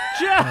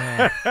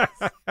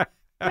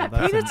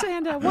 Peanuts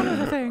and one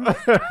other thing.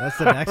 That's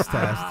the next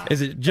test.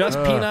 Is it just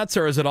peanuts,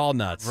 or is it all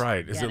nuts?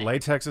 Right. Is it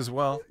latex as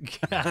well?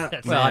 Well,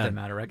 it doesn't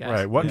matter, I guess.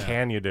 Right. What Yeah.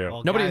 can you do?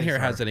 Well, Nobody in guys here are-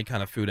 has any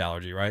kind of food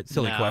allergy, right?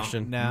 Silly No.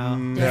 question.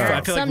 No. Dairy.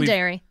 I feel like Some we've-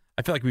 dairy.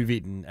 I feel like we've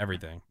eaten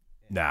everything.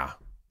 Nah.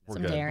 We're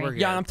Some good. dairy. We're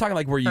Yeah, good. I'm talking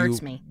like where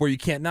Hurts me. you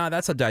can't. No,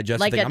 that's a digestive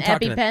Like thing. an I'm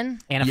talking EpiPen?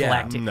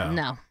 Anaphylactic. No.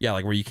 No. Yeah,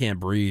 like where you can't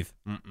breathe.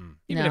 Mm-mm.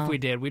 Even No. if we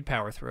did, we'd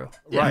power through.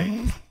 Right.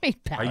 We I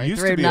powered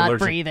used through to be not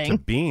allergic breathing. to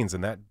beans,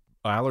 and that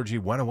allergy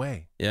went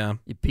away. Yeah.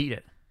 You beat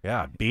it.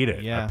 Yeah, beat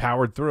it. Yeah. I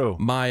powered through.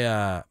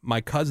 My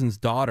cousin's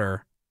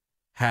daughter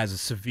has a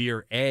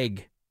severe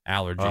egg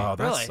allergy. Oh,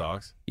 that Really?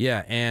 sucks.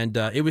 Yeah, and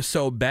it was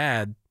so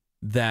bad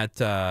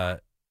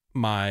that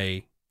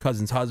my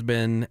cousin's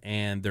husband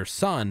and their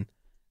son,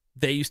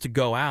 they used to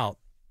go out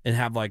and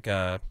have like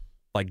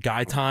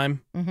guy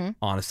time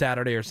on a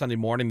Saturday or Sunday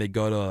morning. They'd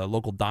go to a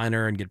local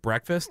diner and get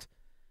breakfast.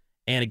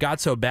 And it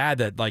got so bad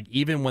that like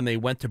even when they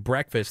went to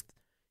breakfast,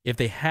 if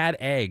they had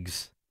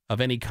eggs of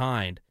any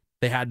kind,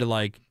 they had to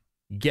like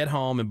get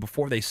home and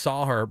before they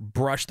saw her,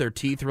 brush their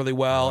teeth really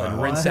well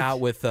and rinse What? out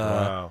with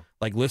Wow.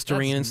 like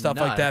Listerine That's and stuff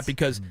like that nuts.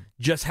 because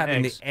just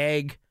having Eggs. the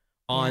egg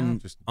on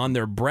Just- on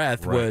their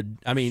breath Right. would,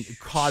 I mean,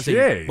 cause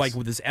Jeez. like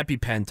with this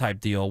EpiPen type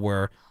deal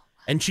where,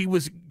 and she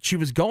was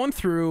going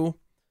through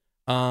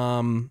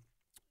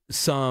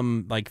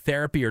some like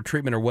therapy or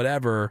treatment or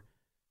whatever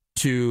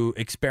to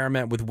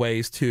experiment with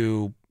ways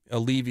to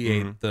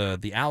alleviate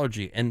the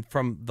allergy. And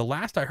from the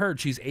last I heard,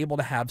 she's able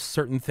to have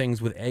certain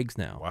things with eggs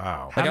now.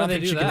 Wow. Like, How I do don't they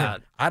think do she can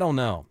that? I don't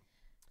know.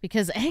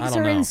 Because I eggs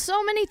don't are in know.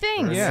 so many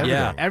things.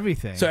 Yeah,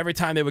 everything. So every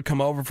time they would come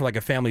over for like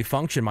a family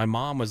function, my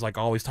mom was like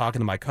always talking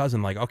to my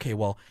cousin, like, okay,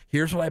 well,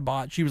 here's what I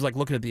bought. She was like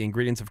looking at the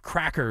ingredients of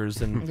crackers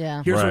and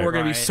Yeah. here's what Right. we're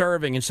going to be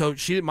serving. And so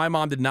my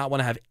mom did not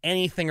want to have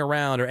anything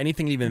around or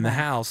anything even in the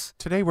house.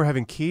 Today we're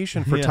having quiche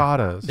and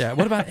frittatas. Yeah.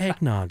 What about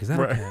eggnog? Is that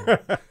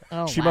okay?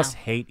 Oh, She wow. must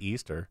hate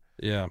Easter.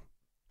 Yeah.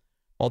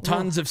 Well,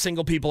 tons of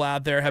single people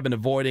out there have been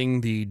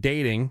avoiding the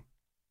dating,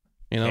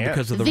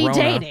 because of the Rona.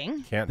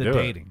 dating. Can't The do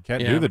dating. it.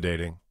 Can't Yeah. do the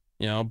dating.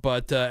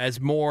 But as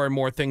more and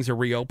more things are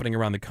reopening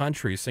around the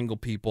country, single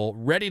people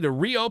ready to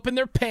reopen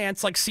their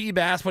pants like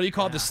Seabass. What do you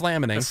call it? The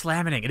slamining. The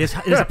slamming. It is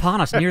upon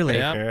us nearly.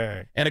 Yep.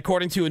 Okay. And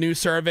according to a new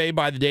survey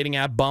by the dating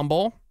app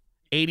Bumble,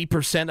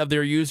 80% of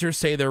their users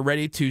say they're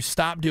ready to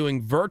stop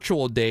doing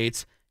virtual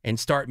dates and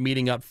start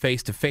meeting up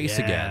face-to-face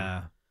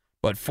again.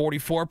 But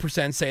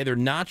 44% say they're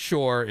not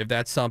sure if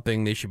that's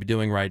something they should be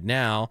doing right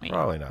now.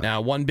 Probably not. Now,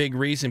 one big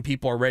reason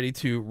people are ready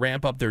to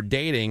ramp up their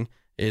dating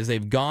is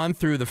they've gone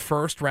through the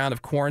first round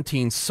of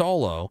quarantine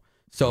solo.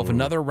 So if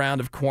another round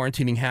of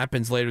quarantining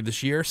happens later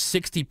this year,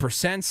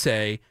 60%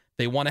 say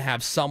they want to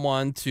have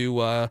someone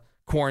to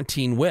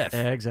quarantine with.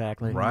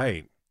 Exactly.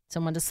 Right.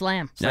 Someone to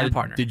slam. Now, Slam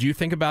partner. did you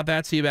think about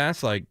that,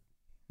 Seabass? Like,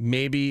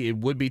 maybe it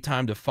would be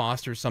time to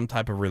foster some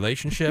type of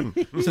relationship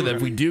so that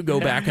if we do go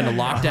back into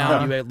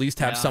lockdown, you at least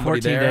have somebody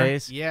 14 there.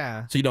 days.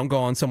 Yeah. So you don't go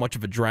on so much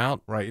of a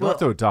drought. Right. You don't have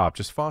to adopt,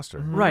 just foster.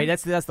 Right,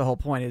 that's the whole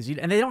point is,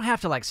 and they don't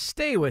have to like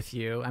stay with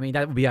you. I mean,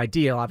 that would be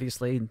ideal.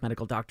 Obviously,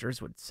 medical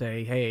doctors would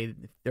say, hey,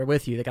 if they're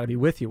with you, they got to be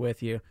with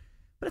you.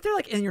 But if they're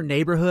like in your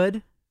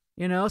neighborhood,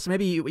 so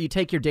maybe you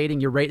take your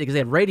dating, your rate, because they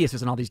have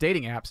radiuses in all these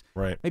dating apps.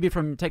 Right. Maybe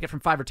take it from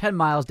 5 or 10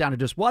 miles down to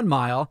just 1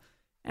 mile,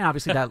 and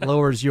obviously that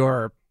lowers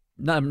your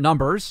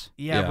numbers.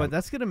 Yeah, but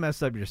that's gonna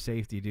mess up your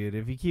safety, dude.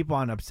 If you keep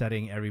on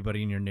upsetting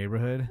everybody in your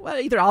neighborhood. Well,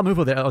 either I'll move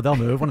or they'll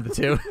move. One of the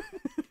two.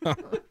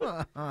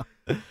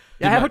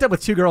 Yeah, I hooked up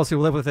with 2 girls who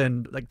live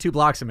within like 2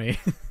 blocks of me.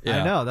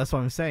 I know. That's what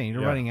I'm saying.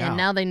 You're running out. And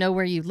now they know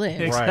where you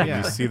live. Right.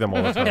 You see them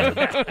all the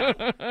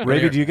time.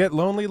 Ravy, do you get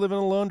lonely living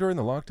alone during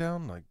the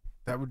lockdown? Like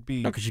that would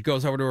be. No, because she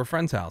goes over to her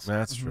friend's house.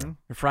 That's true.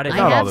 Friday. I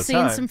Not all have the seen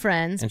time. some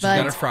friends, And she's but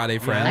got a Friday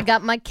friend. I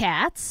got my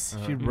cats.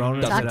 She'd roll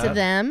Talk to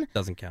them.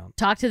 Doesn't count.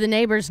 Talk to the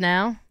neighbors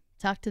now.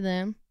 Talk to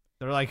them.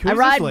 They're like, I who's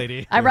ride, this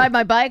lady? I ride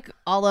my bike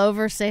all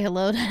over, say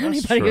hello to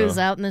anybody true. who's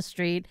out in the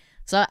street.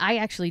 So I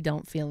actually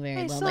don't feel very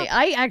Hey, lonely. so-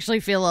 I actually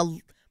feel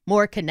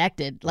more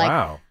connected. Like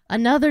Wow.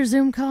 another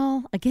Zoom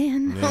call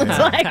again. Yeah. It's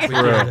like,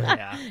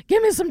 True.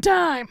 give me some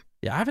time.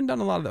 Yeah, I haven't done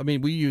a lot of. I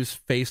mean, we use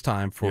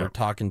FaceTime for Yeah.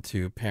 talking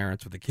to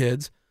parents with the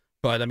kids,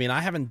 but I mean, I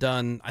haven't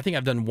done. I think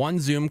I've done one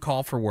Zoom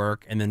call for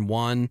work, and then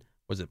one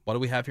was it? What do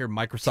we have here?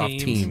 Microsoft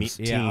Teams.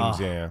 Teams, Oh.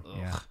 yeah.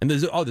 And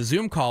the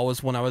Zoom call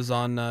was when I was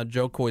on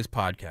Joe Coy's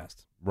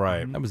podcast.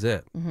 Right. That was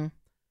it. Mm-hmm.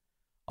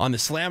 On the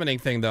slamming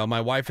thing, though,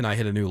 my wife and I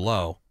hit a new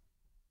low.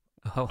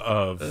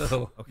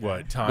 Of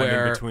what time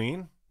Where- in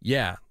between?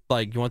 Yeah,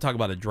 like you want to talk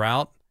about a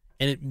drought,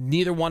 and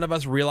neither one of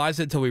us realized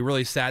it until we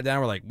really sat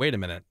down. We're like, wait a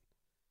minute,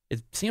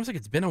 it seems like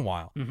it's been a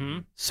while. Mm-hmm.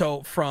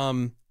 So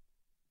from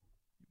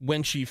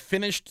when she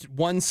finished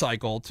one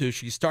cycle to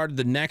she started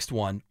the next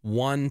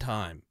one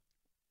time.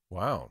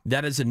 Wow.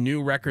 That is a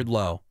new record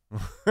low.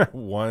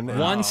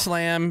 One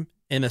slam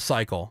in a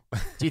cycle.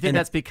 Do you think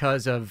that's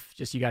because of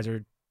just you guys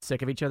are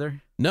sick of each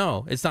other?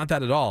 No, it's not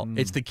that at all.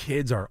 It's the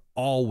kids are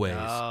always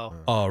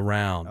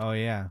around. Oh,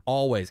 yeah.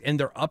 Always. And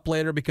they're up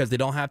later because they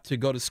don't have to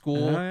go to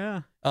school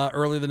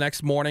early the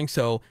next morning.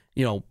 So,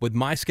 with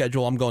my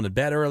schedule, I'm going to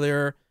bed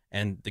earlier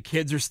and the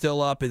kids are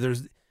still up.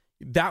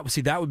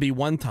 That would be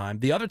one time.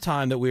 The other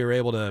time that we were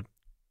able to,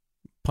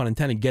 pun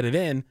intended, get it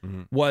in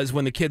was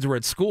when the kids were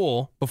at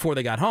school before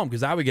they got home,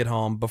 because I would get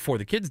home before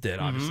the kids did,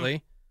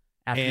 obviously.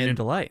 Afternoon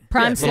delight.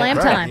 Prime slam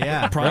time.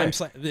 Yeah. Prime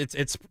slam.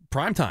 It's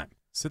prime time.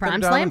 Sit Prime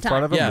them down slam in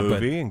front of a time. Yeah,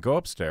 movie and go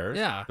upstairs.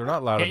 Yeah. They're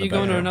not allowed Can't in the you go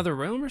into bedroom. another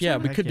room or something? Yeah,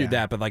 we Heck could do yeah.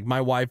 that, but like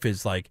my wife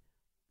is like,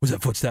 was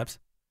that footsteps?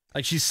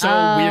 Like she's so Oh,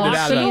 weirded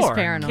out. she's about it.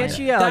 paranoid. Can't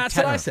you? That's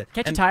what I said.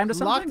 Can't you And tie him to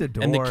Lock something? the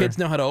door. And the kids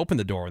know how to open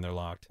the door when they're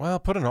locked. Well,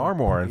 put an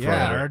armoire in front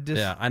Yeah, of or it. just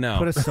Yeah, I know.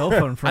 put a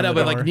sofa in I front know, of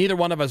the but like door. neither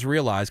one of us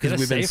realized Get because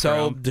a we've been safe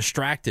so room.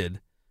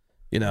 distracted,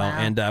 Wow.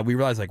 and we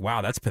realized like,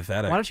 wow, that's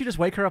pathetic. Why don't you just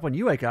wake her up when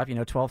you wake up?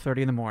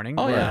 12:30 in the morning.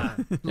 Oh yeah,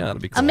 yeah, that'll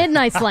be cool. A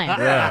midnight slam.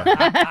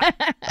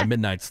 A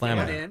midnight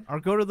slam. Or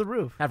go to the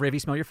roof. Have Ravy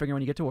smell your finger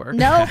when you get to work.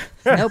 Nope.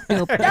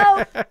 Nope.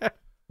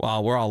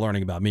 Well, we're all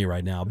learning about me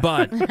right now,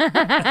 but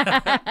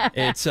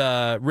it's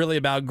really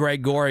about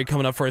Greg Gorey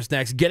coming up for us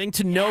next. Getting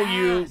to know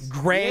you,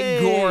 Greg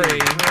Gorey.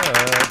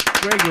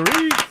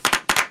 Gregory.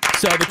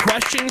 So the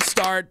questions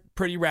start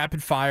pretty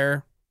rapid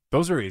fire.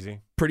 Those are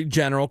easy. Pretty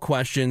general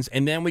questions,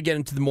 and then we get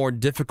into the more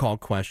difficult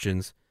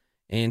questions.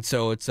 And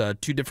so it's 2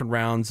 different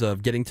rounds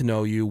of getting to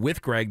know you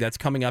with Greg. That's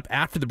coming up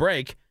after the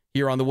break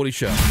here on The Woody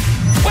Show.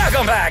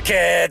 Welcome back,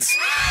 kids.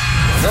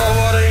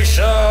 The Woody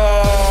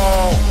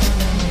Show.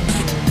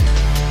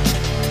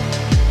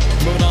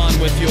 Moving on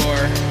with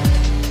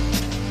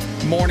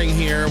your morning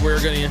here,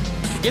 we're going to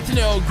get to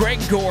know Greg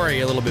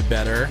Gorey a little bit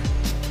better.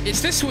 It's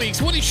this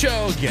week's Woody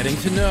Show, Getting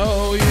to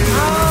Know You.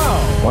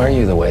 Why are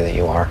you the way that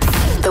you are?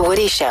 The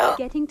Woody Show.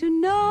 Getting to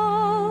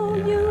know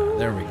you.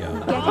 There we go.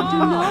 Getting to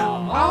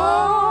know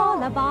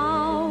all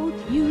about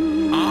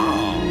you.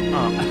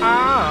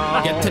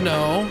 Get to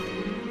know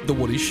the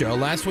Woody Show.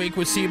 Last week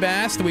was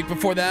Seabass. The week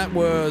before that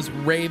was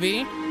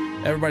Ravy.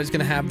 Everybody's going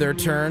to have their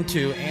turn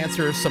to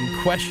answer some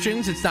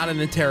questions. It's not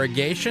an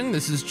interrogation.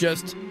 This is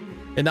just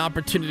an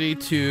opportunity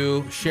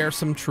to share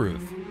some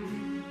truth.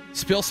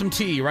 Spill some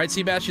tea, right,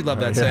 Seabass? You love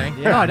that saying?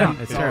 Yeah, I know.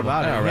 It's terrible.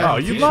 All right. Oh,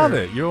 you love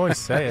it. You always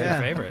say it.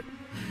 Favorite.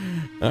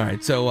 All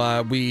right,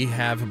 so we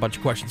have a bunch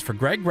of questions for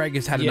Greg. Greg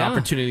has had an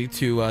opportunity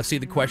to see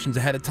the questions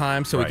ahead of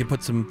time so he can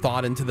put some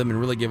thought into them and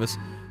really give us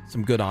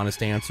some good,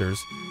 honest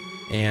answers.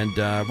 And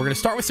we're going to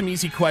start with some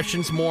easy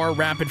questions, more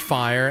rapid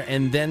fire,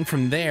 and then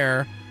from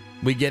there,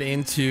 we get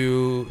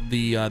into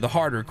the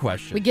harder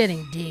questions. We're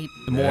getting deep.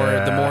 The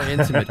more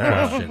intimate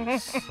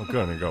questions. I'm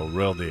going to go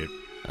real deep.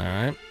 All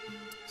right.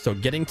 So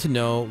getting to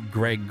know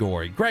Greg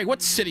Gorey. Greg,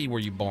 what city were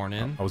you born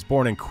in? I was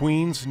born in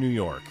Queens, New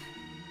York.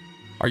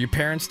 Are your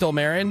parents still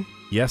married?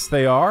 Yes,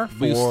 they are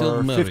We still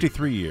for married.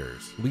 53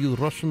 years. Lee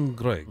Russian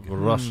Greg.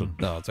 Russian.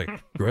 No, it's like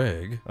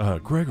Greg.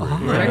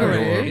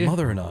 Gregory. Your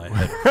mother and I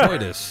had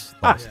coitus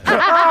last night.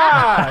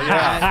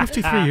 Yeah.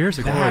 53 years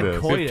ago.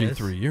 Coitus.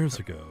 53 years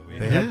ago.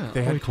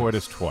 They had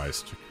coitus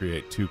twice to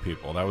create two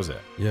people. That was it.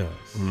 Yes.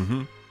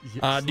 Mm-hmm.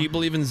 Do you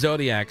believe in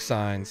zodiac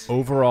signs?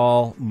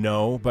 Overall,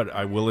 no, but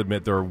I will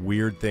admit there are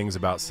weird things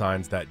about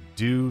signs that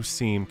do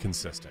seem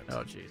consistent.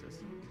 Oh, Jesus.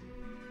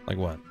 Like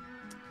what?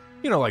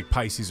 You know, like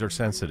Pisces are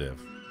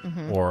sensitive,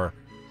 Mm-hmm. or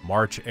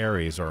March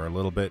Aries are a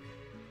little bit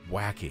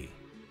wacky.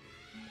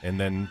 And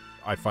then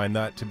I find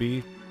that to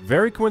be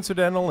very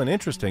coincidental and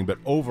interesting, but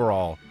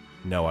overall,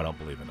 no, I don't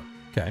believe in them.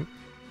 Okay.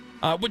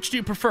 Which do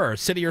you prefer,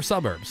 city or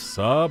suburbs?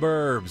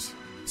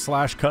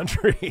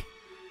 Suburbs/country.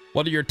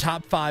 What are your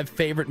top 5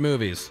 favorite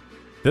movies?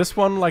 This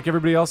one, like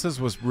everybody else's,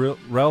 was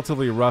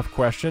relatively a rough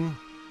question,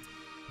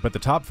 but the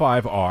top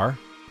 5 are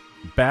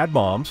Bad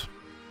Moms,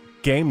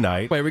 Game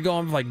Night. Wait, are we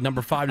going like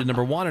number 5 to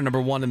number 1 or number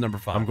 1 to number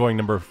 5? I'm going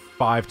number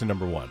 5 to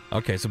number 1.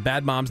 Okay, so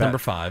Bad Moms, number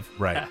 5.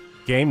 Right.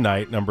 Game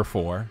Night, number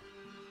 4.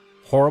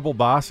 Horrible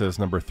Bosses,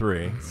 number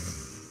 3.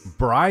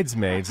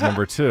 Bridesmaids,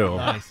 number 2.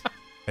 Nice.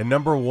 And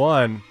number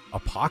 1,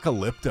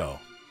 Apocalypto.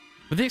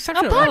 With the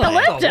exception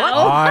Apocalypto?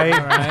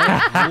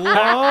 I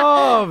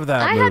love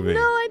that I movie. had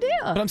no idea.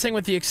 But I'm saying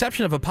with the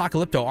exception of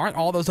Apocalypto, aren't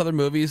all those other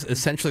movies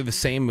essentially the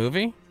same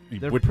movie?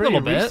 They're With- pretty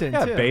little bit. recent,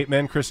 Yeah, too.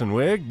 Bateman, Kristen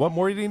Wiig. What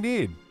more do you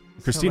need?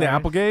 Christina hilarious.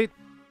 Applegate.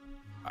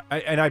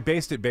 I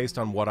based it based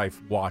on what I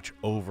watch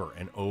over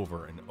and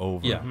over and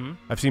over. Yeah. Mm-hmm.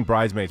 I've seen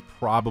Bridesmaids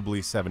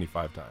probably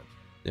 75 times.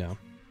 Yeah.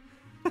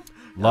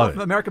 Love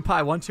it. American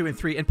Pie 1, 2, and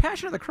 3, and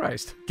Passion of the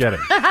Christ. Get it.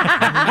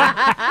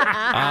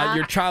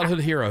 Your childhood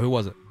hero, who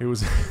was it? It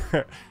was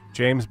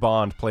James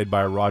Bond, played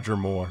by Roger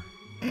Moore.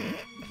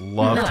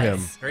 Loved Nice. him.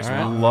 Very All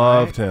suave.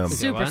 Loved him.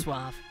 Super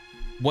suave.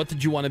 What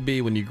did you want to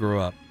be when you grew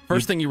up?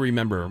 First thing you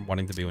remember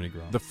wanting to be when you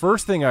grew up? The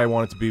first thing I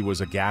wanted to be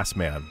was a gas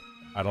man.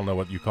 I don't know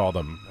what you call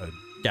them. A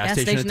Gas Gas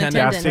station station attendant?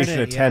 gas Attendant. station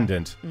Yeah.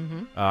 attendant.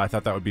 Mhm. I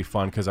thought that would be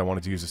fun because I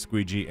wanted to use a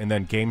squeegee. And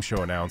then game show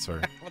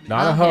announcer.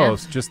 Not Oh, a yeah.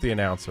 host, just the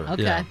announcer.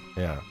 Okay. Yeah.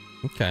 Yeah.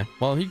 Okay.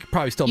 Well, you could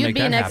probably still You'd make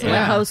be that an happen.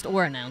 excellent host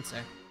or announcer.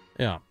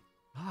 Yeah.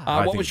 I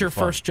What think was it'd your be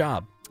fun. first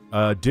job?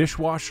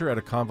 Dishwasher at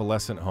a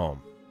convalescent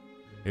home.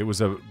 It was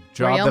a Where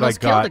job you that I almost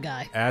killed a got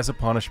guy. as a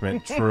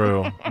punishment.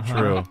 True,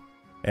 true.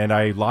 And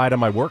I lied on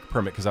my work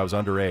permit because I was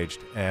underaged,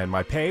 and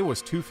my pay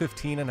was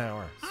 $2.15 an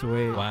hour.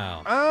 Sweet.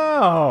 Wow.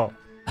 Oh.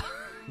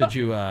 Did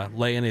you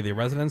lay any of the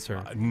residents?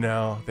 Or?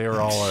 No, they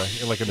were all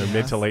like in their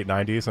mid to late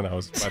 90s, and I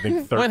was, I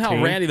think, 13. When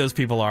how randy those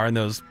people are in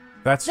those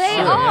That's They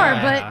true. are,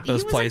 Yeah. but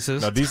Those he was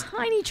places. No, a these-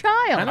 tiny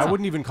child. I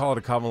wouldn't even call it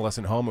a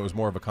convalescent home. It was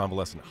more of a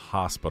convalescent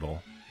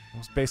hospital. It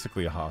was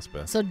basically a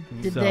hospice. So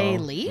did they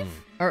leave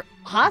or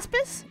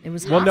hospice? It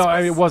was Well, hospice. no, I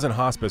mean, it wasn't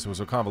hospice. It was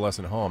a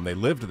convalescent home. They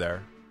lived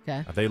there.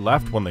 Okay. They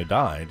left when they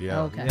died. Yeah.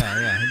 Okay. Yeah,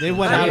 yeah. They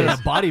went out in a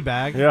body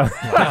bag. Yeah.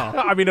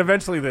 I mean,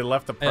 eventually they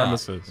left the Yeah.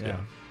 premises. Yeah.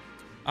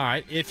 All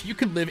right. If you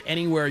could live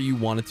anywhere you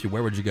wanted to,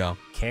 where would you go?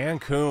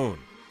 Cancun.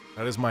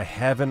 That is my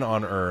heaven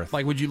on earth.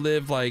 Like, would you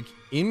live like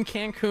in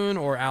Cancun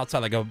or outside,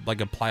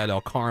 like a Playa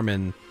del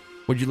Carmen?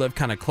 Would you live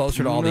kind of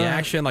closer to all the No.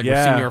 action, like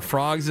Yeah. where Senior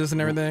Frogs is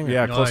and everything?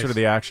 Yeah, Or- closer to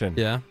the action.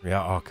 Yeah.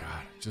 Yeah. Oh God,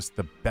 just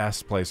the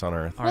best place on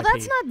earth. Well,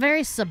 that's not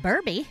very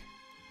suburby.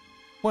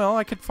 Well,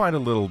 I could find a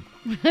little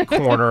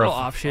corner, Little of,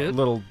 offshoot. a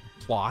little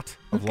plot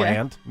of Okay.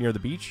 land near the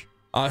beach.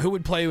 Who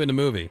would play you in the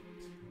movie?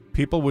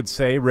 People would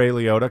say Ray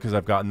Liotta because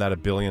I've gotten that a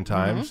billion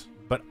times,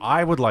 but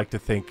I would like to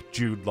think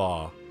Jude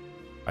Law.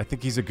 I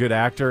think he's a good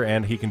actor,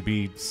 and he can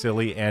be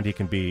silly, and he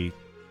can be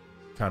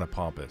kind of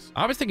pompous.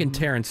 I was thinking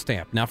Terrence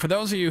Stamp. Now, for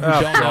those of you who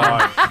Oh, don't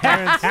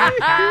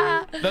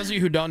know, those of you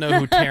who don't know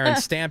who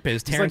Terrence Stamp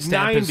is, He's Terrence like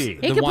Stamp 90. is He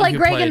the He could one play who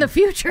Greg played, in the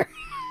future.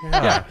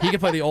 Yeah, he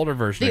could play the older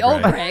version. The of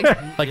old Greg.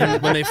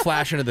 like when they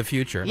flash into the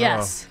future.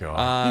 Yes. Oh,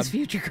 God. He's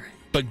future Greg.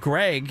 But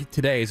Greg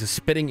today is a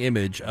spitting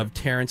image of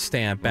Terrence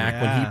Stamp back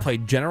when he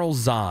played General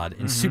Zod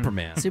in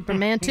Superman.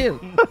 Superman 2.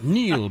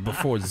 Kneel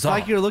before Zod. It's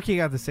like you're looking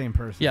at the same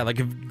person. Yeah, like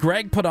if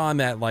Greg put on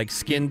that like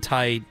skin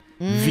tight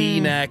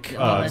V-neck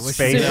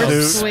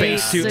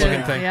space suit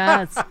looking thing.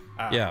 Yes.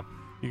 Yeah.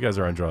 You guys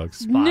are on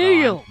drugs.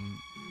 Kneel.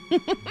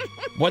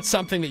 What's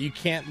something that you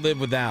can't live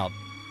without?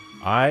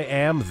 I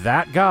am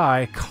that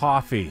guy,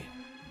 coffee.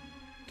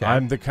 Okay.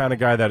 I'm the kind of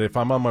guy that if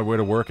I'm on my way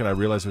to work and I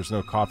realize there's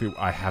no coffee,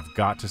 I have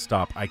got to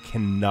stop. I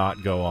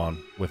cannot go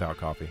on without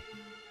coffee.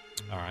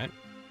 All right.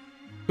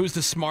 Who's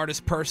the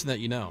smartest person that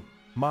you know?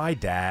 My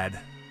dad.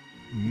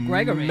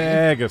 Gregory.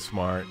 Mega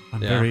smart. I'm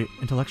very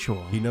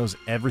intellectual. He knows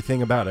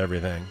everything about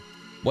everything.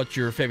 What's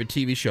your favorite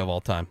TV show of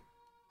all time?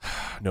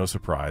 No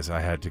surprise. I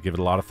had to give it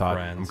a lot of thought.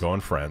 Friends. I'm going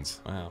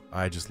Friends. Wow.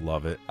 I just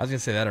love it. I was going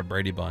to say that or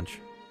Brady Bunch.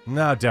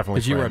 No, definitely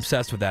Because you were Friends.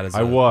 obsessed with that as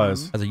I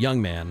was. As a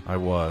young man. I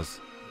was.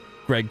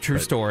 Greg, true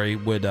story,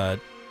 would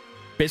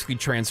basically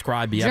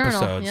transcribe the Journal,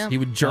 episodes. yeah. He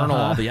would journal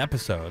all the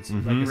episodes.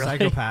 Like a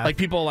psychopath. Like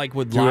people like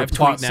would Do a live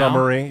plot tweet now.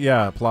 summary.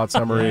 Yeah, plot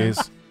summaries.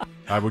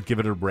 I would give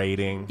it a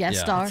rating.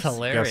 Guest stars.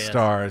 Guest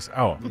stars.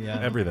 Oh,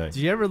 everything.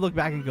 Do you ever look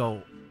back and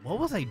go, what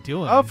was I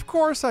doing? Of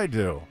course I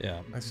do.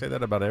 Yeah. I say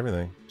that about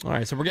everything. All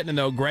right, so we're getting to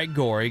know Greg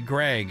Gorey.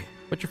 Greg,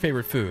 what's your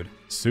favorite food?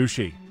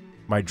 Sushi.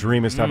 My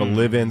dream is to have a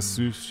live-in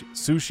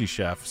sushi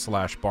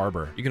chef /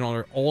 barber. You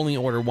can only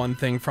order one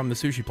thing from the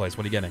sushi place.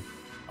 What are you getting?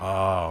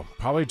 Oh,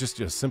 probably just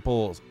a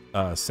simple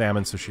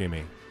salmon sashimi.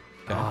 Okay.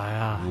 Oh,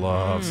 yeah.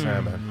 Love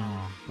salmon.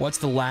 What's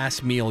the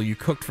last meal you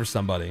cooked for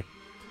somebody?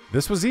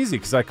 This was easy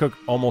because I cook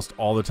almost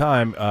all the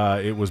time.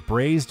 It was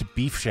braised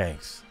beef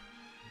shanks.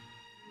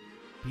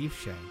 Beef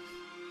shanks.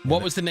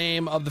 What was the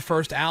name of the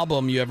first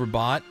album you ever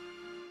bought,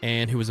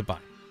 and who was it by?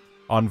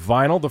 On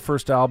vinyl, the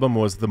first album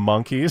was The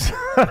Monkees.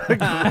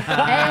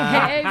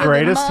 Hey,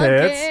 Greatest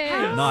hits.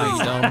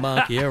 Nice. Don't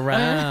monkey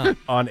around.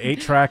 On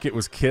 8-track, it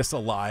was Kiss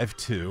Alive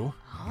 2.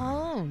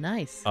 Oh,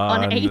 nice.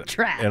 On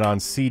 8-track. And on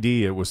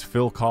CD, it was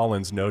Phil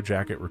Collins' No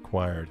Jacket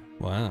Required.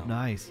 Wow.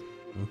 Nice.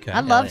 Okay. I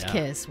loved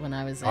Kiss when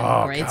I was in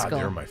grade school.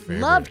 They're my favorite.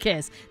 Loved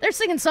Kiss. They're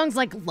singing songs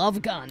like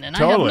Love Gun, and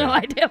Totally. I have no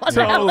idea what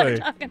the hell they're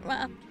talking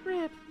about.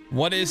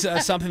 What is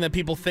something that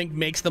people think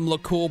makes them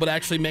look cool, but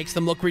actually makes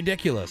them look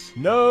ridiculous?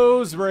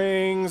 Nose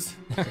rings.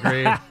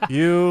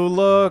 You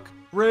look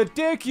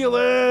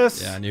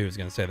ridiculous. Yeah, I knew he was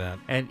going to say that.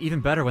 And even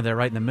better when they're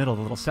right in the middle,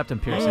 the little septum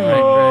piercing,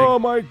 Oh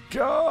right, my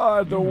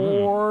God, the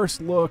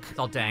worst look It's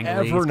all dangly.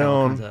 ever It's got all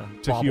known kinds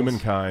of to wobbles.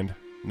 humankind.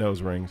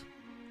 Nose rings.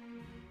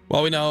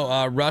 Well, we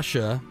know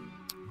Russia.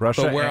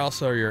 Russia. But where and-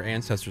 else are your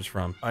ancestors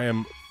from? I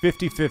am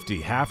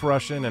 50-50, half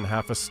Russian and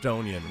half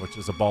Estonian, which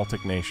is a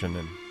Baltic nation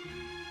and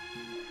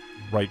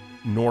right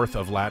north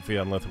of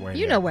Latvia and Lithuania.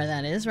 You know where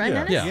that is, right,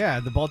 Yeah. Dennis? Yeah,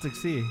 the Baltic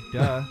Sea.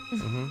 Duh.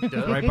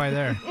 Duh. Right by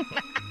there.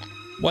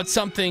 What's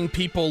something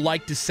people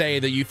like to say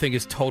that you think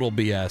is total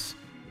BS?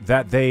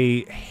 That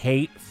they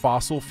hate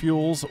fossil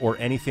fuels or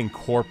anything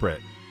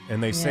corporate.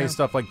 And they say Yeah.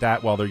 stuff like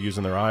that while they're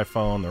using their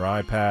iPhone, their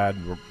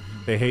iPad.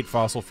 They hate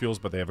fossil fuels,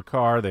 but they have a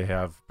car. They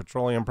have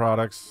petroleum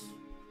products.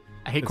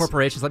 I hate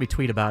corporations. Let me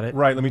tweet about it.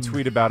 Right, let me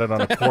tweet about it on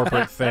a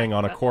corporate thing,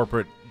 on a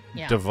corporate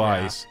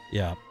device.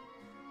 Yeah.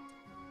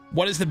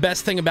 What is the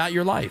best thing about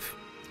your life?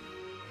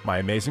 My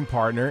amazing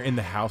partner in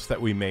the house that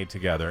we made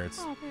together.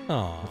 It's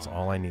That's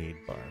all I need,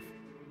 Barf.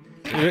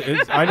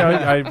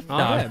 I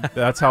know.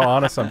 That's how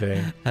honest I'm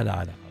being. I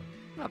know.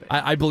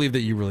 I believe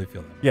that you really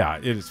feel that. Yeah,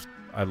 it is.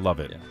 I love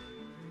it.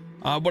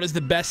 What is the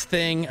best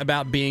thing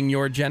about being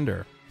your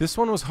gender? This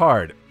one was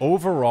hard.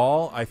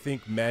 Overall, I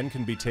think men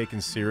can be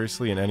taken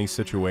seriously in any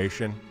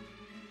situation.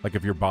 Like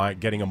if you're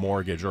getting a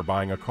mortgage or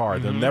buying a car,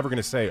 they're never going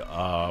to say,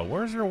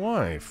 where's your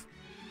wife?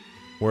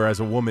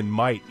 Whereas a woman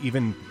might,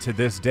 even to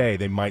this day,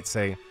 they might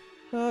say,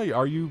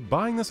 are you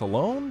buying this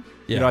alone?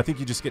 Yeah. You know, I think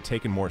you just get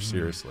taken more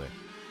seriously.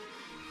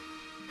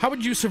 How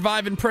would you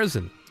survive in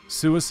prison?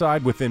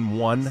 Suicide within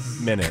 1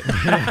 minute.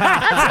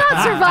 That's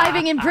not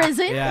surviving in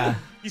prison. Yeah.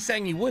 He's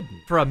saying he wouldn't.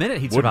 For a minute,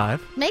 he'd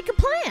survive. Make a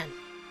plan.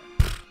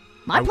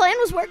 My plan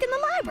was work in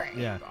the library.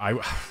 Yeah.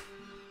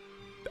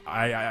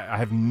 I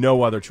have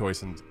no other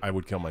choice, and I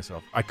would kill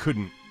myself. I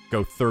couldn't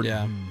go 30.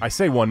 Yeah. I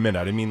say 1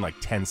 minute. I mean like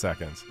 10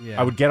 seconds. Yeah.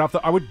 I would get off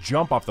I would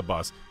jump off the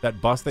bus.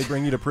 That bus they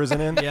bring you to prison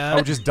in. Yeah. I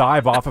would just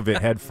dive off of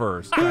it head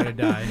first. Try to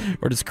die.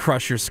 Or just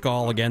crush your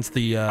skull against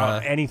the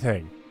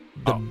anything.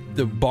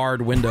 The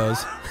barred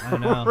windows. I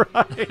know.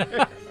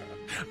 Right.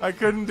 I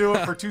couldn't do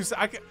it for 2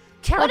 seconds.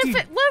 What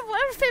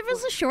if it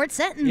was a short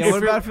sentence? Yeah,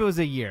 what about if it was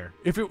a year?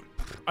 If it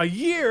a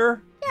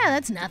year? Yeah,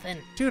 that's nothing.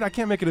 Dude, I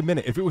can't make it a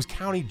minute. If it was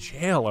county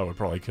jail, I would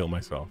probably kill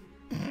myself.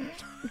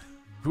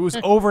 If it was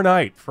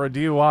overnight for a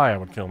DUI, I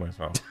would kill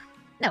myself.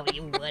 No,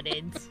 you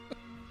wouldn't.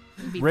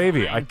 You'd be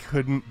Ravy, fine. I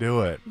couldn't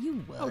do it.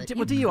 You would. Oh, well,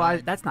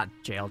 DUI, that's not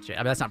jail. I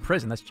mean, that's not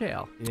prison. That's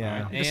jail.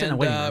 Yeah. Just in a And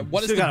waiting room.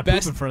 what is Still the gotta poop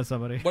best in front of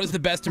somebody. What is the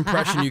best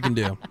impression you can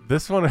do?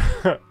 This one,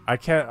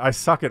 I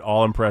suck at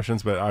all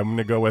impressions, but I'm going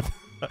to go with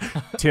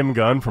Tim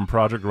Gunn from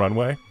Project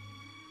Runway.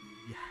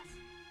 Yes.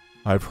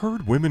 I've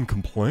heard women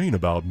complain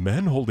about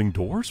men holding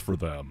doors for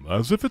them,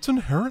 as if it's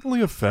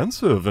inherently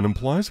offensive and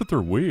implies that they're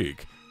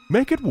weak.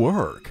 Make it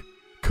work.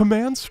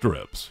 Command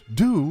strips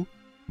do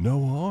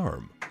no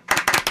harm.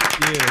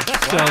 Dude,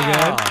 so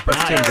Wow. good.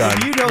 That's Tim Gunn.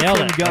 If you know Nailed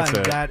Tim it. Gunn, That's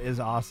it. that is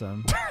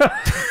awesome.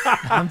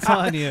 I'm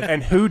telling you.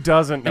 And who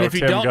doesn't know And if you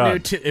Tim don't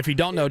Gunn? if you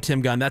don't know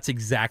Tim Gunn, that's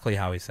exactly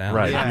how he sounds.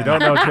 Right. If you don't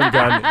know Tim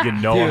Gunn, you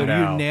know him Dude,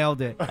 now. you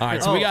nailed it. All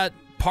right, so we got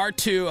part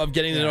 2 of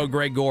getting to know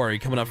Greg Gorey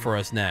coming up for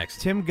us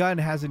next. Tim Gunn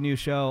has a new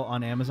show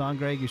on Amazon,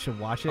 Greg. You should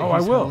watch it. Oh, I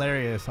He's will.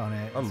 hilarious on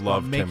it. I It's love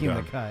called Tim Making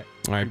Gunn. the Cut.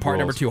 All right, He part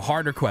number rules. 2,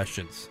 harder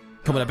questions.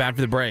 Coming up after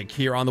the break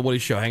here on The Woody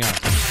Show. Hang on.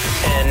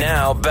 And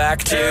now back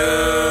to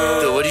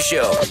The Woody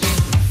Show.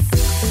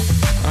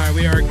 All right,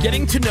 we are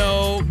getting to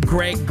know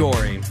Greg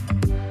Gorey.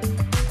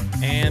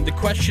 And the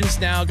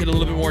questions now get a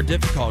little bit more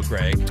difficult,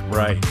 Greg.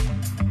 Right.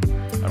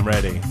 I'm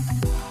ready.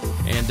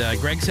 And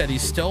Greg said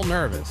he's still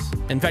nervous.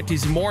 In fact,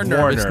 he's more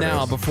nervous now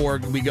nervous. before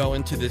we go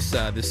into this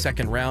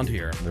second round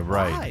here.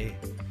 Right. Why?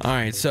 All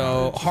right,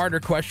 so harder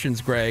questions,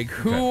 Greg.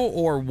 Who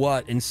or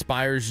what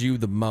inspires you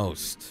the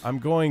most? I'm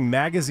going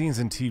magazines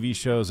and TV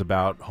shows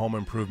about home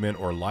improvement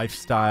or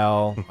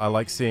lifestyle. I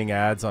like seeing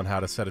ads on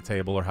how to set a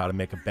table or how to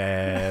make a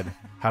bed,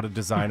 how to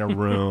design a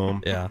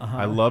room. Yeah.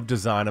 I love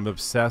design. I'm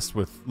obsessed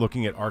with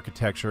looking at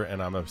architecture,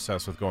 and I'm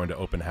obsessed with going to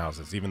open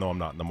houses, even though I'm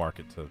not in the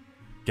market to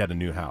get a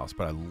new house.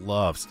 But I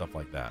love stuff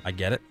like that. I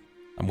get it.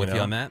 I'm with you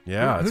on that.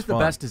 Yeah, Who's it's the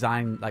fun. best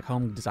design, like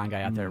home design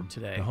guy out there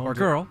today, The home or de-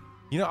 girl?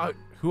 You know,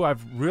 who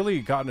I've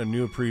really gotten a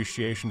new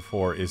appreciation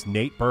for is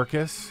Nate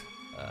Berkus.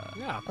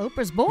 Yeah.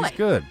 Oprah's boy. He's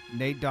good.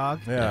 Nate Dogg.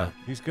 Yeah,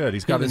 he's good.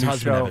 He's He got and a his new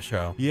husband show. have a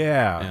show.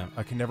 Yeah. Yeah.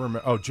 I can never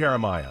remember. Oh,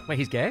 Jeremiah. Wait,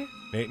 he's gay?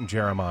 Nate and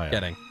Jeremiah.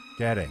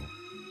 Getting.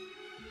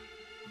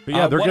 But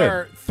yeah, they're what good.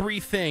 are 3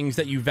 things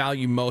that you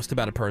value most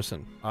about a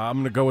person? I'm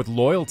going to go with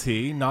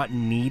loyalty, not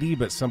needy,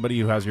 but somebody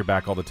who has your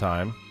back all the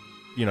time.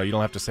 You know, you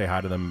don't have to say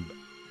hi to them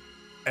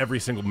every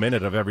single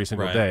minute of every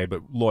single Right. day,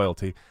 but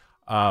loyalty.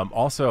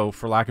 Also,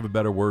 for lack of a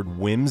better word,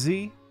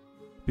 whimsy,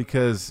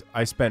 because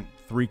I spent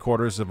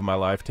 3/4 of my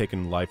life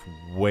taking life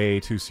way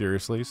too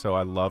seriously. So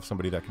I love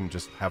somebody that can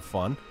just have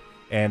fun.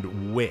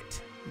 And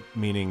wit,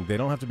 meaning they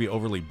don't have to be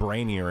overly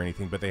brainy or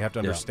anything, but they have to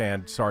Yeah.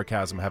 understand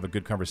sarcasm, have a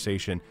good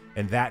conversation.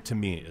 And that to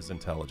me is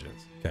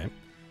intelligence. Okay.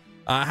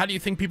 How do you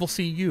think people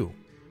see you?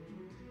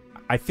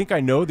 I think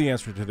I know the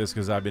answer to this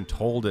because I've been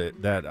told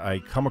it, that I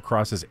come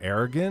across as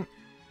arrogant,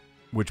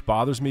 which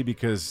bothers me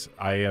because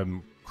I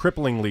am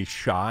cripplingly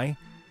shy.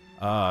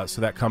 So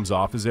that comes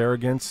off as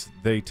arrogance.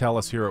 They tell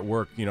us here at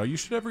work, you know, you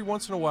should every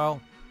once in a while,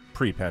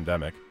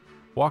 pre-pandemic,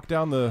 walk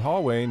down the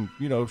hallway and,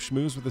 you know,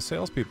 schmooze with the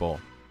salespeople.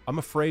 I'm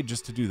afraid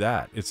just to do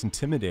that. It's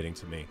intimidating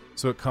to me.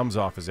 So it comes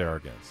off as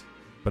arrogance,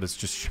 but it's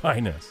just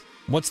shyness.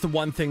 What's the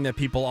one thing that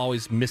people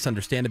always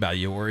misunderstand about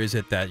you, or is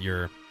it that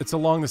you're... It's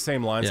along the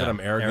same lines Yeah, that I'm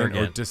arrogant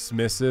or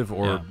dismissive,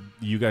 or Yeah.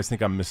 you guys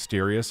think I'm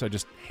mysterious. I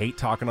just hate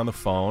talking on the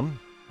phone.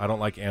 I don't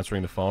like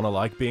answering the phone. I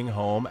like being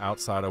home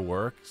outside of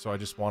work, so I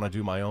just want to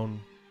do my own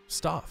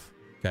stuff.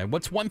 Okay,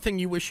 what's one thing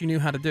you wish you knew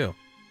how to do?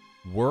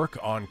 Work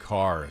on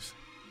cars.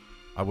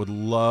 I would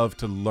love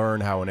to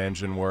learn how an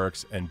engine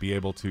works and be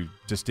able to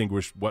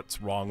distinguish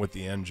what's wrong with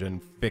the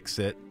engine, fix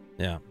it.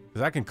 Yeah.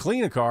 Because I can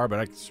clean a car, but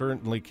I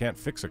certainly can't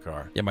fix a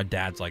car. Yeah, my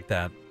dad's like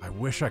that. I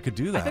wish I could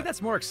do that. I think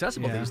that's more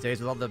accessible Yeah. these days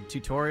with all the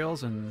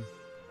tutorials and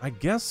I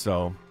guess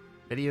so.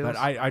 videos. But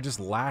I just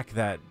lack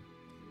that.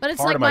 But it's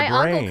part like of my my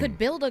uncle brain. could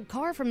build a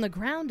car from the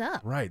ground up.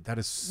 Right, that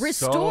is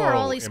Restore so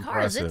all these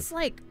cars. impressive. It's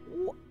like,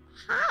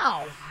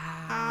 how?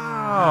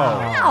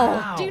 How?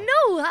 How? Do you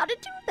know how to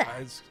do that?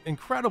 It's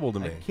incredible to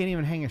me. Can't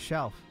even hang a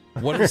shelf.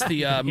 What is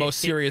the most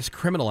serious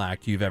criminal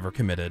act you've ever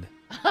committed?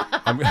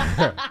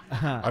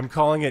 I'm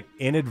calling it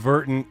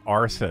inadvertent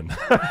arson.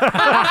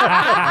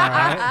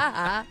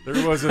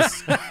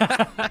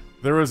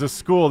 There was a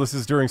school. This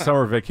is during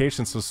summer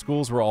vacation, so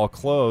schools were all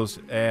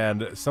closed,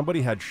 and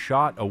somebody had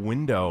shot a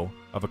window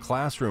of a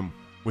classroom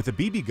with a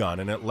BB gun,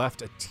 and it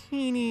left a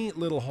teeny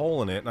little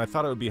hole in it. And I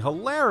thought it would be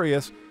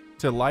hilarious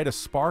to light a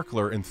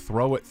sparkler and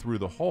throw it through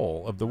the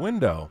hole of the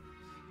window.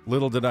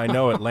 Little did I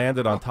know it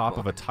landed on top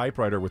of a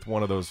typewriter with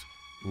one of those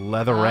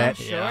leatherette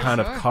kind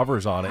of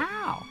covers on it.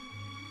 Wow.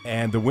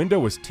 And the window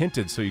was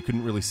tinted so you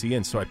couldn't really see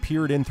in. So I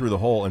peered in through the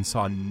hole and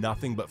saw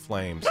nothing but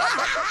flames.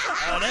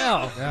 Oh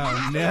no!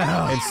 Oh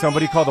no! And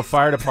somebody called the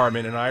fire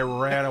department, and I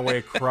ran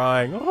away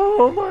crying.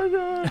 Oh my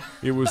god!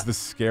 It was the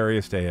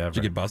scariest day ever. Did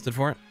you get busted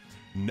for it?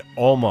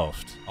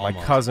 Almost. My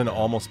Almost, cousin yeah.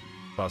 almost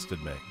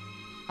busted me.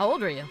 How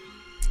old were you?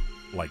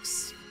 Like,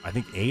 I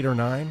think 8 or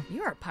 9.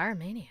 You are a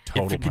pyromaniac.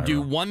 Total If you could do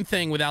pyro. one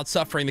thing without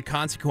suffering the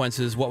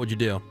consequences, what would you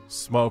do?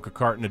 Smoke a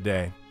carton a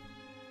day.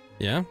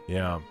 Yeah?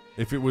 Yeah.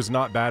 If it was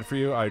not bad for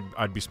you,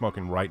 I'd be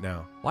smoking right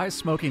now. Why is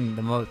smoking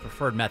the most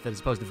preferred method as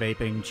opposed to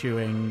vaping,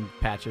 chewing,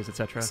 patches,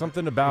 etc.?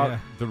 Something about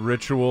the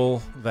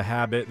ritual, the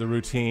habit, the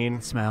routine.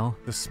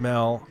 The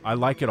smell. I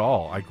like it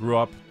all. I grew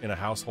up in a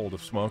household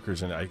of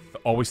smokers, and I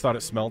always thought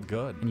it smelled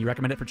good. And you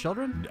recommend it for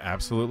children?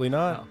 Absolutely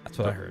not. That's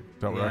what I heard.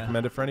 Don't Yeah.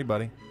 recommend it for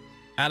anybody.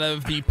 Out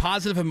of the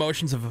positive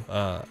emotions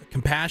of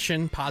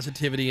compassion,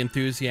 positivity,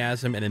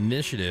 enthusiasm, and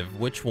initiative,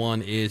 which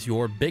one is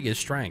your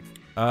biggest strength?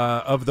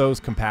 Of those,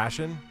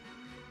 compassion.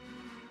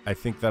 I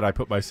think that I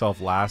put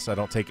myself last. I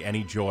don't take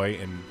any joy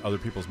in other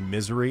people's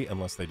misery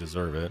unless they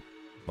deserve it,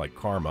 like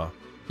karma.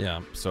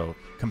 Yeah. So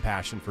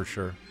compassion for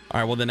sure. All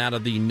right, well, then out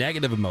of the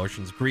negative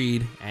emotions,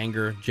 greed,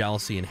 anger,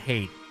 jealousy, and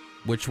hate,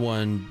 which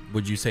one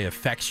would you say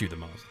affects you the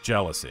most?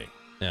 Jealousy.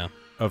 Yeah.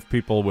 Of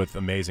people with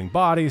amazing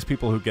bodies,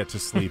 people who get to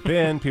sleep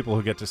in, people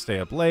who get to stay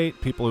up late,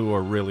 people who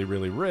are really,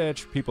 really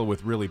rich, people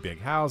with really big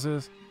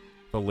houses.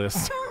 The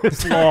list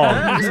is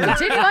long. Just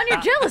continue on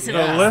your jealousy.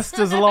 The list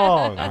is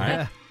long. All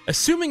right.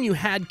 Assuming you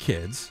had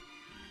kids,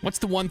 what's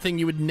the one thing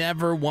you would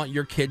never want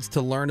your kids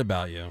to learn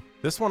about you?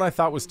 This one I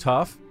thought was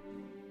tough,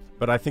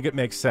 but I think it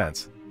makes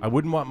sense. I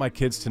wouldn't want my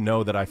kids to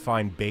know that I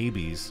find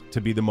babies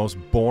to be the most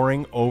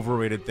boring,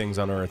 overrated things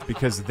on earth,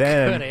 because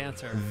then Good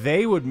answer.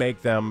 they would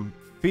make them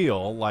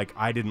feel like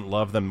I didn't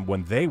love them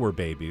when they were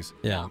babies.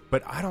 Yeah.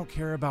 But I don't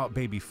care about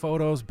baby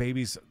photos.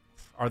 Babies,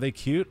 are they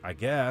cute? I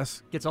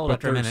guess. Gets old but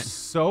after a they're minute.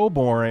 so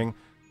boring.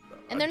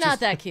 And they're not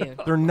that cute.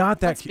 They're not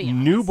that Let's be cute.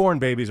 honest. Newborn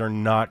babies are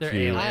not They're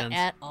cute. aliens. Not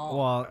at all.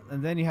 Well,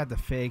 and then you have to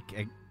fake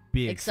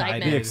be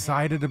Excitement. Be excited.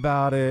 excited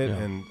about it, Yeah.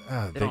 and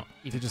They they don't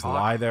even just talk.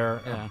 lie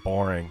there. Yeah.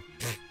 Boring.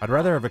 I'd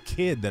rather have a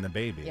kid than a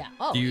baby. Yeah.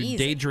 Oh, Do you easy.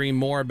 daydream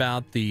more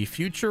about the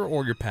future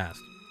or your past?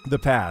 The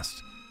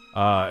past.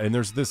 And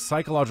there's this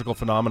psychological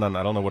phenomenon,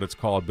 I don't know what it's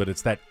called, but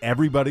it's that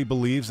everybody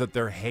believes that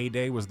their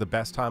heyday was the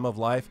best time of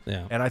life.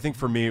 Yeah. And I think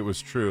for me it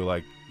was true.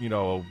 Like,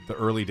 the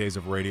early days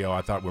of radio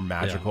I thought were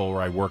magical,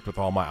 where I worked with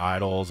all my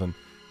idols, and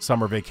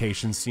summer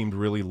vacations seemed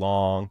really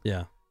long.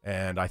 Yeah.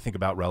 And I think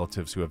about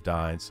relatives who have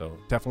died, so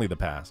definitely the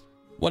past.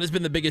 What has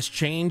been the biggest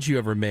change you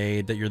ever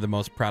made that you're the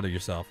most proud of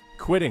yourself?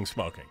 Quitting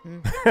smoking.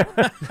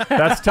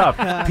 That's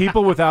tough.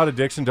 People without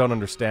addiction don't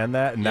understand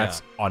that, and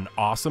that's an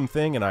awesome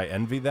thing, and I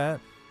envy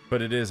that,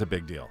 but it is a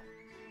big deal.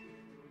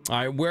 All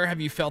right, where have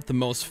you felt the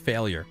most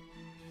failure?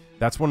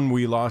 That's when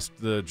we lost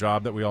the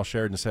job that we all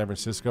shared in San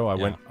Francisco. I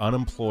went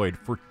unemployed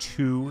for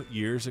 2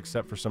 years,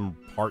 except for some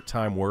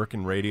part-time work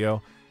in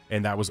radio,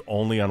 and that was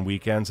only on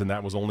weekends, and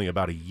that was only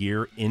about a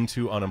year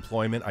into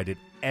unemployment. I did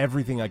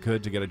everything I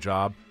could to get a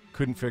job,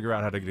 couldn't figure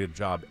out how to get a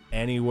job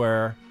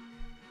anywhere,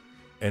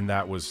 and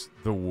that was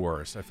the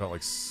worst. I felt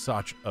like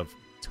such a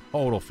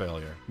total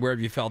failure. Where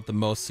have you felt the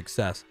most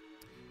success?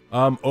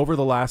 Over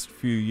the last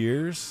few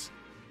years,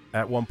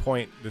 at one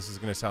point, this is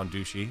going to sound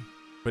douchey,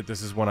 but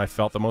this is when I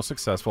felt the most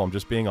successful. I'm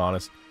just being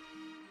honest.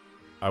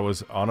 I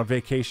was on a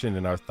vacation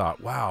and I thought,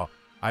 wow,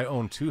 I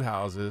own 2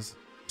 houses,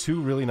 2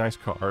 really nice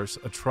cars,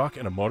 a truck,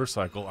 and a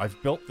motorcycle. I've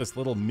built this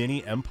little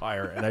mini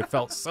empire, and I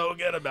felt so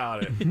good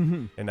about it.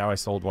 And now I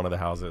sold one of the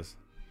houses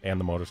and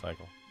the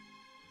motorcycle.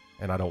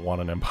 And I don't want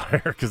an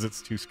empire because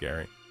it's too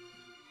scary.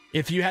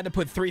 If you had to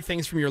put 3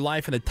 things from your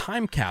life in a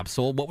time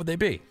capsule, what would they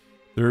be?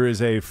 There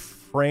is a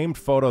framed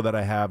photo that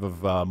I have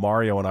of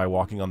Mario and I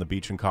walking on the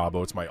beach in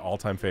Cabo. It's my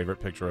all-time favorite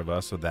picture of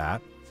us, so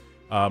that.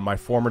 My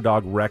former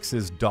dog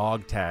Rex's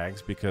dog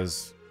tags,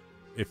 because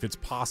if it's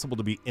possible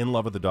to be in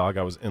love with the dog,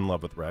 I was in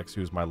love with Rex,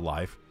 who's my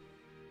life.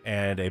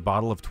 And a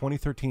bottle of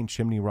 2013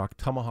 Chimney Rock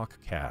Tomahawk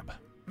Cab.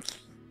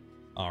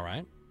 All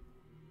right.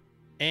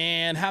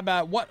 And how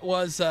about what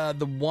was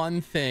the one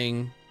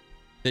thing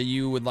that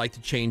you would like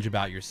to change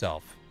about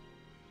yourself?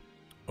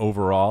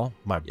 Overall,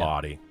 my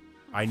body.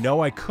 I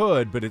know I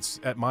could, but it's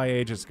at my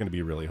age, it's going to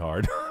be really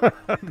hard.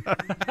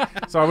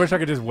 So I wish I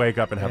could just wake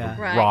up and have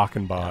a Right.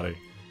 rockin' body.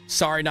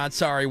 Sorry, not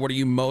sorry. What are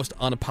you most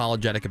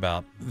unapologetic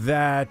about?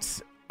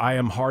 That I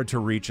am hard to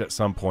reach at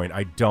some point.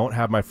 I don't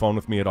have my phone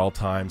with me at all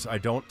times. I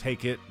don't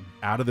take it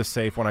out of the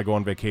safe when I go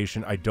on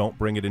vacation. I don't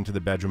bring it into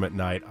the bedroom at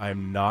night.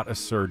 I'm not a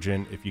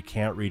surgeon. If you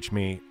can't reach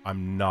me,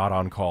 I'm not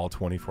on call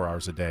 24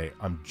 hours a day.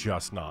 I'm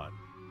just not.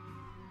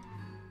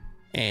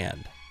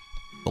 And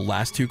the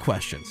last 2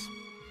 questions.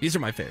 These are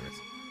my favorites.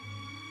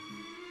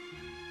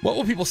 What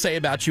will people say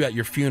about you at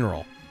your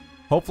funeral?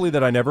 Hopefully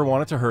that I never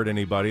wanted to hurt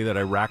anybody, that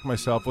I racked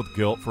myself with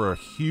guilt for a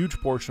huge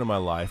portion of my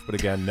life, but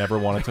again, never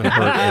wanted to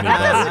hurt That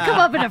anybody. doesn't come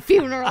up in a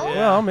funeral.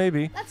 Well,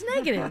 maybe. That's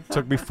negative.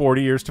 Took me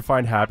 40 years to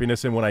find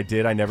happiness, and when I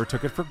did, I never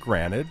took it for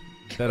granted.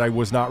 That I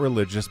was not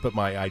religious, but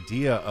my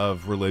idea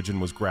of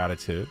religion was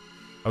gratitude.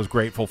 I was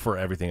grateful for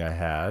everything I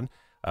had.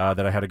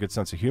 That I had a good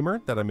sense of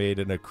humor, that I made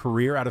a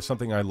career out of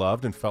something I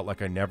loved and felt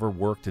like I never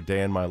worked a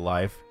day in my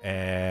life,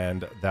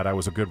 and that I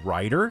was a good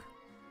writer,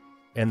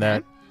 and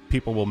that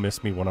people will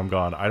miss me when I'm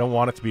gone. I don't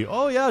want it to be,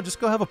 oh yeah, just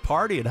go have a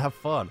party and have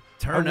fun.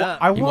 Turn up.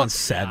 I You want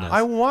sadness.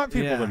 I want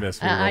people to miss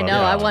me. I when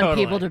know. I'm I gone. want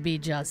people to be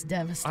just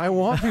devastated. I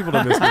want people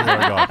to miss me when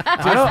I'm gone.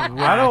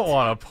 I don't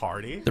want a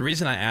party. The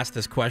reason I asked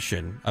this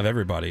question of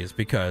everybody is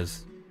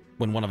because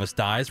when one of us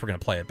dies, we're going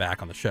to play it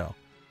back on the show.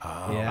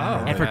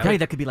 Yeah. And for Teddy,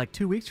 that could be like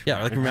 2 weeks from Yeah,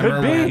 now. like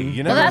remember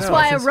when- Well, that's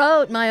why I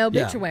wrote my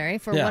obituary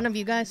for Yeah. one of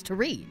you guys to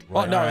read.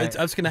 Well, no, I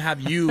was going to have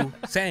you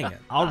saying it.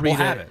 I'll We'll read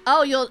have it.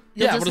 Oh, you'll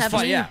yeah, just we'll have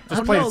play, me? yeah.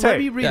 Just play the tape. Let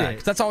me read it.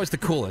 'Cause that's always the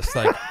coolest.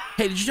 Like,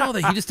 hey, did you know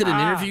that he just did an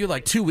interview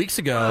like 2 weeks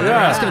ago? They were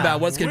Yeah. asking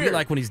about what it's going to be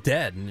like when he's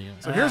dead. And,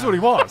 So here's what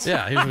he wants.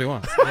 Yeah, here's what he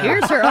wants.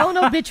 Here's her own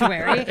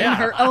obituary in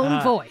her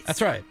own voice.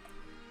 That's right.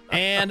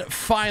 And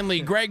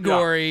finally,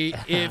 Gregory,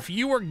 if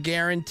you were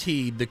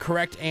guaranteed the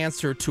correct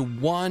answer to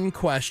one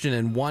question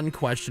and one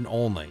question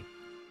only,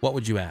 What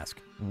would you ask?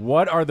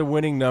 What are the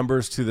winning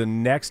numbers to the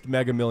next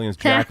Mega Millions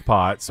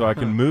jackpot so I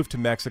can move to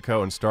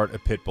Mexico and start a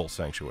pit bull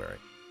sanctuary?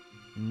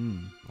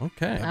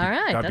 Okay. All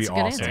right, That'd that's be a good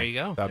awesome. answer. There you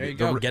go. That'd There be- you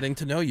go. the- Getting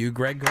to know you,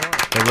 Greg Gore.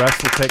 The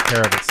rest will take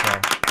care of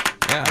itself.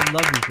 Yeah. I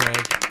love you,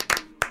 Greg.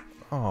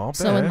 Oh,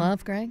 So in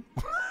love, Greg?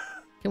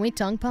 Can we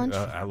tongue punch?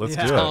 Let's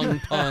do it. Tongue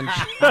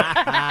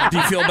punch. Do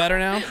you feel better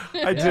now?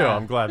 I do.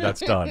 I'm glad that's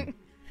done.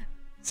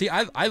 See,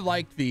 I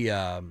like the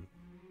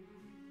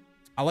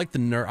I like the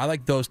nerve. I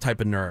like those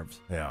type of nerves.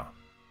 Yeah.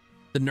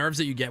 The nerves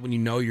that you get when you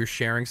know you're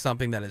sharing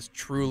something that is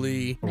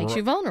truly Makes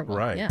you vulnerable.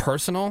 Right. Yeah.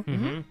 personal.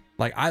 Mm-hmm.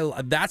 Like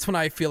that's when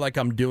I feel like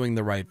I'm doing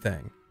the right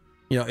thing.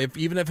 You know,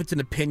 even if it's an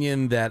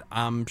opinion that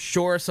I'm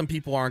sure some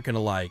people aren't going to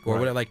like or Right.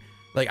 whatever.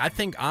 Like I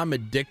think I'm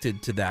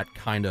addicted to that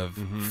kind of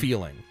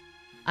feeling.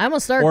 I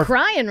almost started Or-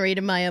 crying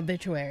reading my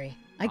obituary.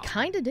 I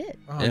kind of did.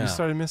 Oh, Yeah. you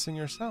started missing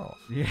yourself.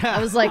 Yeah.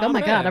 I was like, oh my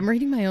God, man. I'm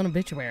reading my own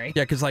obituary.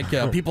 Yeah, because like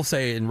people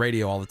say in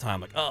radio all the time,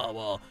 like, oh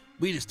well,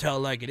 we just tell it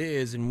like it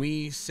is, and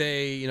we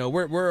say, you know,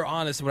 we're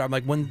honest. But I'm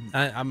like,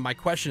 my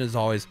question is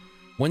always,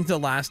 when's the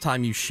last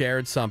time you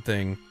shared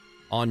something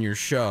on your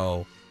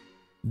show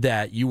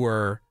that you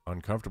were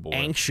Uncomfortable with.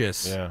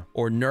 anxious Yeah.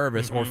 or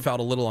nervous or felt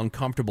a little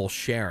uncomfortable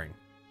sharing?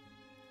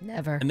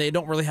 Never. And they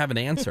don't really have an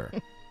answer.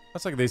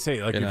 That's like they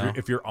say, like You know?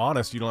 if you're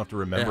honest, you don't have to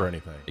remember Yeah.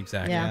 anything.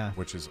 Exactly. Yeah.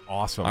 Which is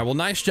awesome. All right, well,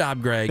 nice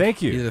job, Greg.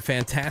 Thank you. You did a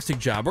fantastic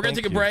job. We're going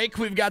to Thank take a you. break.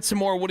 We've got some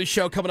more Woody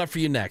Show coming up for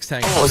you next.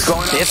 Hang on. What's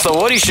going on? It's the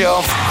Woody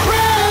Show.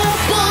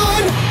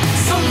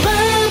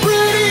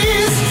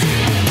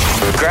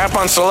 Crap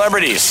on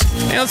celebrities.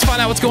 And let's find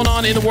out what's going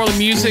on in the world of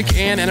music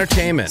and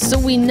entertainment. So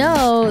we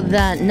know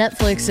that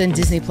Netflix and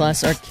Disney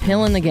Plus are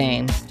killing the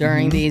game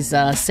during these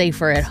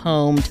safer at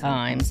home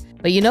times.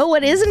 But you know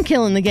what isn't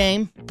killing the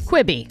game?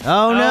 Quibi.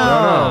 Oh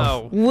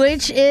no.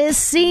 Which is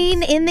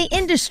seen in the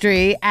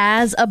industry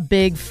as a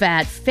big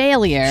fat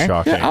failure.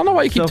 Shocking. Yeah, I don't know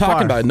why you keep So talking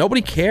far. about it.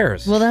 Nobody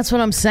cares. Well, that's what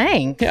I'm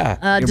saying. Yeah.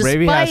 Yeah,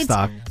 Bravey has Despite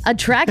stock.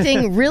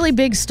 attracting really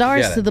big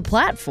stars Get it. to the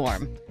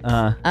platform.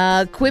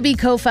 Quibi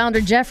co-founder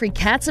Jeffrey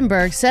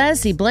Katzenberg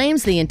says he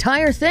blames the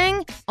entire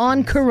thing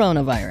on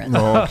coronavirus.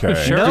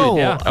 Okay. Sure. No.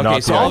 Yeah. Okay,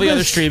 Not so good. all the All other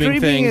this streaming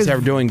streaming things is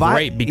are doing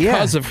great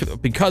because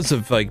yeah.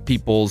 of like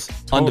people's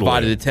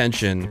undivided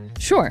attention.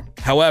 Sure.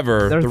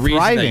 However, They're the reason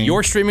that thriving.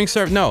 your streaming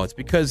service, no, it's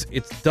because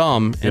it's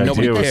dumb The and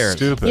nobody idea was cares.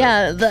 stupid.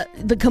 Yeah,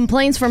 the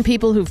complaints from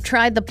people who've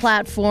tried the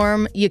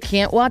platform, you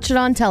can't watch it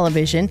on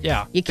television.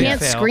 Yeah. You can't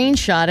Fail.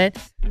 screenshot it.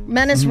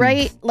 Menace,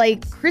 right?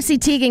 Like Chrissy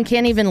Teigen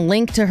can't even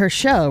link to her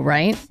show,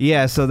 right?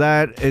 Yeah, so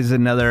that is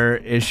another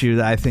issue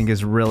that I think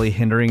is really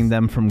hindering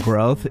them from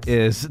growth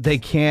is they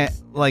can't,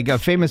 like a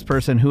famous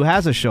person who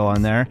has a show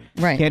on there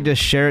Right. can't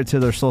just share it to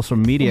their social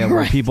media where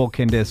Right. people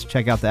can just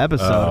check out the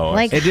episode. Oh, I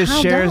Like, it just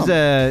how shares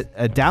dumb.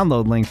 a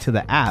download link to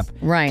the app.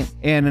 Right.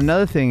 And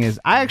another thing is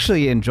I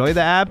actually enjoy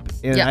the app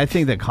and Yeah. I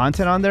think the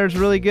content on there is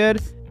really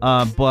good.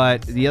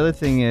 But the other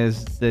thing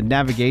is the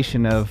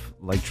navigation of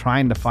like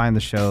trying to find the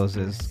shows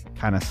is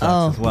kind of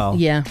sucks as well.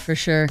 Yeah, for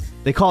sure.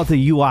 They call it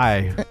the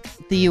UI.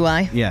 The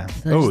UI. Yeah.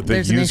 Oh, the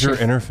there's an user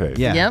issue. interface.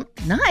 Yeah. Yep.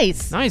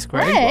 Nice. Nice,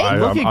 Greg. Hey.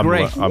 Look at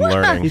Greg. I'm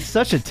learning. He's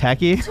such a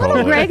techie.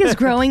 Totally. Greg is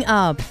growing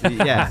up.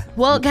 Yeah.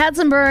 Well,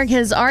 Katzenberg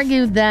has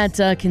argued that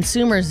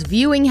consumers'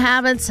 viewing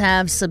habits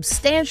have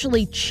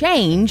substantially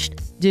changed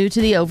due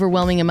to the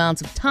overwhelming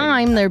amounts of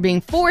time they're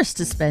being forced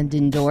to spend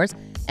indoors.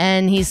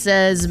 And he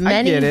says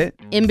many get it.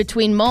 in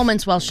between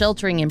moments while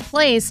sheltering in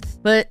place,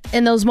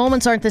 and those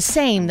moments aren't the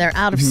same. They're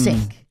out of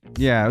sync.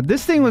 Yeah,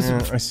 this thing was.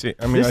 I see.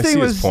 I mean, this I thing see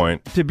was his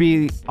point. to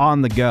be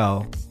on the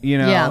go. You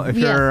know, Yeah, if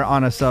yeah. you're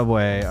on a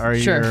subway or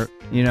Sure.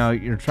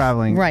 you're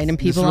traveling, Right, and just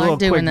people little aren't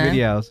doing quick that.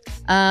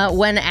 videos.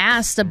 When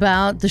asked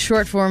about the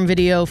short form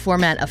video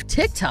format of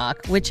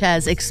TikTok, which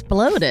has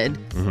exploded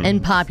in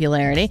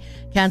popularity,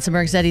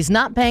 Katzenberg said he's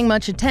not paying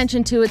much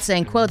attention to it,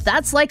 saying, quote,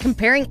 "That's like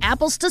comparing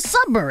apples to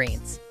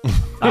submarines."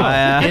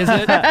 Is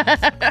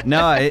it?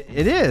 No, it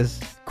is.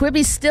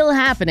 Quibi's still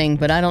happening,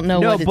 but I don't know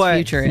No, what its but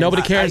future is.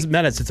 Nobody cares.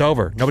 Minutes. It's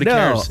over. Nobody No,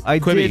 cares. I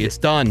Quibi. did- It's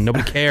done.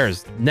 Nobody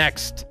cares.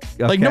 Next.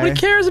 Like Okay. nobody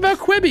cares about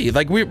Quibi.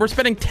 Like we're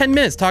spending 10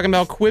 minutes talking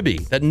about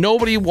Quibi that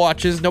nobody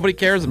watches. Nobody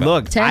cares about.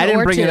 Look, 10 I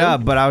didn't or bring it 2.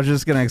 up, but I was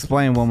just gonna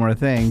explain one more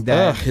thing.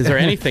 That Ugh, is there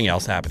anything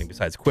else happening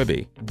besides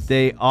Quibi?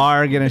 they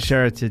are gonna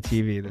share it to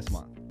TV this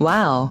month?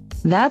 Wow,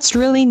 that's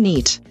really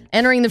neat.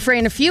 Entering the fray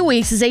in a few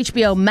weeks is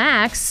HBO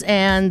Max,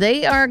 and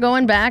they are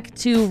going back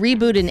to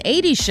reboot an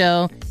 80s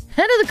show,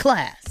 Head of the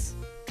Class.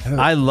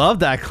 I love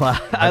that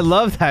class. I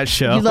love that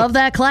show. You love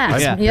that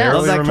class. Yeah, Yeah. I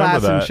love that remember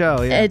class and that.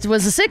 show. Yeah. It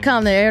was a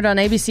sitcom that aired on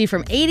ABC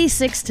from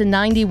 86 to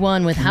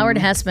 91 with Howard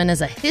Hessman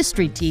as a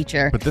history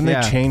teacher. But then they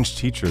Yeah. changed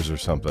teachers or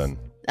something.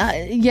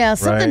 Yeah,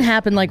 something Right.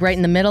 happened like right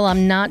in the middle.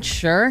 I'm not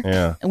sure.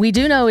 Yeah. We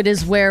do know it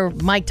is where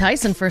Mike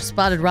Tyson first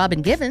spotted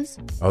Robin Givens.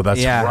 Oh, that's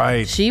Yeah.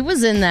 right. She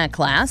was in that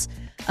class.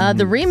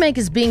 The remake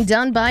is being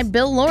done by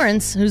Bill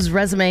Lawrence, whose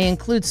resume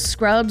includes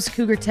Scrubs,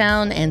 Cougar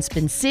Town, and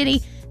Spin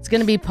City. It's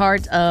going to be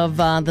part of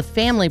the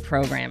family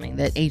programming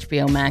that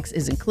HBO Max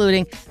is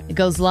including. It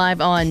goes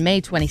live on May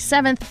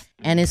 27th,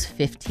 and is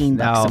 $15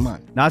 Now, a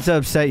month. not to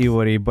upset you,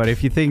 Woody, but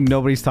if you think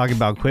nobody's talking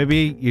about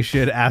Quibi, you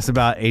should ask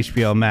about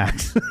HBO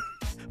Max.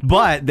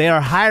 But they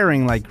are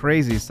hiring like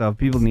crazy, so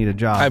people need a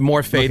job. I have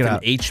more faith Look in it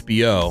up.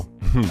 HBO,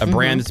 a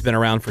brand that's been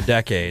around for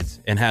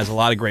decades and has a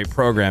lot of great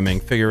programming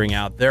figuring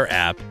out their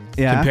app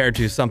Yeah. compared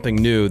to something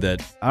new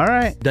that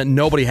that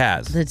nobody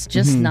has. That's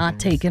just not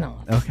taken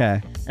off.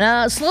 Okay.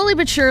 Slowly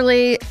but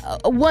surely,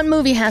 one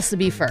movie has to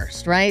be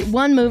first, right?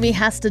 One movie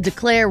has to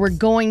declare we're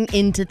going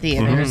into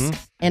theaters. Mhm.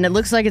 And it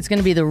looks like it's going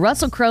to be the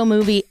Russell Crowe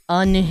movie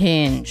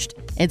Unhinged.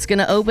 It's going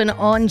to open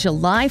on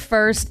July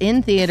 1st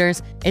in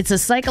theaters. It's a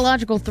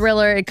psychological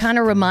thriller. It kind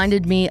of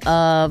reminded me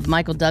of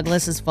Michael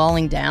Douglas's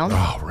Falling Down.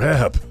 Oh,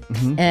 rip.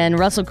 And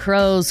Russell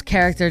Crowe's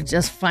character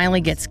just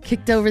finally gets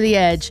kicked over the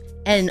edge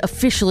and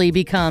officially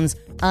becomes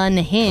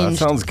unhinged.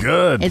 That sounds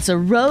good. It's a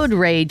road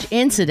rage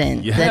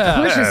incident that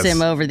pushes Yes.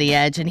 him over the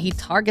edge, and he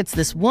targets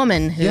this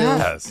woman who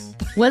Yes.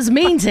 was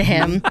mean to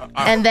him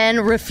and then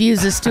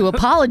refuses to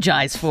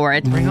apologize for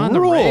it. Bring on the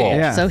rage.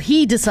 Yeah. So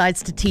he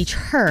decides to teach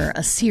her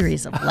a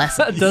series of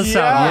lessons. That does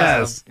sound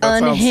Yes. That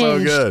sounds so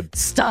Unhinged good.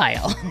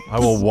 style. I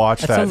will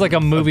watch that. That sounds like a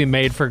movie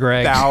made for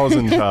Greg.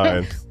 1,000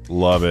 times.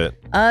 Love it.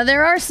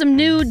 There are some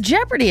new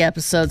Jeopardy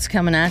episodes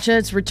coming at you.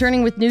 It's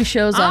returning with new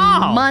shows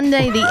on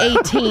Monday, the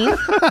 18th.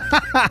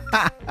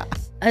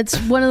 It's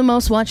one of the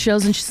most watched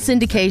shows in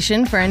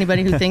syndication for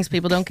anybody who thinks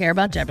people don't care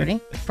about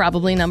Jeopardy.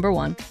 Probably number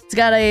one. It's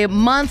got a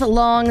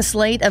month-long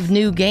slate of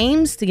new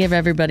games to give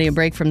everybody a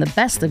break from the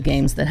best of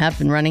games that have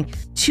been running.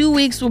 2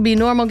 weeks will be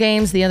normal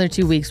games. The other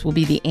 2 weeks will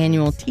be the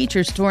annual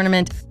Teachers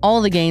Tournament.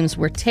 All the games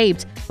were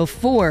taped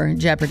before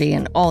Jeopardy,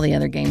 and all the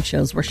other game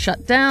shows were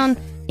shut down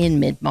in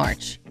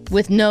mid-March,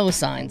 with no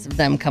signs of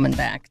them coming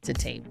back to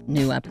tape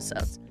new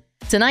episodes.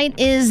 Tonight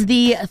is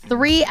the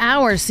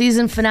 3-hour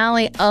season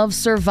finale of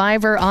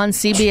Survivor on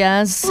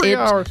CBS.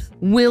 It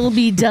will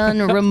be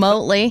done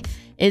remotely.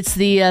 It's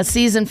the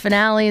season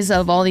finales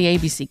of all the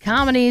ABC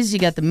comedies. You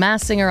got The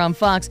Masked Singer on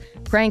Fox,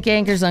 Prank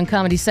Anchors on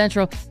Comedy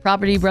Central,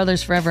 Property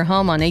Brothers Forever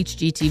Home on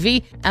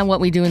HGTV, and What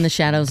We Do in the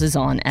Shadows is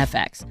on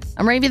FX.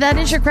 I'm Ravy. That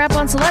is your crap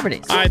on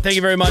celebrities. All right, thank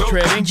you very much,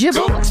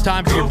 Ravy. It's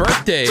time for your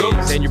birthdays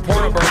and your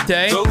porno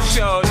birthday. Go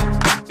shorty,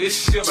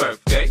 it's your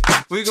birthday.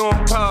 We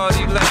gon'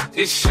 party like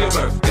it's your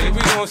birthday. We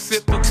gon'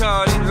 sip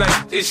Bacardi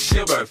like it's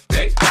your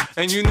birthday.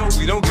 And you know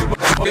we don't give a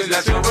fuck, it's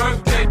not your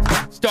birthday.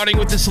 Starting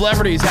with the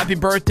celebrities, happy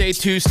birthday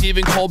to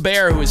Stephen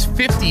Colbert, who is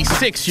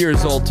 56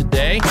 years old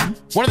today.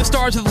 One of the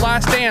stars of The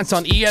Last Dance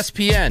on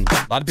ESPN.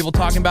 A lot of people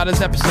talking about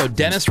his episode.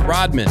 Dennis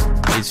Rodman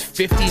is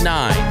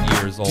 59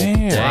 years old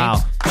today. Wow.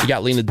 You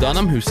got Lena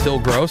Dunham, who's still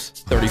gross,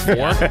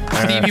 34.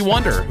 Stevie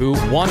Wonder, who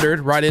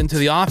wandered right into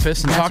the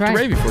office and talked to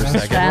Ravy for a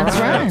second. That's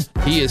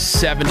right. He is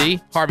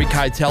 70. Harvey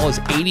Keitel is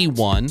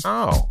 81.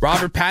 Oh.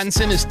 Robert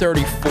Pattinson is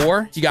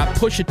 34. You got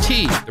Pusha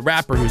T, the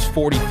rapper, who's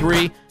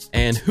 43.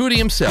 And Hootie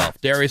himself,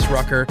 Darius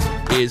Rucker,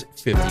 is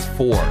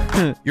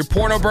 54. Your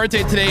porno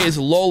birthday today is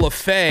Lola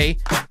Faye.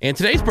 And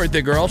today's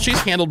birthday girl, she's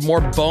handled more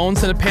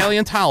bones than a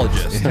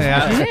paleontologist.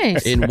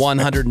 Nice. In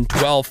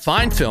 112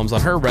 fine films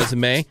on her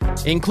resume,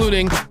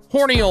 including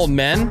Horny Old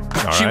Men.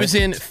 She was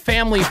in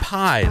Family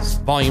Pies,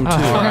 Volume 2.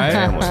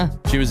 Family.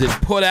 She was in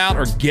Put Out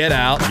or Get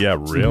Out. Yeah,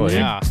 really?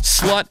 Yeah.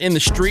 Slut in the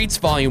Streets,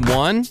 Volume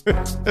 1.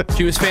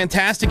 She was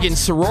fantastic in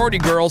Sorority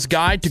Girl's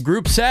Guide to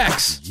Group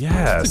Sex. Yes.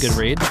 That's a good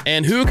read.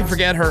 And who can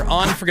forget her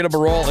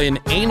unforgettable role in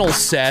Anal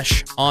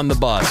Sesh on the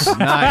Bus?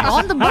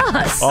 On the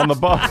bus. On the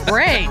bus.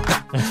 Great.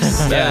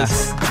 That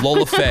is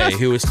Lola Faye,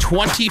 who is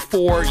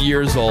 24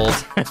 years old.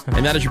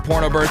 And that is your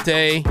porno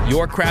birthday,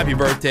 your crappy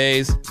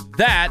birthdays.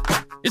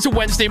 That is a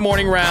Wednesday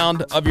morning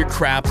round of your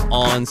crap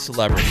on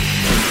celebrity.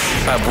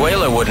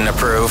 Abuela wouldn't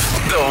approve.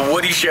 The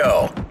Woody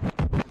Show.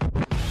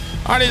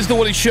 All right, it is The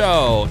Woody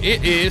Show.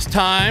 It is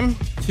time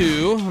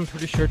to, I'm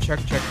pretty sure, check.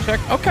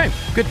 Okay,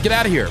 good. Get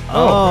out of here.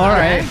 Oh, all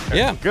right.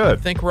 Yeah, Good.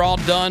 I think we're all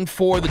done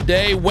for the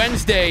day.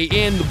 Wednesday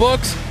in the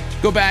books.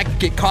 Go back,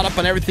 get caught up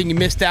on everything you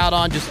missed out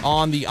on just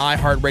on the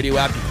iHeartRadio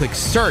app. You click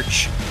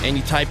search and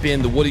you type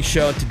in The Woody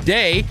Show.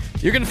 Today,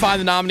 you're going to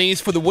find the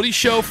nominees for The Woody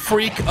Show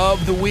Freak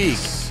of the Week.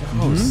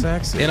 Oh,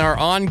 sexy. In our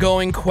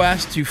ongoing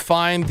quest to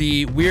find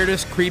the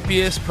weirdest,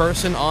 creepiest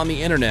person on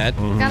the internet.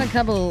 Got a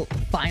couple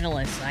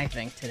finalists, I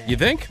think, today. You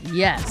think?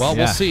 Yes. Well,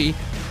 we'll see.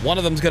 One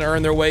of them's going to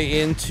earn their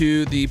way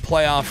into the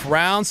playoff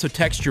round, so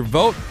text your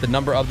vote, the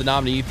number of the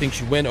nominee you think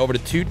should win, over to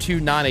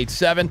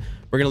 22987.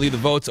 We're going to leave the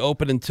votes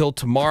open until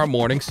tomorrow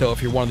morning, so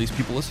if you're one of these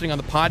people listening on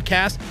the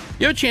podcast,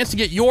 you have a chance to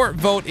get your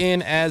vote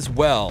in as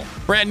well.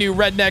 Brand new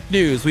Redneck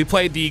News. We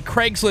played the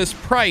Craigslist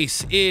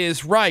Price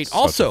is Right. Such a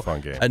Also,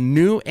 fun game. a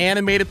new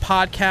animated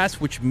podcast,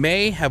 which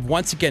may have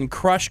once again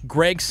crushed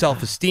Greg's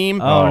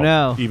self-esteem. Oh,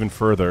 no. Even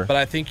further. But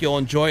I think you'll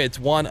enjoy it. It's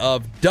one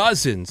of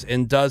dozens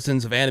and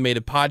dozens of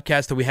animated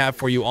podcasts that we have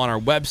for you on our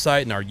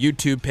website and our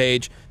YouTube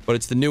page. But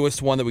it's the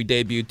newest one that we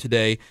debuted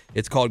today.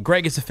 It's called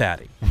Greg is a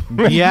Fatty.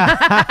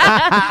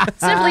 Yeah.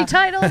 Simply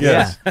titled.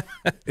 Yes.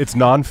 It's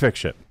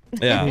nonfiction.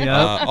 Yeah.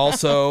 Yep.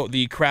 Also,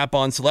 the crap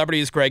on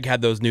celebrities. Greg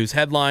had those news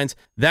headlines.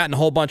 That and a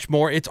whole bunch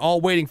more. It's all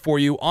waiting for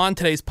you on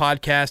today's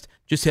podcast.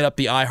 just hit up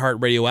the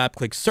iHeartRadio app,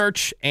 click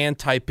search, and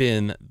type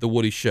in The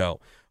Woody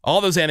Show.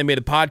 All those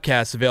animated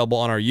podcasts available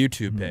on our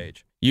YouTube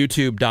page,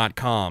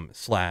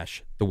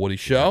 youtube.com/The Woody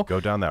Show.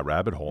 Go down that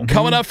rabbit hole.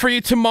 Coming up for you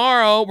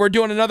tomorrow, we're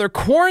doing another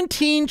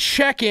quarantine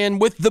check-in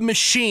with the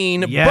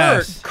machine.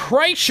 Yes. Bert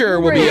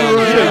Kreischer will be on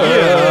the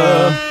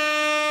show.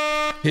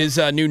 His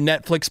new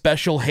Netflix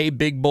special, Hey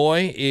Big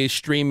Boy, is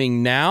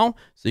streaming now,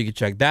 so you can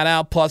check that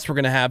out. Plus, we're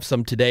going to have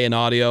some Today in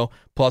Audio,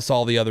 plus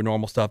all the other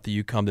normal stuff that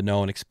you come to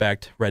know and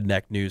expect,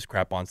 redneck news,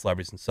 crap on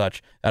celebrities and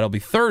such. That'll be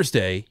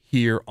Thursday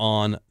here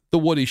on The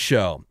Woody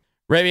Show.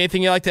 Ravy,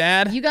 anything you'd like to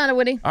add? You got it,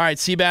 Woody. All right,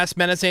 Seabass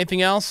Menace,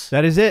 anything else?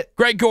 That is it.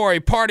 Greg Gorey,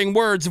 parting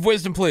words of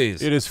wisdom,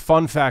 please. It is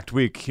Fun Fact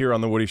Week here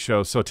on The Woody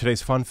Show. So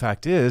today's fun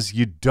fact is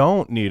you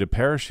don't need a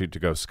parachute to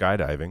go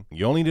skydiving.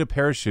 You only need a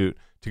parachute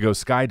to go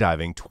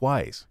skydiving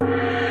twice.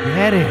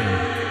 Get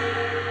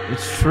it.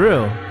 It's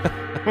true.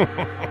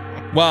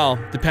 Well,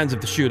 depends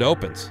if the chute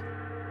opens.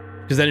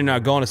 Because then you're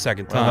not going a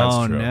second time.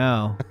 Oh,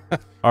 no.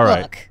 All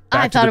right. Look,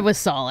 I thought it was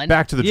solid.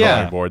 Back to the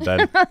drawing board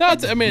then. No,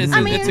 it's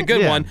a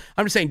good yeah. one.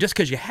 I'm just saying, just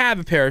because you have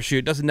a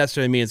parachute doesn't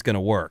necessarily mean it's going to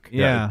work.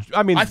 Yeah.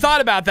 I mean, I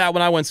thought about that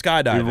when I went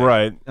skydiving. you're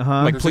right.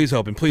 Uh-huh. Like, please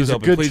open, please There's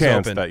open, a good please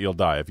chance open. that you'll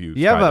die if you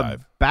You have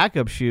skydive. a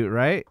backup chute,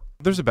 right?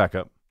 There's a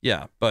backup.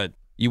 Yeah, but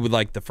you would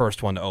like the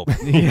first one to open.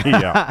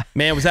 Yeah.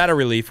 Man, was that a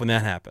relief when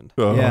that happened?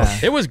 Yeah.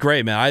 It was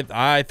great, man.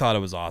 I thought it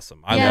was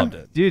awesome. I Yeah. loved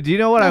it. Dude, do you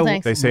know what No,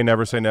 thanks. They say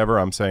never.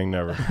 I'm saying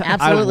never.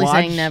 Absolutely I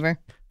saying watched- never.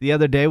 The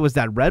other day was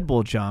that Red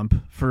Bull jump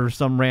for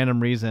some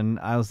random reason.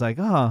 I was like,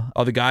 oh.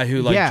 Oh, the guy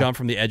who Yeah. jumped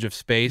from the edge of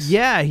space?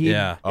 Yeah.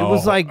 It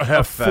was like a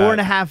F that.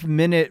 4.5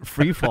 minute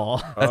free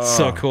fall. That's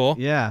so cool.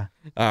 Yeah.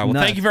 All right, well,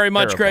 Nuts. thank you very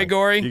much, Terrifying. Greg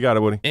Gorey. You got it,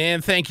 Woody.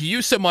 And thank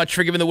you so much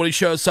for giving the Woody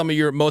Show some of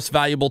your most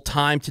valuable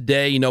time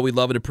today. You know we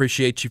love and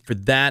appreciate you for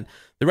that.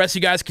 The rest of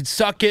you guys can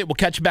suck it. We'll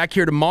catch you back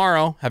here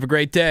tomorrow. Have a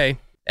great day.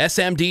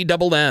 SMD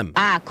double M.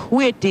 I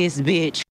quit this bitch.